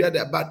ni pedua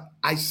there, but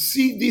I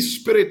see this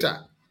spirit.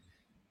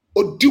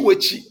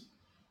 Odiwechi.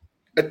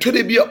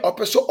 Etode bia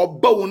opeso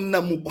oba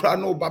wonna mukra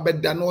no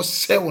babeda no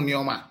sew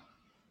nioma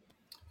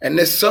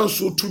ene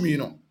sanso tumi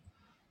no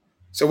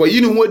se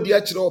wayi ni ho di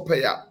a kire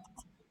opeya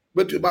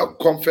betu ba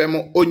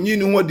confirm onyi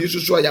ni ho di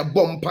susu ya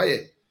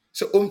bompaye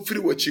se omfiri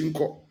wachi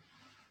nko.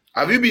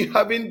 Have you been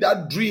having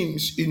that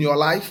dreams in your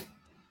life?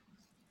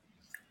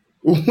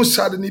 Uhu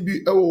sad ni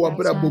bi ewo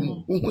wabra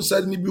bom, uhu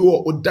sad ni bi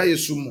wo odaye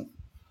sumu.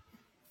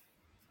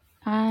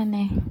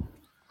 Ane.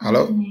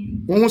 Hello?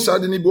 Uhu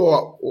sad ni bi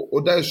wo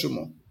odaye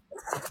sumu.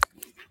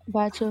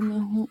 Bacho me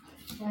hu.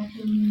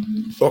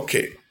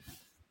 Okay.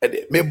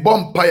 Me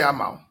bompire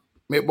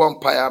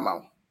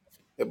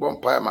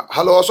ma.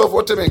 Hello, also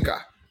for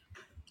Temenka.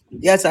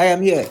 Yes, I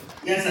am here.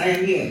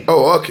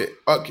 Oh,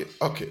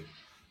 okay.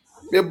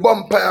 Me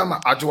bompire ma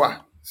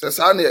ajwa. Se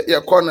sa na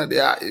ye corner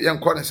there, ye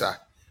corner sa.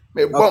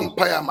 Me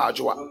bompire ma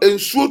ajwa.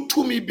 Ensuo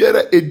tumi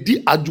biara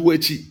edi ajwa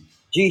echi.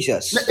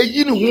 Jesus. Na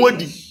eyi ni ho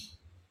adi.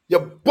 Ye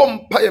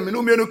bompire me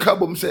no mienu ka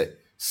bom se.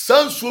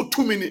 Sansuo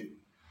tumi ni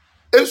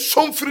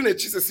ensomfiri na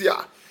chisese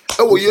ya.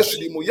 Ewo Yesu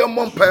di mu ye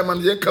mompire ma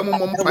ye ka mu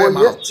mompire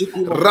ma.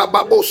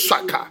 Rababo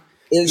saka.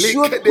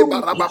 Likede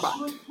barababa.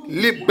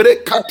 Libre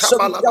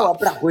katabalaba.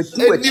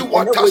 Any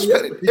water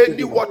spirit.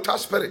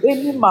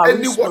 Any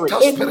marine spirit,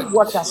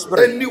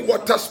 any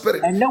water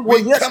spirit, and then We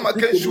we come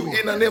against you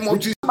in the name of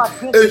Jesus.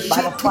 against it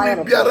by the fire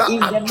of God.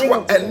 In the name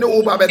of Jesus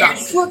Christ.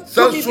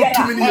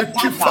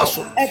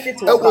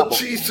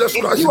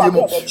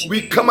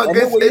 We come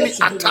against any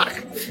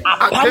attack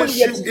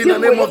against you in the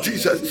name of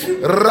Jesus.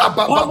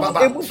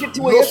 Rabababa.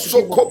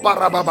 Losoko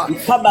barababa. We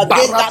come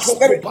against that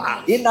spirit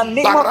Baratokoba. in the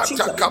name of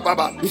Jesus.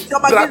 Baratakababa. We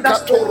come against that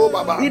spirit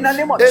Brakatorobaba. in the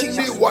name of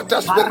Any Jesus.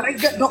 water spirit.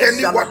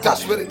 Any water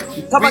spirit.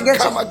 We come We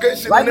against come it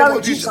against in the right name now in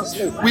of Jesus. Jesus'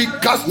 name. We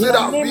cast In it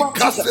the out. name We of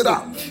cast Jesus' it name.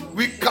 out.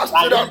 We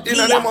cast it out in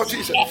the name of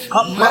Jesus.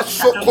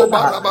 Masoko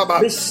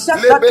barababa.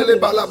 Lebele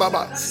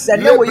balababa.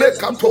 Lebre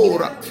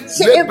katora.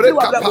 Lebre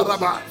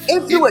kaparaba.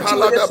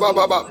 Ipalada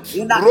bababa.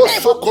 In the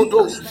name of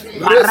Rosokodo. Jesus.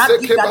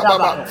 Reseke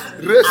bababa.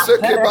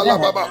 Reseke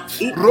balababa.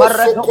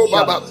 Rosoko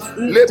baba.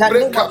 In the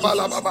Lebre name of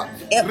Jesus. kabalababa.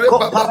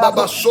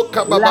 Rebababa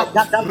soka baba.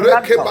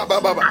 Reke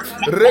bababa.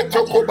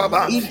 Retoko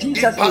baba. In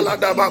Jesus' name.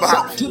 Ipalada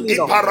baba.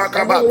 Satumino.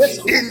 Iparakaba.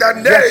 In the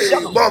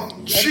name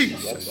of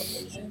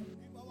Jesus.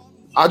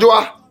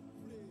 Adwa.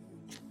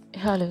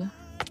 Hello.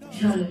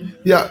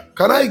 Yeah,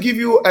 can I give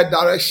you a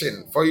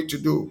direction for you to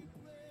do?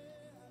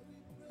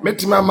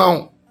 Metima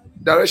mount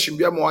direction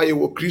bia mo aye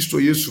wo Kristo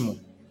Yesu mu.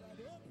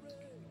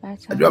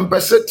 Adwa Pachane.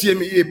 mpese tie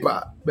me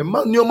yepa. Be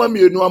ma nioma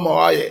mienu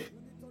ama aye.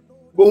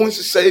 Bo hun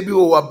sisa bi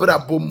wo wabra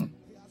bom.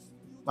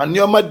 Ma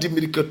nioma di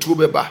mirikatu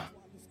beba.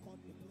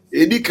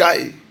 Edi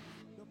kai.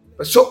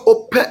 So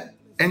ope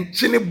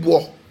enchene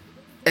bo.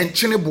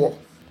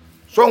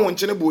 So won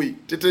chene boy.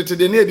 Tete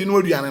de na edi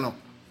no aduane no.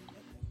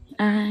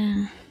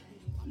 Ah.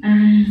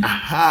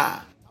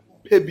 Aha.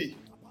 Baby.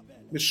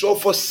 Me saw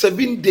for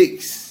 7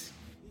 days.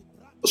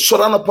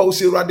 Sorana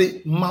pause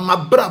rade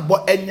mama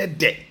brabo enye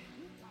de.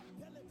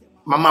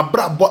 Mama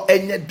brabo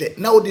enye de.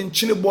 Na odi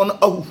nchini bono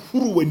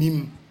ahuru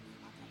wanim.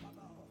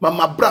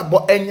 Mama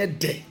brabo enye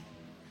de.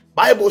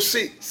 Bible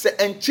say se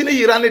enchini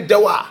yirane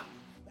dewa.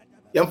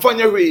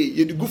 Yamfanya we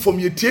ye gu from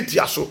ye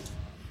tietia so.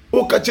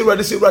 O ka che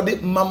rade se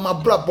rade mama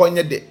brabo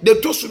enye de.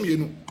 De to sum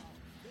yenu.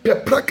 Pe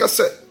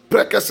prekase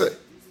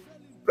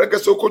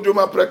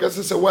okojoma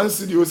prekase se 1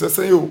 cedi o se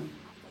sen yo.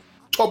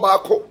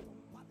 Tobacco.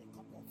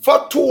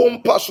 Fatu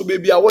mpa so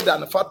baby awoda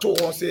na fatu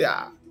ho se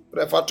ya.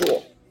 Pre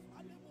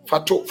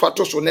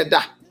fatu so ne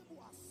da.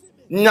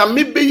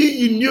 Nyame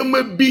beyi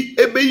nneoma bi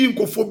ebeyi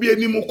nkofo bi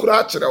animu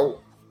kura kire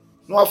wo.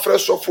 No afre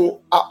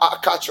sofo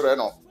aka kire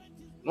no.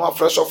 No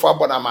afre sofo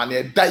abona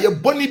mane da ye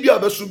boni bi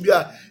abesu bi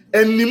a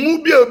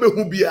animu bi a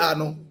obehu bi a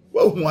no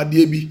wa hu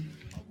ade bi.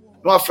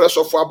 No afre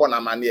sofo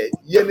abona mane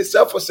ye ni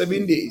self for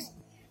 7 days.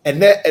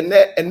 And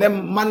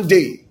then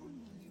Monday.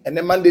 And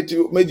then Monday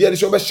to maybe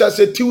show be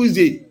say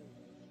Tuesday.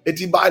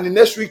 Eti ba ni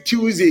next week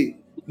Tuesday.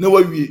 No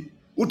we.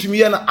 Utimi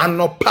ya na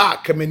anopa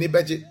kameni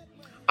beje.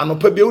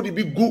 Anopa bi odi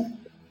bi gu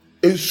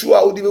ensu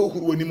a odi be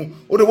huru onimu.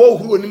 Odi wo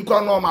huru onim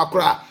kwa no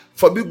makra.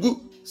 Fa bi gu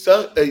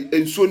sa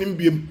ensu onim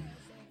biem.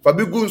 Fa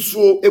bi gu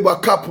nsu eba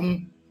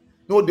kapum.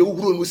 No de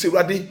huru onu se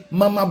rade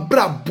mama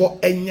brabo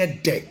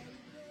enye de.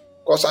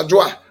 Cause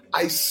adwa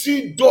I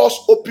see doors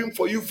open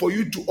for you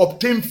to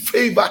obtain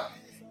favor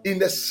in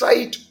the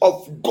sight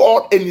of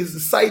God and in the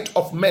sight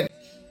of men.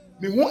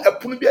 Me hu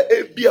epunu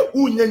bia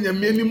unya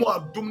nyame animu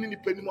adom ni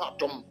nipa animu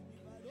adom.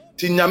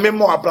 Ti nyame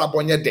mo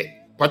abrabonye de.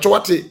 Pacho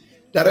wate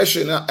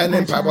direction na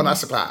ene pabo na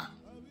sepa.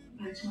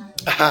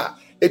 Aha,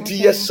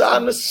 eti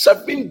yesa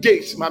 7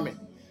 days mame.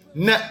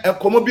 Na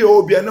enkomo bia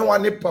obia na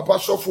wane papa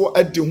sofo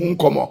adi hu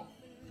nkomo.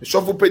 Me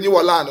sofo panyi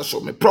wala no so,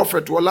 me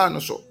prophet wala no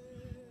so.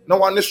 Na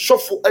wane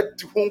sofo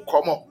adi hu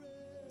nkomo.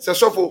 Se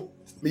sofo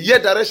me ye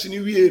direction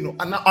wie no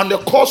and on the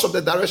course of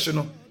the direction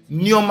no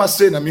nioma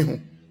say na me hu.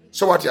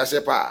 So what you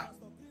say pa?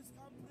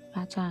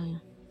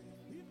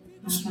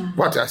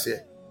 What I say?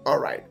 All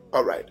right.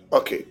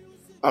 Okay.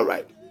 All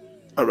right.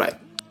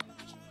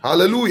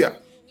 Hallelujah.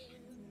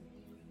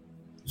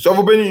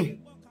 So Beni.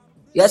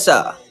 Yes,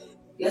 sir.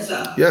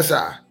 Yes,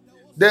 sir.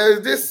 There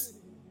is this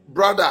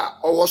brother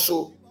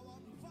also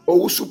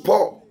Owusu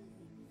Paul.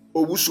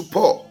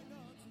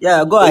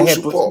 Yeah, go ahead.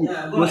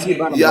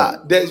 Yeah,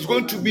 there's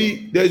going to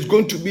be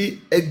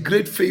a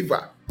great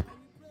favor.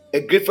 A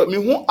great favor. Me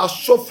who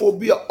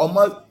asophobia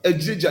oma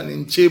ejija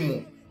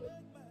nchemu.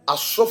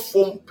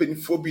 Asofom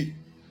penphobia.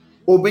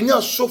 Obenya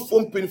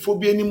asofom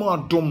penphobia ni mo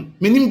adom.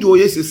 Menim de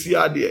oyesesi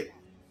ade.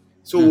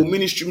 So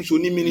ministry so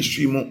ni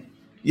ministry mo.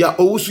 Yeah,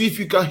 also if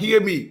you can hear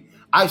me,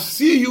 I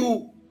see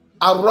you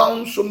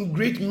around some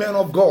great men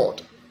of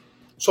God,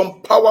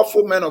 some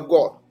powerful men of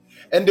God.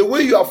 And the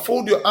way you have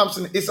folded your arms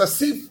in, it's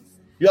as if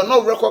you are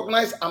not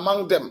recognized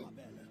among them.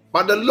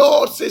 But the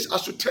Lord says, I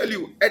should tell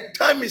you, a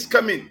time is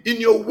coming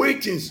in your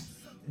waitings.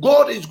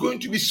 God is going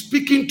to be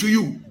speaking to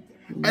you.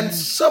 And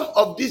some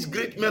of these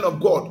great men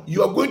of God,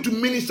 you are going to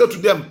minister to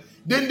them.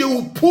 Then they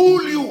will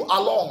pull you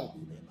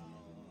along.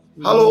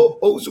 Hello,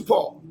 Owusu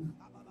Paul.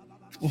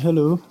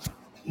 Hello.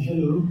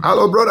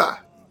 Hello, brother.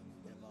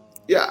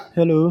 Yeah.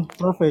 Hello,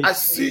 prophet. I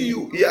see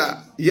you.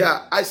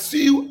 Yeah. I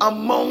see you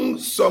among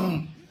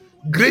some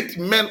great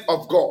men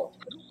of God.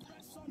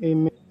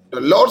 Amen. The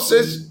Lord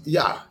says,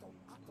 yeah.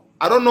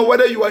 I don't know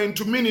whether you are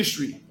into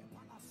ministry.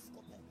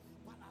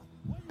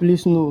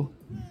 Please no.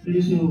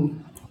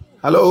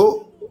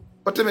 Hello?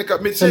 What do you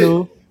make me say?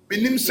 Hello.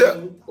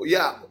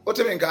 Yeah. What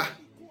do you make?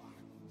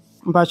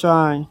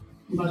 Mpachai.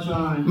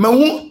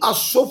 Mahu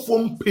asofo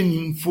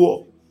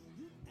mpenimfo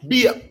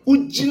bia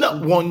ujina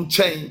won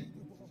chain.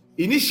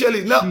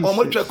 Initially na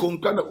omotwa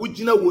konka na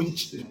ujina won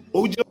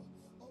ujina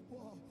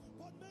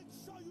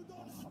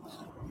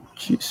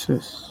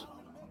Jesus.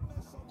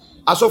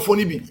 asofo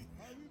ni bi.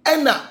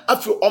 Ena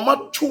afi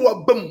omatwo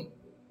abam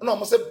na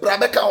omo se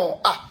brabeka on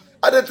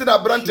adeti na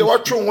brante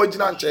watwo ho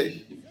agina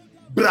nche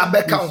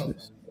brabeka on.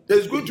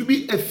 There's going to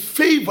be a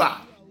favor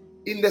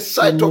in the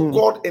sight of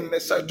God and the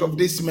sight of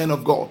this man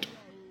of God.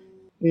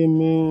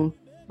 Amen.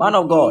 Man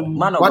of God.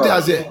 What I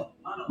say?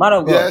 Man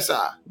of God. Yes,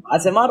 sir.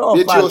 As a matter of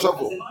fact,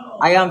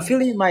 I am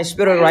feeling in my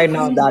spirit right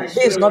now that this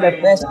is not the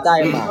first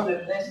time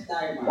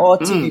or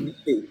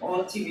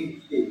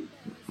TVB.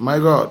 My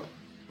God.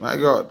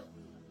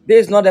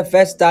 This is not the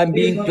first time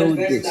being told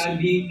this.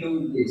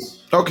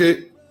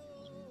 Okay.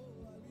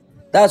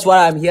 That's what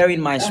I'm hearing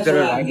in my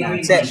spirit right now.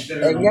 First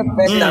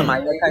time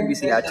I can be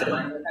say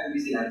actually.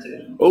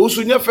 Oh,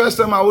 so your first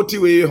time I would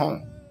way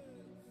home.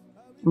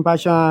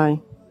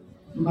 Mpachai.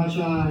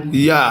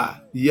 Yeah.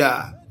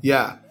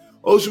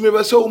 Oh, so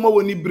maybe so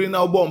when you bring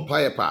out bomb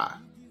piper.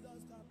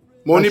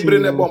 Money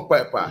bring a bomb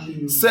piper.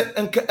 Say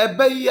enka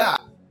ebeya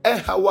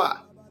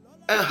hawa.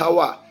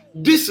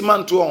 This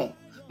man to on.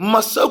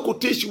 Masako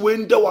teach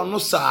when there were no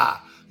sir.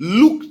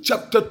 Luke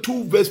chapter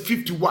 2 verse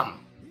 51.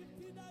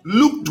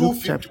 Luke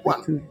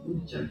 2:51.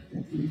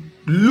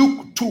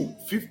 Luke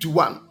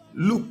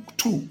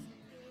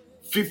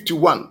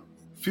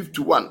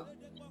 2:51.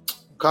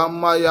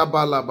 Kamaya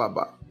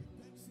balababa.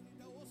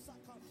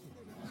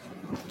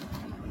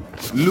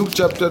 Luke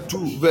chapter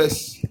 2,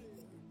 verse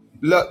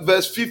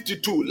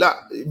 52.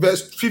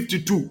 Verse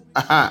 52.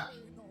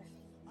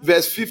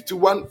 Verse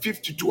 51,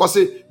 52. I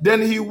say,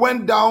 then he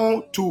went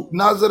down to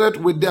Nazareth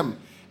with them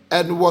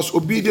and was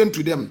obedient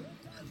to them.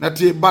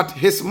 But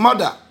his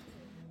mother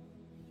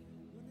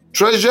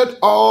treasured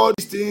all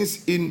these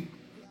things in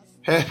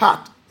her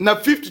heart. Now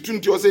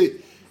 52 was say,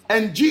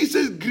 and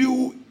Jesus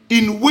grew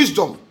in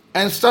wisdom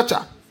and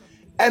stature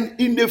and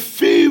in the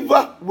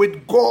favor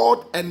with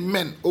God and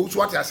men. Oh,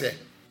 what I say.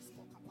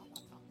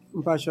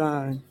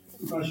 Mpatwa.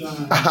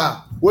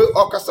 We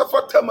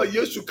okasafa tema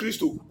Yesu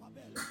Kristo.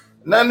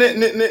 Na ne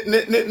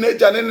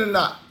jane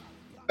na.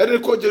 Ene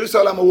ko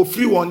Jerusalem wo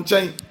free won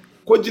chen.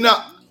 Ko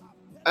gina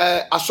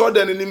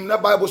asoda nim na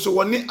Bible so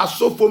woni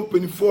asofo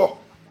mpanifo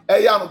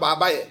eya no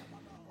baba ye.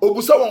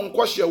 Obusa won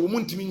kwhye wo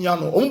muntimi nya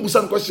no.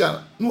 Omubusa nkwhye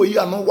na oyi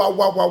ano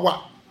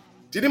wa.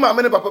 Tini ma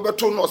me ne papa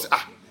beto no se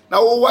na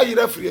wo wa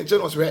yira free nche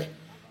no se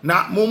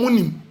na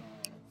munim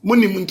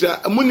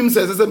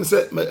se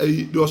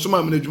de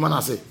osoma me na djuma na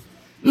se.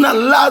 Na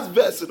last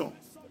verse no.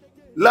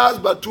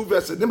 Last but 2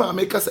 verses. Ni ma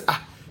make say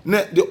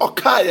ne the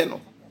okaye no.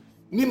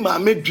 Ni ma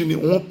me dwene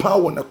wo pa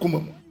wo na koma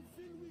mu.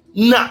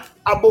 Na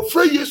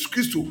abofra Yesu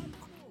Kristo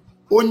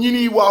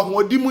onyini wa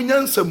ahodi mu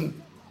nyansa mu.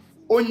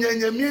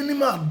 Onyanyame ni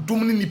ma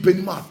adom ni nipa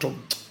ni ma atom.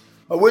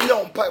 Ma wenya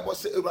wo pa ebo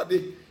se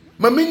Ewurade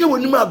ma menye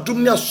woni ma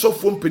adom ni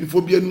asofo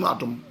mpanifo bia ni ma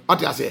adom.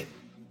 Ate ase.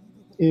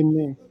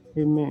 Amen.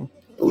 Amen.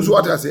 Uzo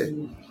ate ase.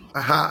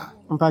 Aha.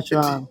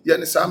 Mpatwa.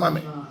 Yene sama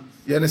me.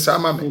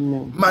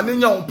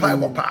 Manenya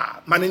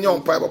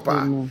on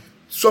pa.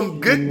 Some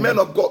great men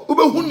of God.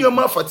 Ube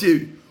hunyama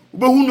fatie.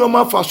 Ube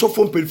hunyama fa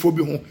sofo mpanifo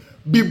bi ho.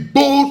 Be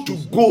bold to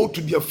go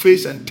to their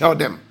face and tell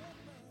them.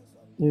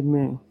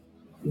 Amen.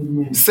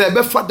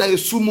 Sebe fa da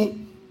esumu,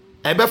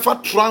 ebe fa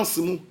trance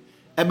mu,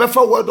 ebe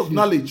fa word of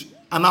knowledge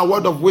and a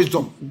word of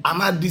wisdom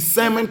and a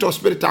discernment of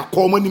spirit are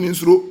common in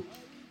Israel.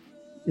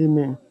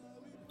 Amen.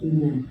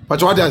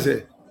 But what I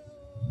say?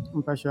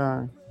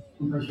 Mpatwa.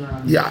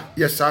 Yeah,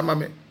 yes,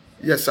 mame.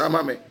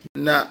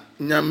 Na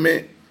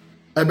nyame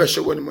ebe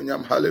shewo ni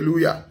monyam.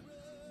 Hallelujah.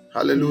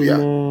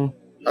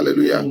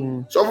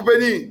 Amen. So for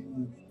penny.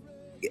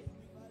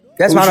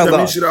 Yes, man of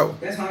God.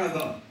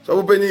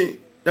 So for penny,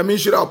 nyame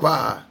shira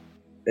pa.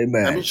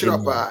 Amen. Nyame shira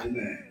pa.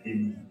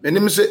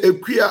 Menim say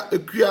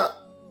ekuya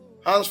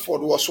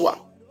Hansford waswa.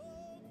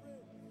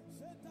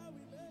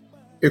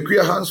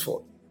 Ekuya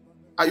Hansford.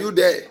 Are you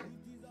there?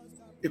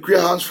 Ekuya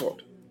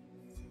Hansford.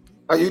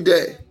 Are you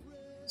there?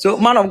 So,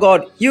 man of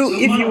God, if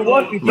you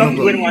want to talk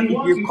to anyone, if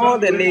you call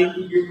the name,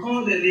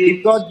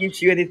 if God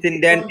gives you anything,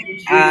 then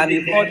you call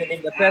the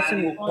name, the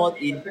person will call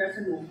in,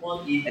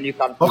 and you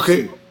can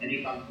proceed.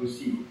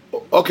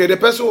 Okay, the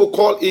person will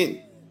call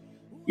in.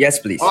 Yes,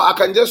 please. Or I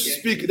can just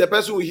speak, the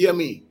person will hear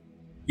me.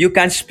 You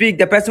can speak,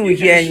 the person will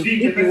hear you.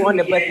 If you want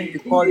the person to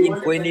call in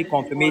for any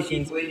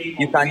confirmations,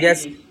 you can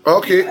just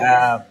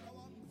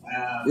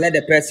let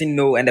the person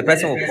know, and the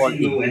person will call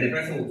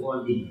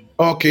in.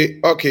 Okay.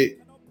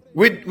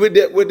 With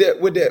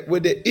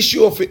the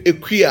issue of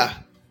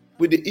Equia,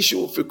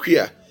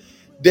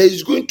 there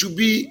is going to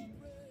be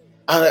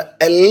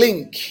a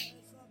link.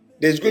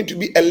 There's going to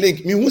be a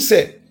link. Me who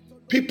say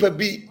people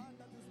be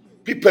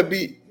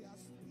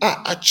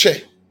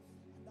ache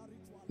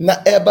na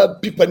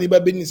eba people ni ba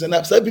benisa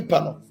na sa people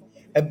no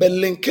ebe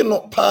link no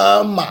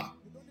pa ma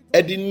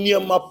e di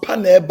niema pa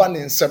na eba ne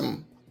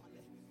nsem.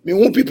 Me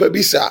who people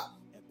be sa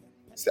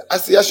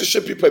ase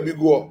ahwehwe people bi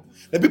go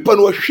na people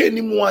no hwe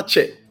ni mu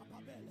ache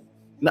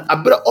na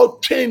abra all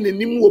train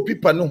ni mu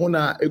people no ho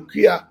na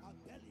Equia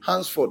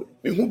Hansford.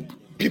 Me who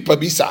people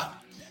be sa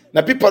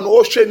na people no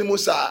hwe ni mu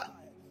sa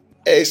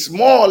is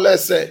more or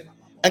less and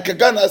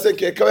Kagana say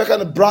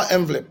kind of brown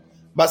envelope,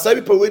 but some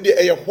people with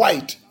a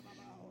white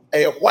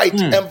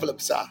envelope,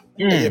 sir,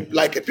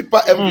 like a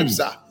paper envelope,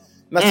 sir.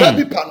 Now some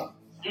people no,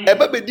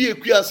 ebe di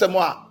Equia nsem.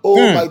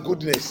 Oh my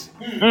goodness,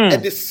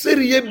 and the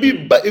serie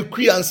be ba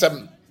Equia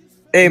nsem.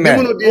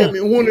 Amen. Me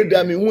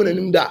hu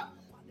nim da,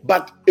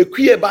 but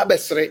Equia ba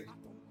besre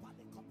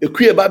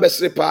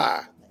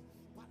pa.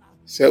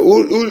 Say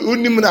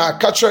unim na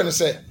catch and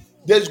say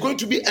there's going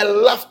to be a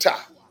laughter.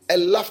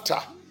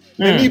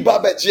 Many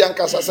babaji and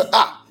kasa say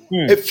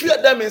if you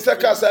them in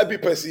sakasa be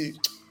perceive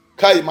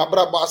kai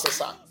mabra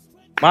basasa.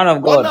 Man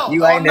of God,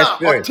 you are in the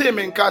spirit. Team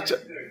in catch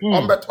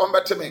on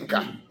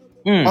betemenka.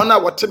 Ona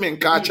what team in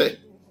catch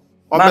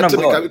on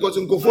betemenka because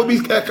in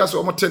gophobic kasa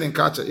on team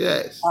catch.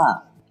 Yes.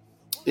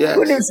 Yes.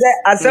 Couldn't say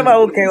asema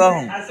okay.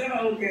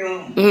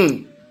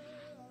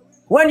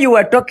 When you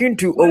were talking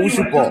to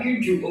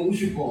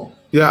Owusupo,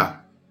 yeah,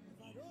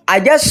 I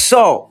just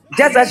saw,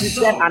 just as you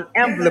said, an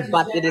envelope,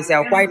 but it is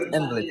a white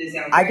envelope.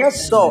 I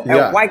just saw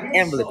a white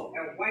envelope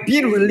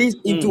being released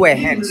into her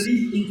hands.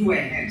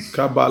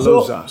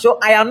 So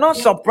I am not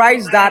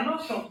surprised that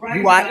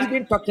you are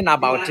even talking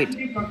about it.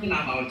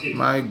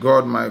 My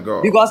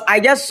God. Because I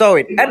just saw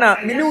it.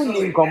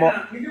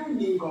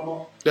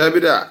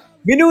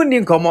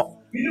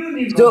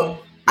 So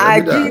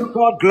I give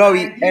God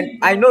glory, and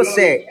I know,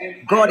 say,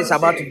 God is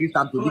about to do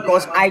something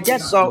because I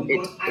just saw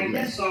it.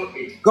 Amen.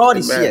 God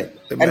is here, Amen.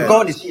 and Amen.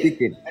 God is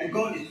speaking.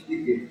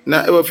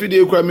 Na ewa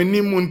fidie kwa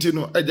menimu nti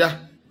no agya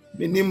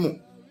menimu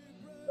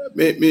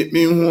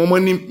me hu omo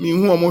ni me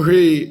hu omo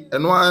hwe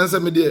eno ansa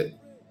me de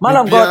Man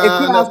of God, bibia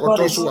Equia na Husband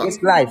koto so a is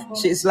life.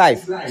 She is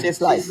life. She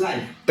is life.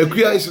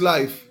 Equia is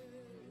life.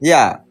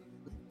 Yeah.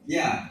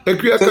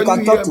 Equia, So you can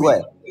you can talk hear to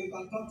her. me?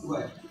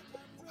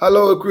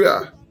 Hello,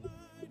 Equia.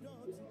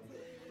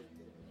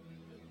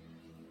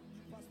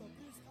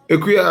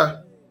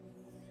 Equia.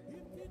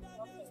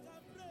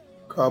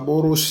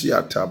 Kaboro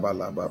siata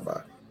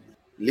balababa.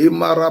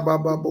 Limara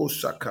bababo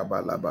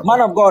sakabala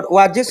Man baba. of God, we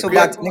are just so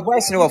bad. Equia. The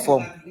voice in our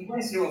form.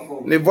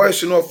 The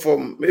voice not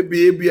from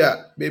maybe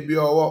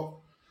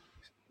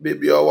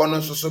or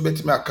one so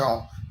bet my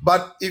account.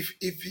 But if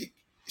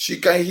she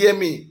can hear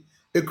me,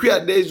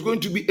 Equia, there is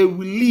going to be a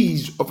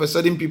release of a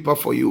certain people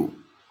for you.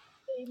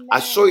 I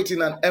saw it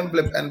in an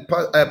envelope, and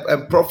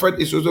prophet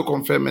is also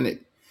confirming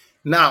it.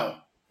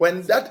 Now,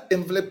 when that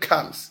envelope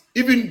comes,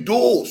 even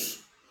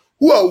those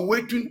who are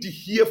waiting to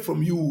hear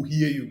from you will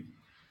hear you.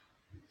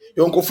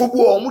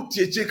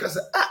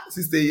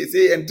 Sister, you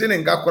say,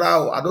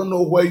 I don't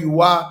know where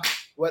you are,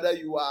 whether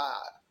you are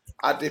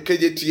at the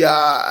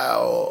KJTR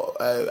or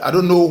I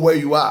don't know where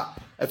you are.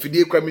 If you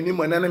did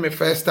enemy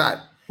first time,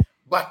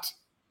 but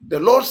the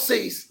Lord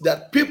says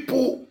that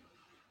people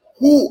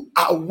who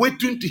are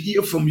waiting to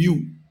hear from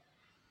you,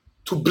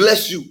 to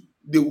bless you,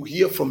 they will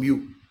hear from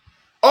you.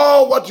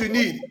 All what you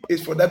need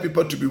is for that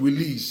people to be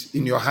released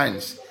in your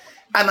hands.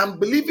 And I'm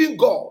believing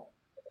God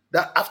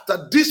that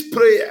after these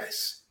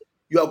prayers,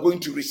 you are going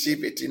to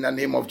receive it in the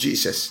name of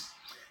Jesus.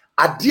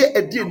 Adeɛ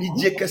ɛdeɛ ni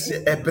gye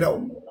kɛse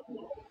ɛbrɛw.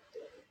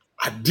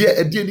 Adeɛ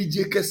ɛdeɛ ni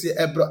gye kɛse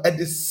ɛbrɛw.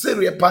 Ɛde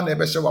sereɛ pa na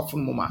ɛbɛhyɛ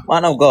wafunu mu ma.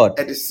 Man of God,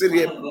 Ɛde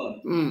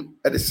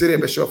sereɛ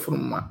ɛbɛhyɛ wafunu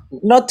mu ma.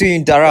 not to Yeah.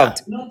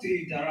 interrupt,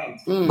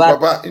 but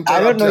Papa, I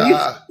don't interrupt know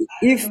ya.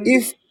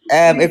 if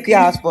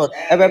Equia Husband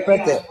ever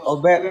press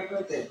or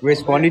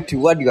responding to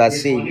what you are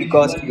saying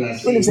because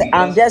when you say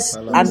I'm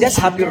just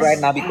happy right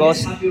now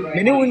because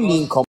many will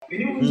need come.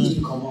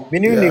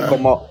 Many will need Yeah.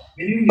 come up.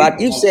 But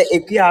if say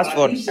Equia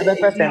Husband ever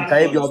person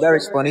can be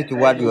responding to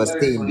what you are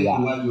saying there.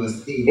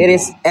 It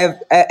is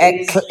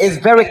it's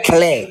very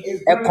clear,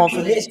 a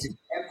confirmation.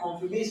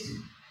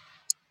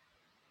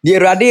 The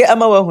Rade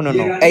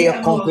Amawahuno, a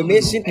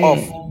confirmation of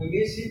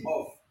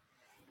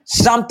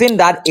something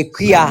that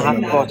Equia has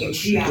got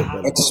is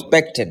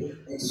expecting.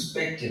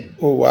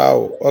 Oh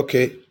wow.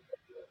 Okay.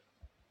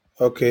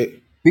 Okay.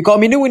 Because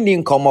we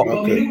didn't come up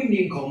Okay.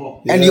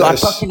 and you are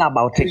Yes. talking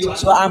about it.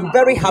 So I'm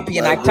very happy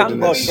and My I thank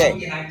God. goodness. Say,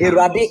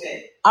 Erade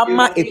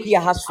Ama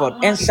Equia has fought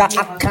and sa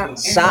aka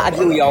sa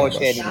adi we are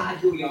sharing.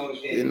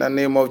 In the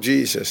name of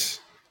Jesus.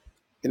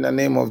 In the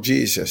name of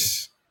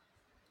Jesus.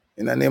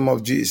 In the name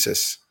of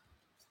Jesus.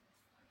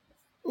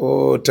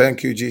 Oh,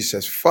 thank you,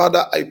 Jesus.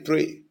 Father, I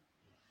pray.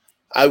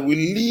 I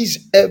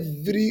release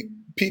every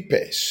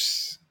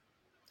purpose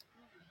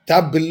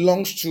that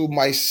belongs to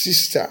my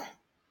sister.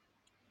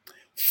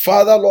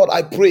 Father, Lord,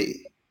 I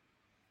pray.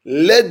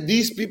 Let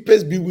these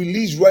purpose be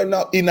released right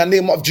now in the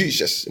name of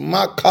Jesus.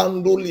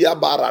 Makando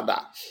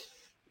liabarada.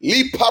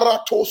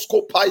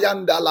 Liparatosko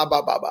payanda la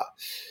bababa.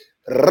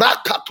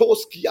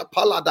 Rakatoskia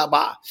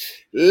paladaba.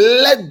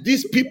 Let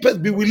these people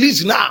be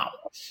released now.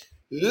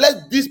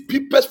 Let these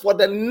people for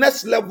the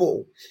next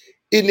level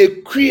in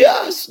a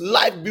crea's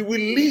life be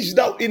released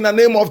now in the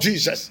name of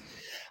Jesus.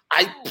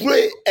 I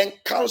pray and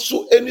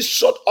cancel any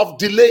sort of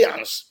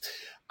delayance.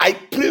 I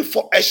pray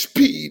for a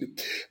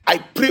speed. I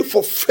pray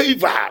for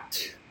favor.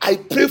 I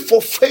pray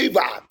for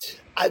favor.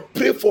 I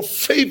pray for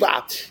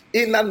favor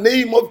in the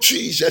name of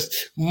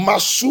Jesus.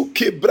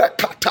 Masuke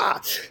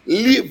brakata,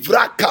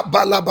 livra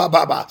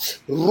kabalababa,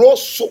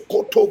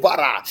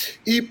 rosokotovara,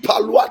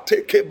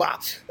 ipaluatekeba,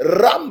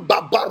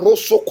 rambaba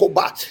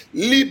rosokoba,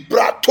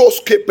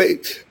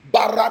 libratoskepe,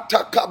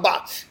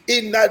 baratakaba,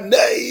 in the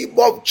name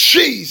of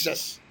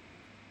Jesus.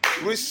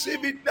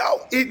 Receive it now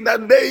in the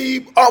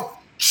name of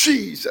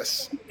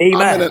Jesus.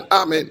 Amen Amen. and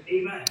amen.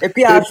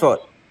 Equia has fought.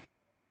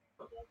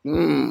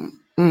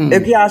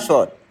 Equia has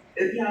fought.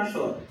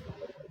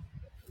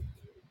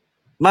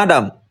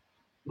 Madam,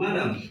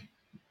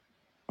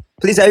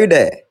 please are you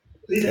there?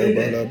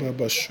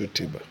 Kabalababa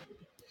shutiba.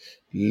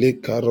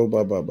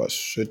 Lekarobababa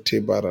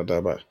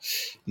shutibaradaba.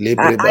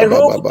 I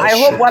Lebrebababa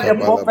hope what the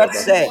prophet shukabalababa.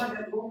 said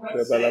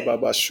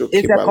Kebalababa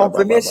is a shukibalababa.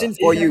 confirmation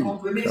for you.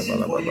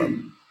 Kabalababa.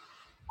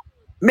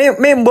 Me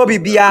Bobby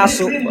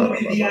Biaso,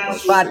 Barababa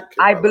but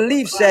I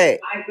believe shukibalababa. say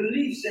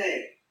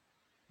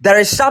there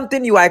is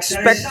something you are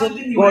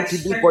expecting God to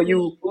do for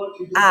you.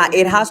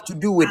 It has to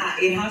do with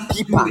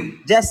people,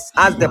 just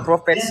as the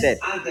prophet said,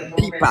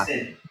 people,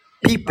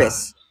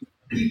 peepers.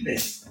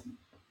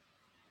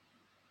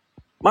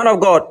 Man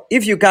of God,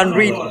 if you can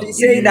read, please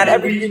say that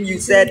everything you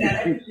said is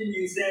true.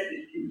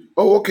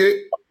 Oh,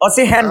 okay. Or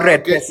say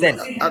Okay. 100%.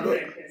 I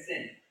don't.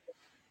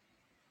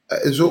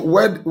 So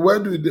where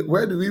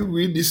do we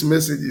read these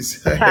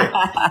messages?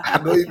 I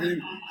don't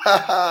even.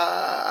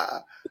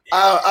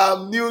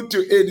 I'm new to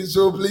it,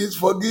 so please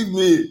forgive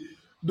me.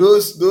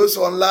 Those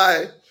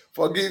online,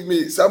 forgive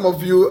me. Some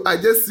of you, I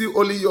just see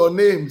only your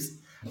names.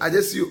 I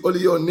just see only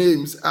your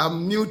names.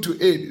 I'm new to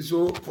it,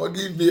 so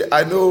forgive me.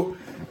 I know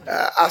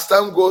as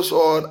time goes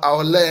on,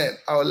 I'll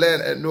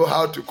learn and know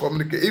how to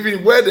communicate.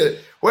 Even where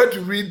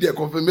to read the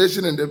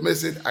confirmation and the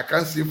message, I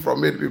can't see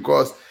from it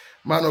because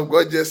man of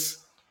God just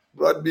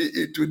brought me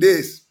into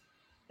this.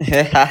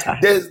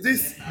 There's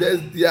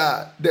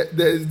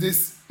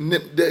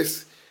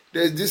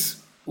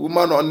this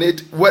woman on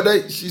it,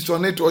 whether she's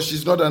on it or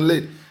she's not on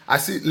it. I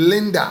see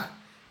Linda.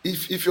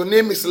 If your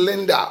name is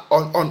Linda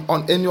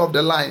on any of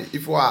the line,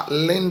 if you are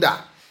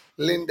Linda,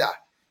 Linda,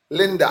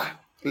 Linda,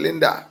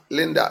 Linda,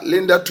 Linda,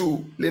 Linda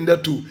too, Linda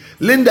too,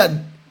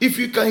 Linda, if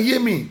you can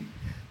hear me,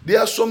 there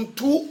are some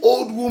two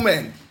old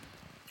women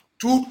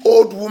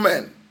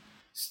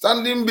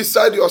standing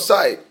beside your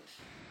side.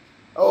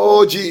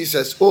 Oh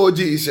Jesus, oh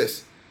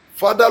Jesus.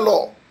 Father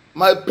Lord,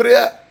 my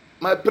prayer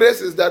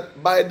is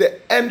that by the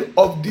end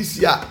of this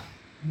year,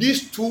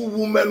 these two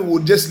women will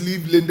just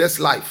live Linda's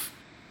life.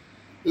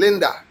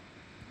 Linda.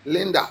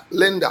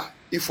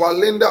 If we're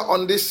Linda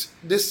on this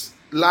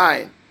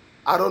line,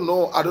 I don't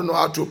know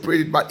how to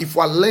pray it, but if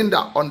we're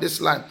Linda on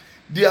this line,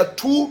 there are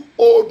two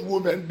old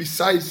women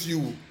besides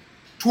you.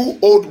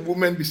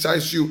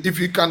 If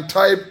you can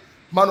type,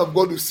 man of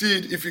God will see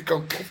it. If you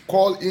can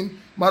call in,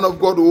 man of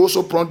God will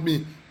also prompt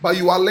me. But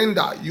you are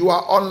Linda, you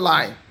are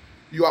online,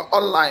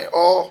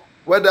 or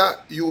whether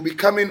you will be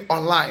coming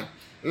online.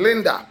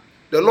 Linda,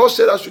 the Lord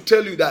said I should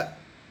tell you that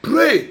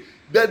pray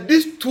that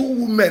these two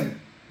women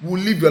will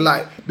live your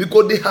life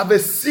because they have a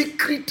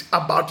secret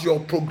about your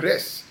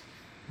progress.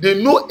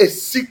 They know a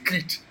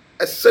secret,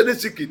 a certain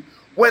secret.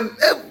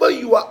 Whenever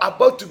you are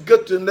about to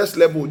get to the next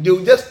level, they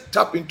will just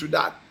tap into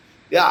that.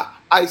 Yeah,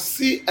 I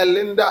see a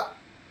Linda,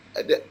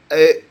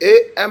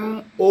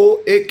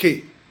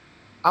 Amoak.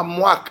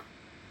 Amwak.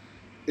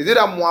 Is it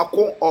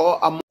Amwako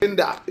or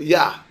Linda?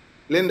 Yeah,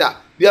 Linda.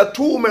 There are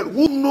two women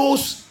who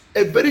knows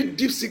a very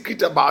deep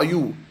secret about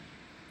you.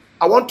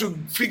 I want to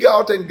figure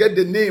out and get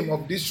the name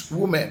of this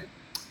woman.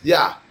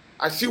 Yeah,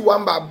 I see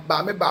one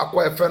by me back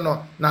a friend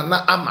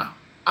Nana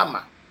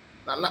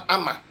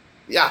Ama.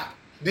 Yeah,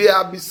 they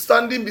are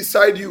standing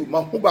beside you. They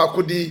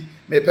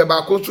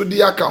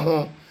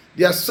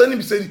are standing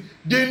beside you.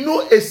 They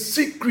know a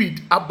secret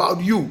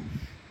about you.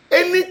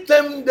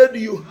 Anytime that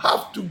you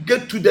have to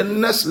get to the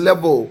next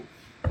level,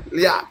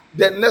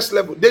 then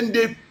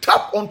they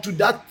tap onto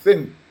that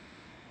thing.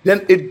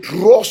 Then it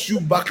draws you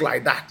back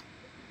like that.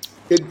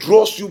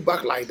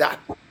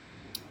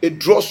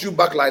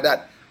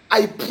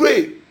 I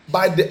pray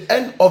by the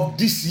end of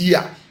this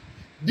year,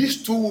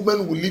 these two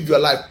women will live your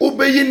life.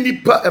 Obey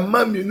nipa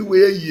ema mienu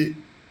we ye.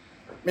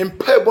 Me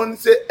mpa bon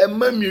say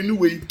ema mienu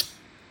we.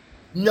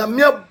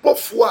 Nyame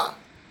abofo a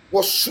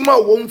wo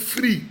soma won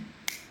free.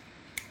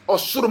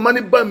 Osoro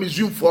mani ba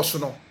mizumfo so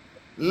no.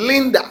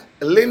 Linda,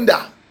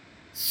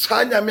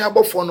 sa nyame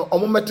abofo no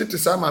omo metete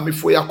sa ma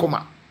mefo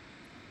yakoma.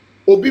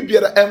 Obi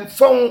biara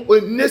emfa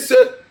onese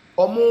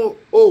omo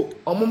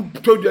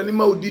todwane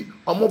ma odi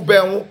omo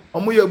benwo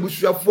omo ya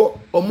busuafo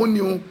omo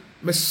niu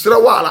mesra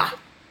wala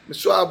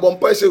meso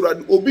abompa se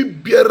urade obi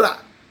biara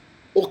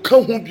o ka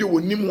hu bi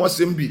wonim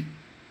wasem bi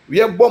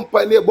we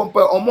bompa na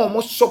bompa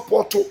omo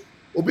support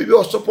obi bi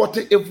o support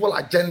evil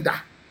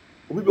agenda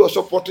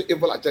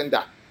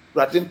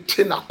urade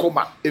tina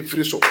koma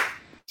efiri so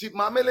ti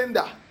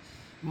mamelinda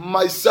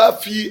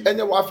myself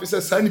enye wa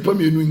afise sanipa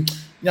mienu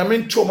nyame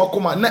nto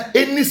makoma na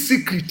any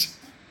secret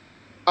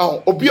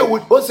obi a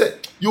wo say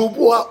you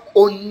bo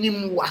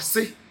onim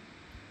wase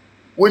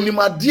wonim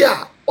ade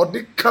a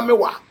ode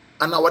kamewa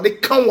ana wode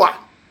kanwa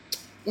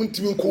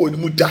untimi nko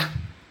wonimu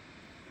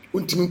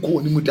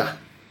da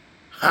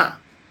ha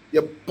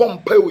ye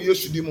bompa wo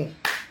yesu di mu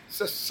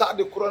se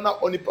sade corona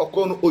onipa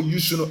kono o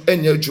yusu no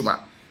enya adwuma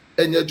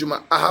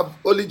I have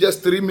only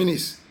just 3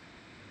 minutes.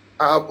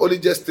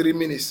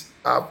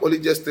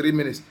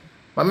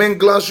 My main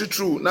glance you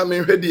through na me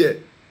hwe de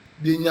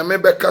nyame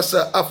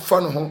bekasa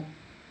afa no ho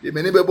de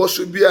meni bebo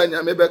so bia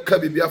nyame beka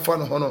bibia afa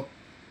no ho no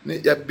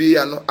ne ya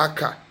bia no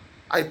aka.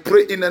 I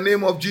pray in the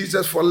name of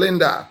Jesus for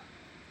Linda,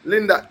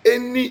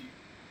 any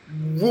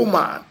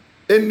woman,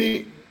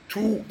 any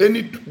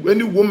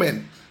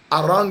woman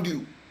around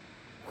you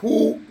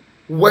who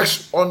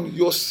works on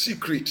your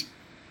secret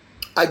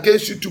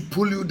against you to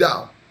pull you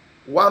down.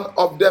 One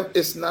of them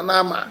is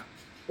Nanama.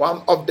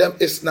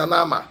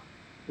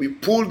 We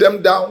pull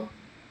them down,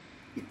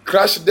 we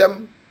crush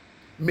them,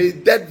 may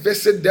death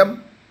visit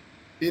them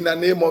in the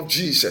name of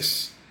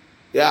Jesus.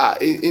 Yeah,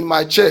 in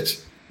my church,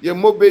 ye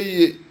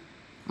mobe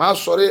my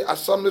sorry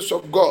Assemblies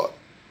of God.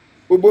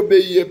 Obobe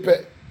ye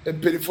pe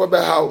empirifo be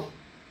how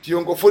ti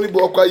onkofo ni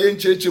bo kwa ye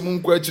ncheche mu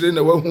nkwa chire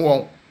na wahu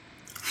won.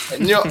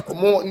 Enyo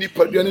mo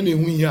nipaduane na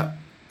ehunya.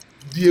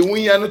 Die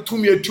ehunya no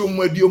tumi atu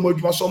mu adi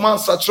omadwuma so man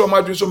sachiro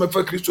madwun so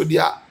mefa Kristo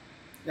dia.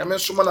 Nyame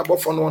soma na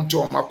bofo no nte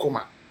o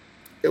makoma.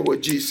 Ewo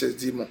Jesus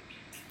di mo.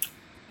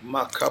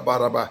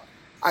 Makabaraba.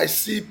 I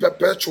see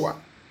perpetua.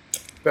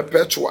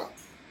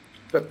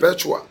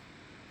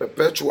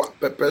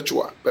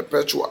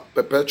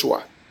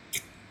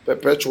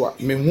 Perpetua.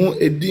 Me hu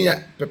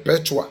edinya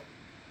perpetua.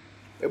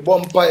 A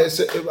bompa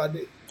ese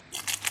everade.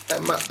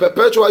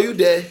 Perpetua, are you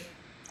there?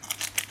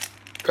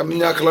 Come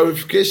in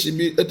clarification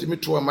me let me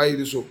to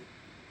my so.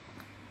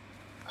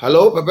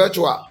 Hello,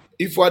 Perpetua.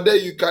 If you are there,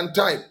 you can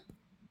type.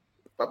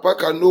 Papa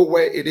can know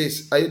where it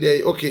is. Are you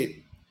there?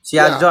 Okay. She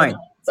has joined.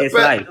 She's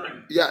Pepe, live.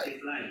 yeah.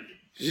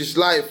 She's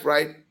live,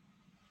 right?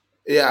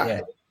 Yeah.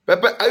 Yeah.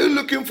 Pepe, are you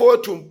looking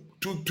forward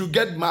to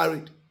get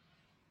married?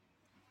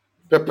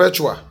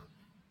 Perpetua.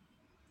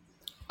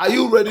 Are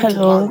you ready to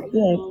Hello. marry?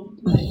 Yeah.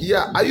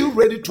 Yeah. Are you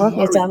ready to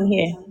Prophet, marry? I'm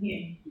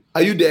here.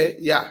 Are you there?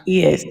 Yeah.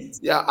 Yes.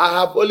 Yeah.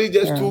 I have only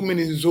just Yeah. 2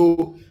 minutes,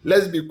 so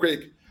let's be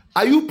quick.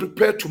 Are you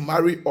prepared to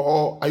marry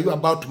or are you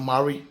about to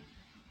marry?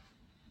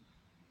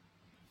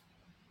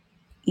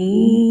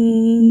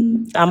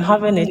 I'm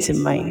having it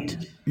in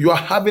mind. You are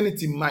having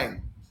it in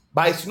mind,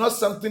 but it's not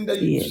something that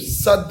you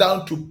Yes. sat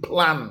down to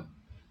plan.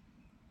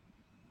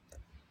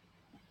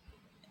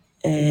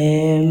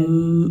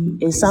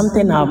 It's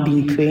something I've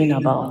been praying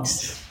about.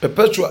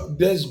 Perpetua,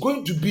 there's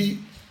going to be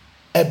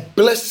a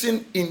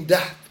blessing in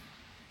that.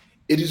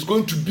 It is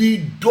going to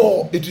be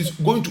it is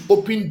going to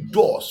open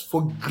doors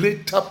for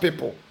greater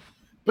people.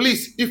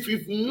 Please, if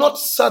you've not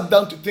sat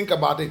down to think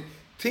about it,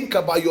 think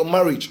about your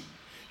marriage.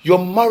 Your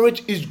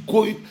marriage is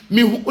going.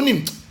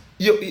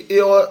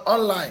 You're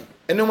online.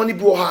 Anyone be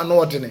no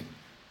ordinary.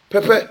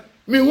 Pepe,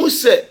 me who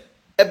say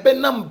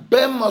ebenam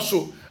bema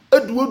so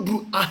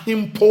eduodu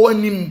ahimpo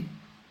anim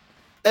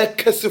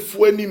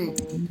ekesefo anim.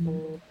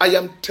 I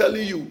am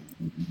telling you.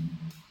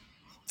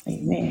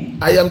 Amen.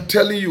 I am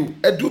telling you,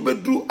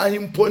 edubedru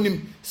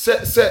ahimponim se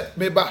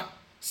meba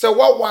se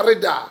wa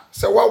wareda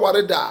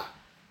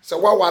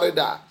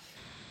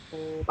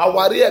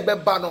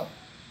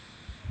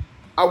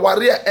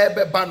aware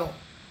ebeba no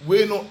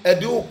we no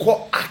ede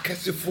ukọ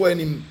akesefo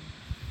anim.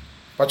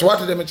 But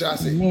what dem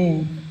chance say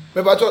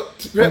meba to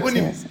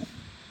unim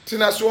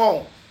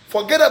tinaso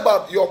forget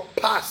about your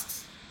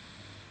past.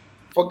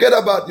 Forget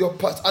about your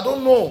past. I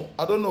don't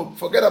know.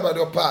 Forget about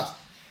your past.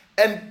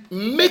 And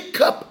make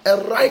up a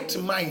right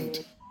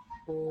mind.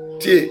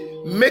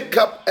 Make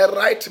up a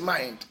right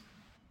mind.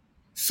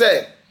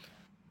 Say,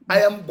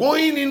 I'm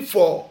going in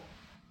to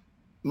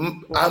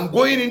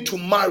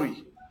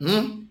marry.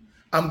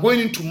 I'm going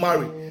in to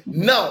marry.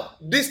 Now,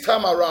 this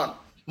time around,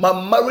 my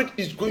marriage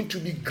is going to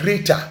be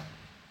greater.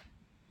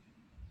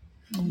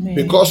 Amen.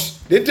 Because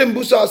the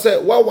Tembusa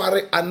said, "Wa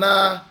worry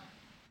ana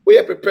we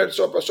are prepared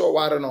so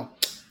worry no."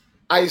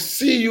 I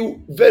see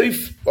you very.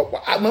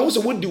 I'm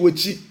also what the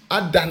wachi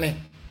adane.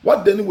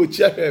 What the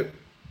wachi have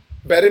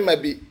very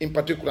maybe in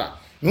particular.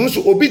 No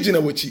so obi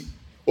jina wachi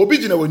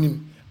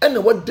wanim.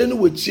 And what the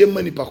wachi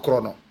mani pa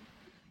krono.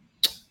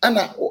 And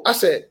I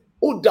say,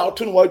 oh doubt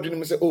no what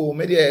you say. Oh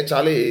me dey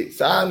Charlie.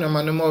 Sa no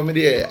man mo me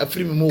dey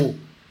afri me mo.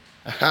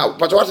 Aha.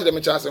 But what the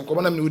me chance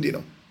come na me udi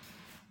no.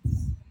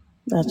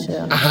 That's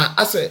right. Aha.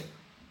 I say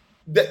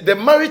the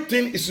married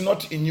thing is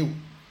not in you,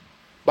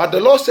 but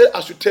the Lord said I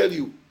should tell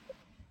you.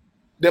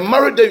 The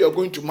marriage that you are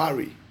going to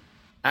marry,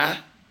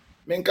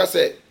 menka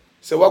say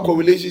what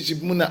relationship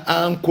muna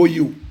anko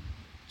you,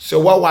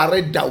 what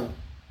ware daw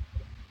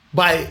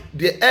by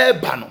the air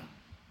bano,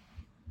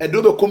 and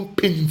do become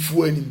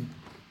painful anim.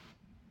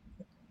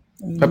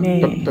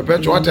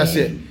 Perpetual what I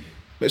say.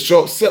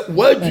 So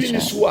why dream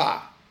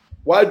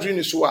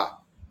is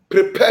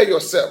prepare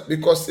yourself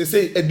because they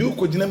say edu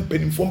ko jinam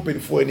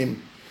painful anim.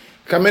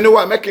 Kamene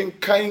wa making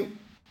kind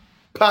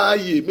pa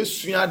ye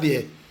mesua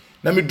de.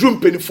 Na me drum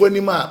penifo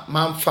anim a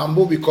man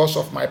fambo because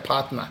of my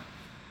partner.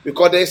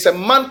 Because there is a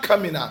man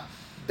coming out.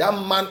 That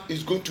man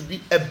is going to be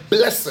a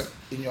blessing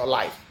in your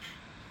life.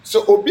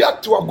 So obi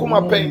atu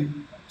akoma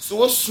pen. So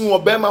osu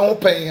obema ho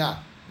pen a.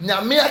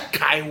 Nyame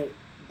akai.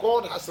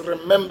 God has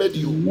remembered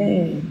you.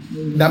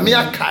 Nyame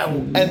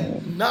akai.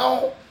 And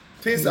now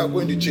things are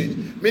going to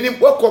change. Meaning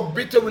work of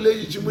better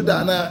relationship with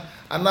ana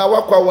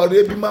work wa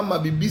ware bi mama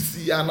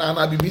bibisi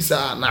ana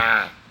bibisa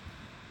na.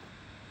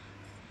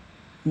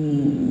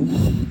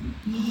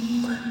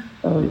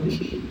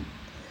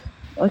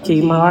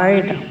 Okay,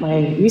 my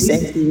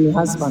recently my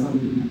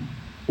husband.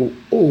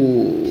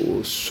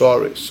 Oh,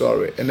 sorry.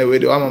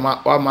 Anyway,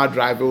 I'm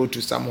driving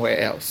to somewhere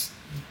else.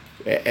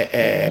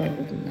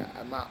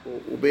 I'm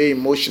obey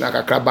emotional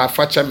kakaba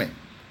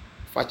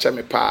facha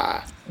me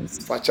pa.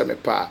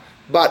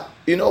 But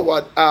you know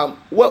what?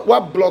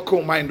 What block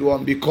your mind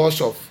on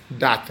because of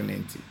that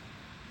thing?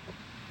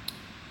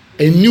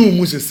 A new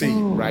music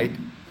saying, right?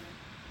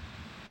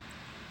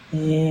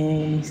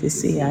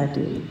 Sisi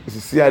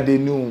ade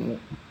new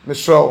me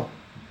so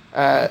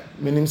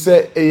meaning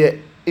say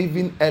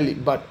even early,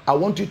 but I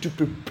want you to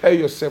prepare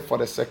yourself for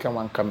the second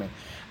one coming.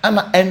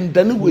 And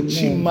then we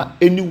chima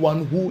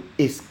anyone who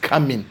is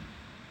coming.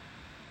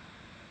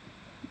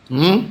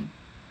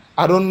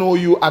 I don't know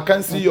you. I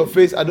can't see your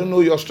face. I don't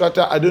know your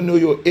strata. I don't know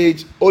your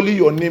age. Only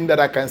your name that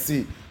I can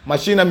see.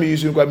 Machine I'm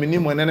using because my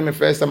name when enemy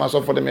first time I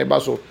saw for the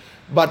mebaso.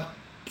 But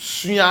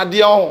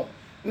suyadia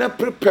na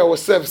prepare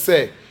yourself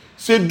say.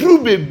 Se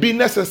drew baby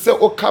necessary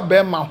oka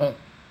be ma ho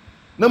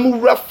na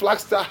mowura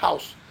Flagstaff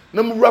House,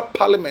 na mowura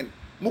Parliament,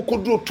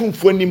 mukoduru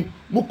Otumfo anim,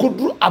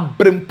 mukoduru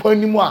Abrempo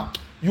anim a,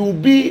 you will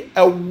be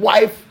a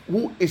wife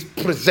who is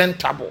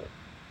presentable.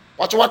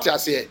 What you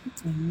say?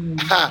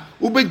 Ha,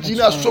 ube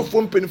jina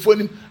sofo mpenifo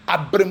anim,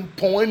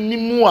 Abrempo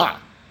anim a.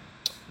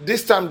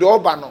 This time the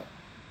Obano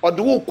or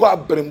the Woko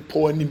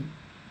Abrempo anim.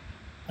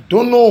 I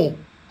don't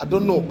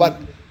know, but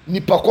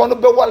nipa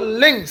kono be wa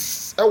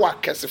links e wa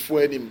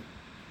kesefo anim.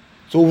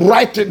 So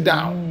write it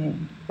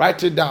down.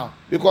 Write it down.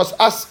 Because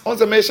as on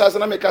the measures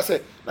na make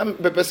say, na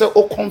be say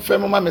o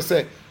confirm ma me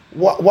say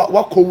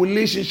what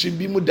co-relationship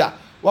be muda.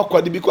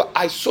 Because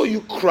I saw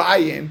you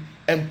crying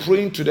and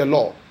praying to the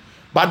Lord.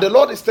 But the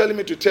Lord is telling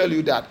me to tell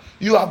you that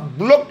you have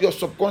blocked your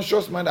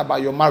subconscious mind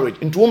about your marriage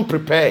and won't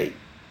prepare.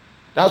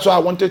 That's why I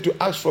wanted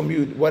to ask from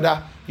you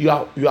whether you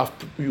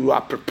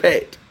are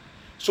prepared.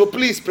 So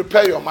please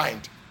prepare your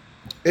mind.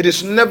 It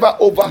is never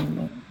over.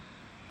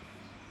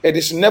 It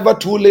is never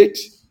too late.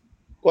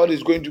 God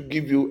is going to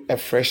give you a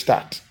fresh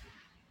start.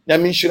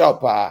 Nyame nhyira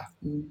pa.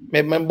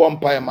 Me mbɔ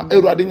mpae ma.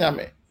 Ewurade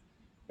nyame.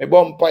 Me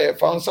bɔ mpae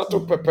fa nsa to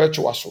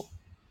perpetual so.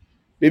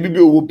 Baby bi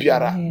owo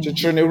biara.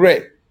 Kyekyere ne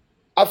re.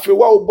 Afi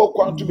wa wo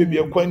kwan to baby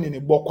akwan ni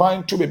bɔ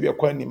kwan to baby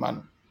akwan ni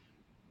man.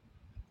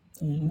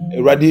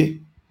 Ewurade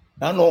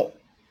na no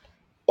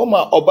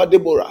Oma Oba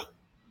Deborah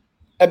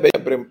ebe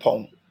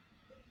brempong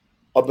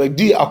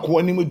obedi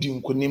akoa nim di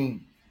nkonim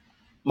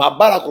ma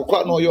bara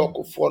kokora na oye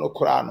okofo no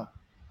kora no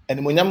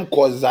enimonyam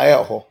ko zae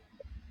ho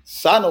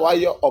sa na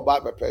waye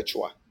Oba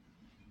perpetua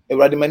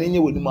ewrade mani nye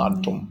wonim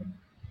adom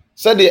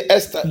said the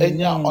Esther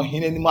enya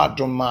ohene nim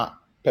adom ma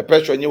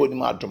perpetua nye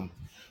wonim adom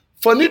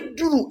for ni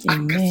duru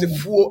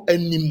akasefuo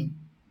anim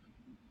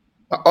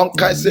na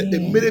onka se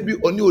emere bi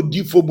oni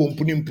odifo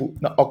bompunimpu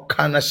na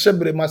okana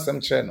shebre masam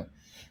kire no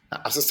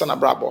asesana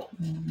brabo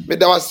me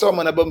da wase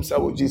man abam sa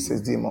wo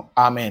Jesus dimo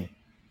amen.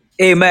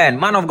 Amen.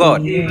 Man of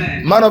God.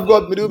 Amen. Man of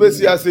God, me do be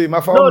see say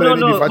my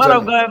No. Man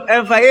of God,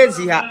 emphasize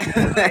here.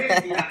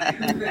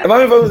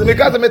 Me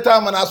cause me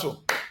time man aso.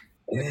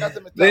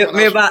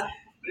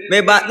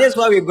 Maybe this is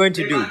what we're going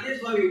to do.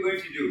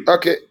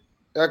 Okay.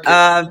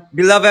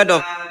 Beloved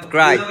of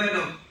Christ.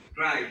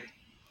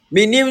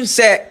 Meaning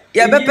say,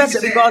 because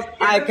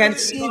I can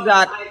see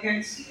that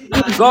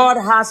God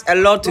has a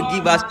lot to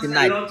give us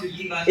tonight.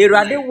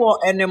 Irade wo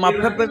enema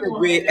pepe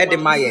bebre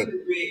edemaye.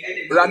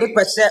 Irade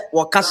pese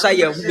wo kasa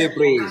ye hu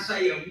bebre.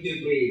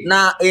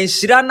 Na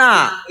enhyira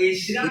na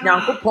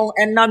Nyankopɔn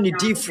enam ne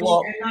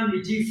difo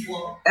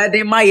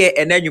edemaye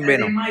enanwumre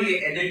no.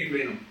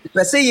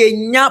 Pese ye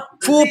nya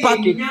full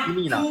package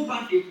na.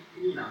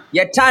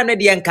 Your time na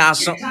de enka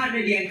so.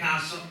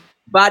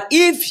 But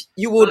if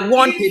you would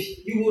want it,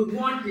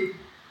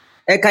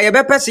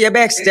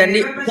 extend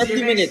it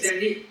 30 minutes.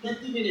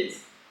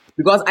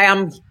 Because I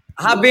am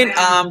having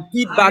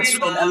feedbacks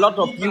from a lot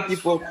of you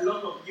people.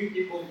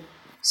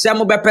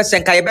 Some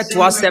person can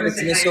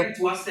service so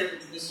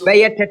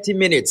 30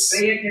 minutes.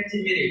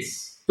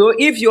 So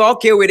if you're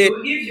okay with it,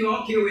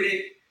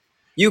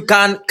 you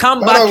can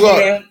come back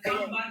here.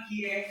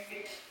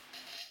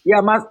 Yeah,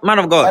 man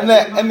of God.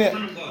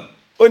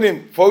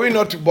 And for we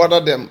not to bother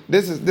them,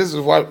 this is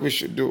what we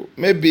should do.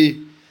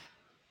 Maybe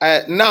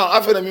now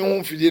after the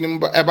me feeding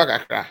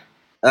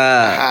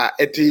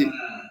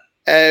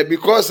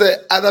because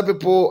other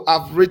people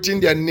have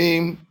written their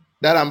name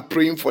that I'm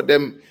praying for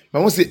them. I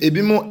want to say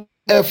ebimo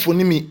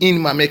phone me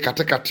in my make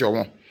katakati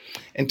omo.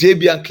 And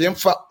tebi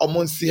ankemfa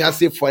omon si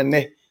hase for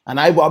ne and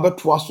I will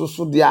abeto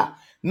so there.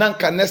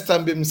 Nanka next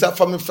time be msa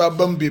family fa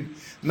bambib.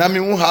 Na me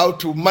know how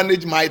to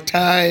manage my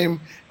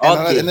time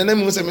and then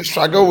me say me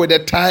struggle with the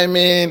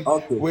timing,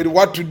 with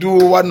what to do,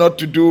 what not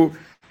to do,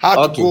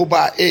 how to go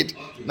by it.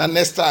 Now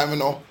next time,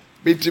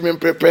 be me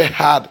prepare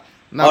hard.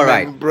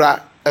 Now bra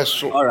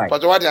so.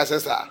 But what I say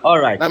sir. All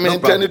right. Now me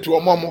intend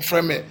to more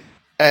friend me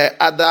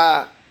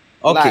other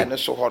line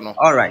so hono.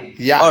 All right.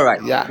 Yeah. All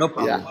right. Yeah. No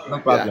problem. Yeah. No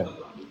problem.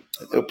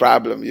 Yeah. No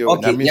problem. Yo.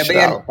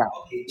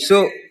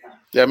 So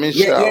yeah,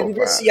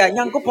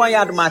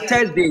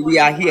 Thursday we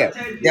are here.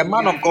 The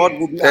man of God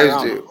will be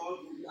Thursday. around.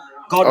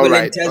 God all willing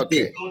right,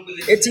 Thursday. Okay.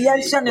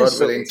 God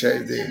willing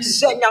Thursday.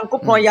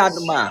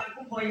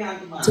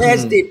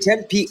 Thursday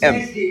 10 p.m.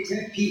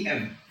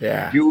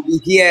 Yeah. You will be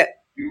here.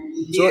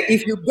 So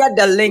if you get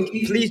the link,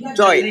 please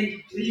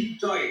join.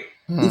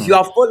 If you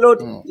have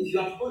followed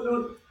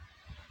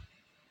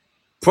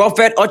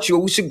Prophet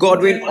Ochiowusu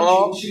Godwin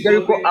or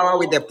Jericho Hour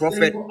with the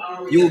Prophet,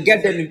 you will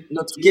get the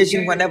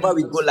notification whenever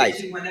we go live.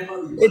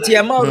 It's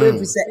a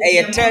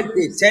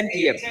Thursday 10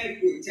 p.m.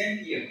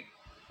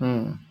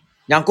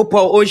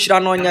 Nyankopɔn onhyira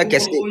no nya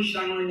kɛse.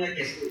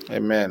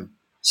 Amen.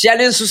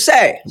 Sharing to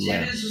say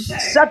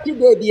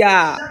Saturday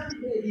bia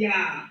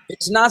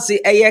it's now say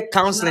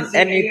counseling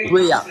any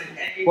prayer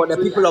for the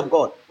people of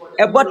God.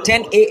 About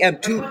 10 a.m.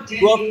 to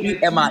 12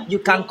 p.m. You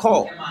can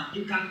call.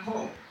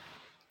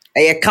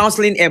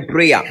 Counseling and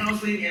prayer.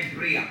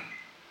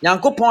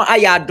 Nyankopɔn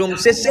ayɛ adom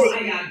sese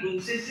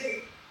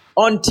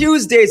on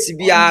Tuesdays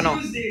bia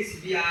no.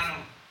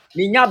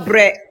 Minya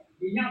bre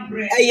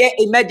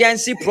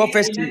emergency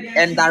prophecy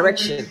and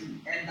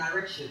direction.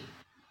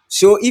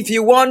 So if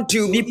you want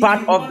to be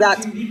part of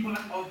that,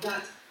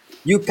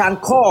 you can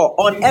call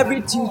on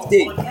every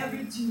Tuesday,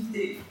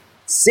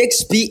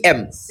 6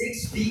 p.m.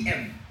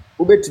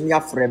 Ubetumi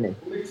afrɛ me.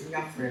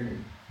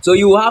 So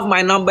you have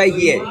my number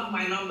here.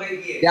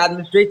 The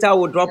administrator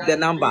will drop the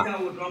number.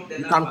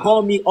 You can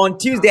call me on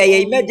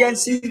Tuesday.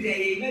 Emergency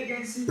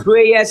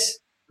prayers,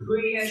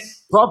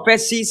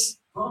 prophecies,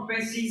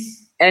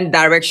 and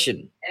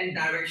direction.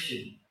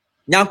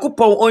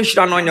 Nyankopɔn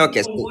ɔnhyira no ɔnyɛ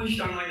ɔkɛse.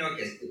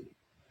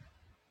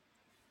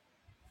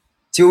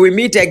 Till we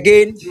meet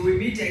again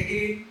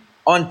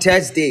on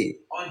Thursday.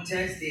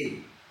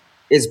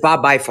 It's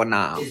bye-bye for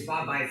now.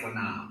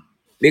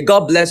 May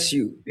God bless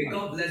you.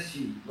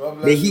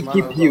 May He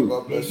keep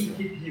you.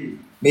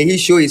 May He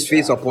show His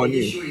face upon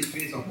you.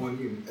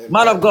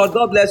 Man of God,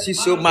 God bless you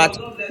so much.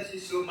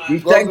 We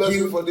thank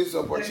you for this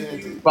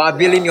opportunity. for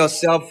availing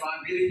yourself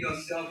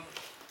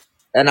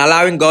and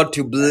allowing God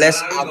to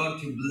bless us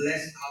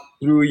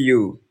through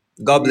you.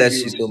 God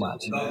bless you so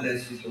much. God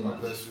bless you.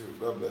 God bless you.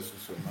 God bless you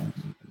so much.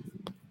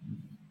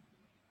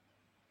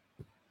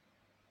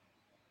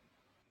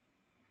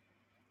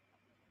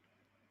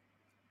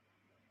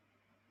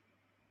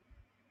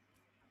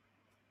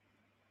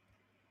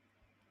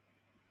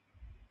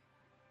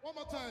 One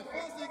more time.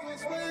 First it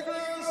was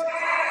fragrance,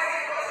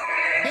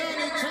 then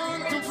it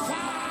turned to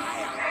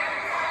fire.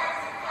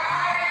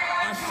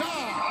 A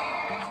shout.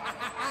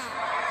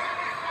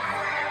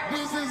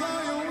 This is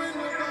how you win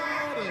the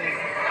battle.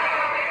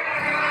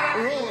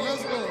 Roll,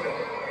 let's go.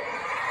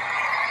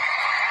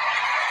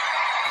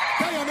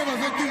 Tell your neighbor,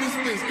 say, give me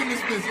space, give me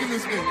space, give me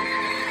space.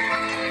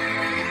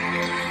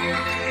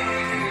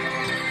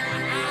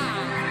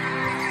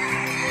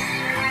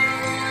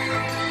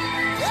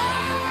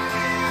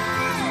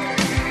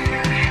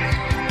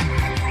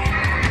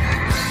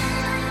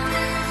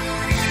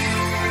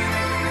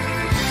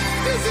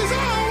 This is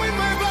how I win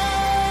my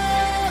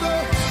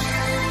battle.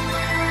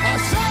 A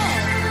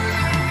shout.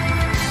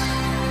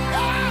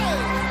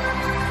 Hey!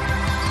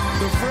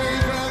 The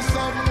fragrance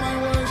of my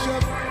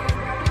worship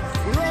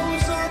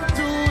rose up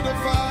to the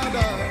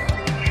Father.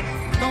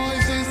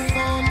 Noises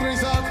thundering.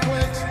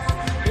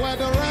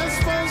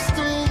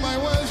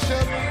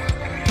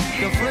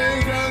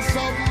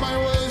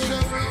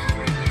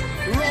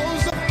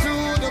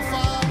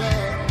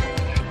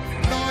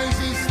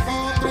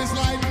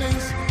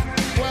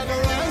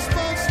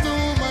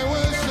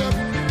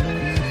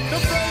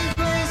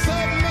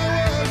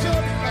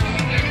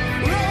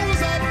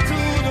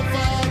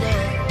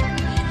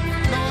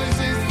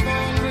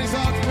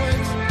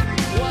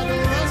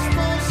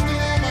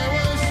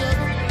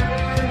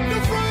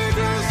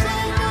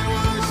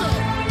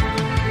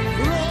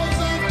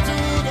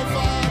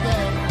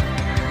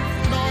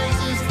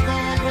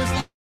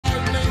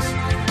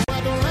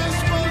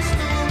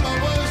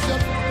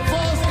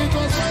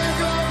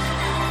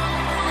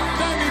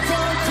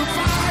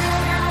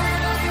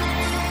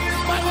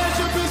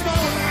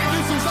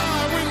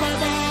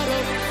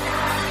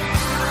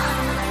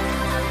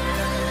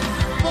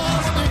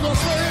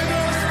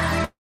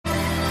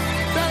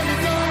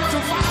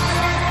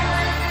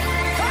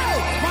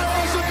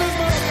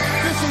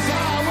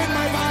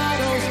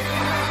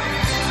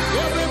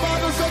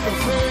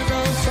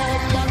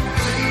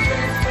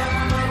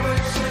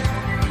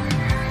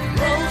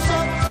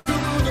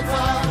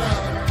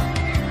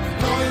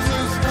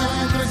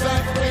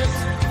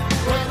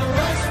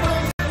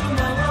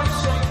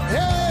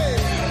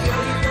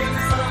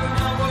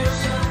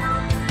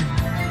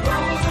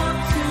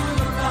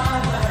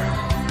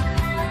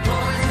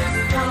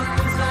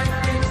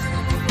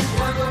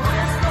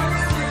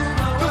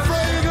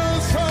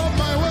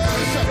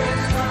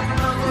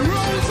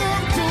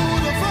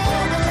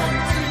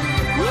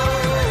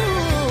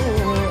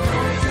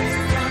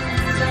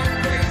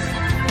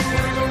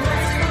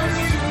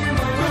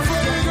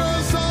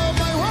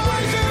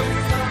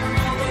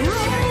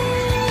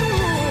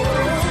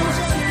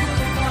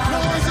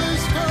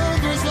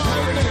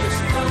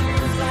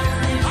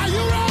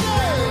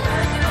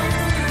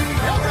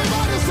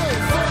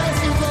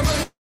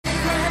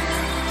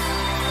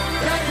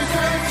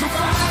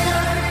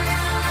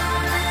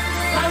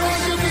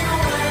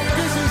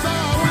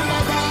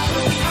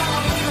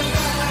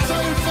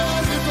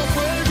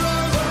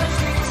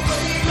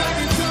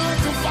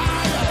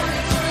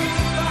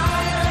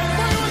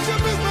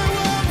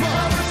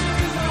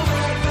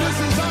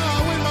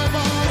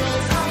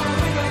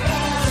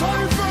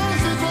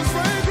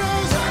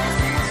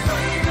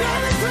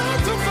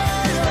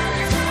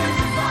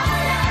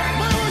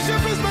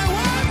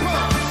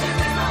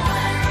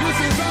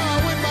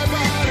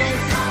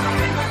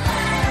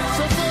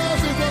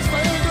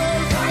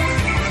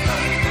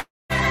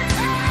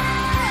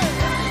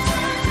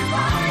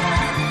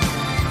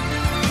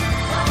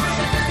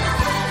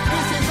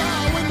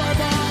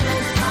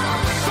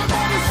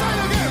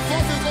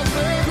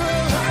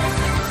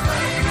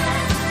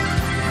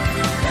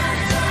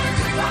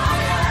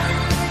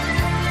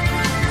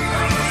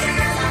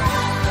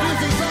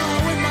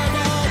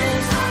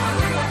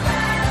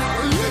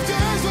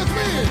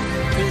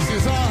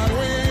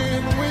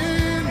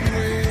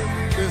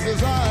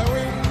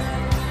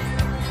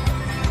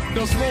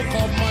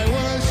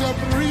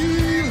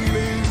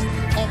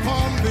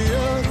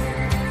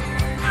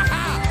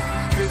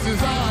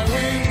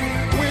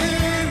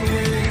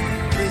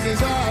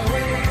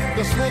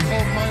 spoke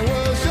of my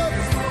word.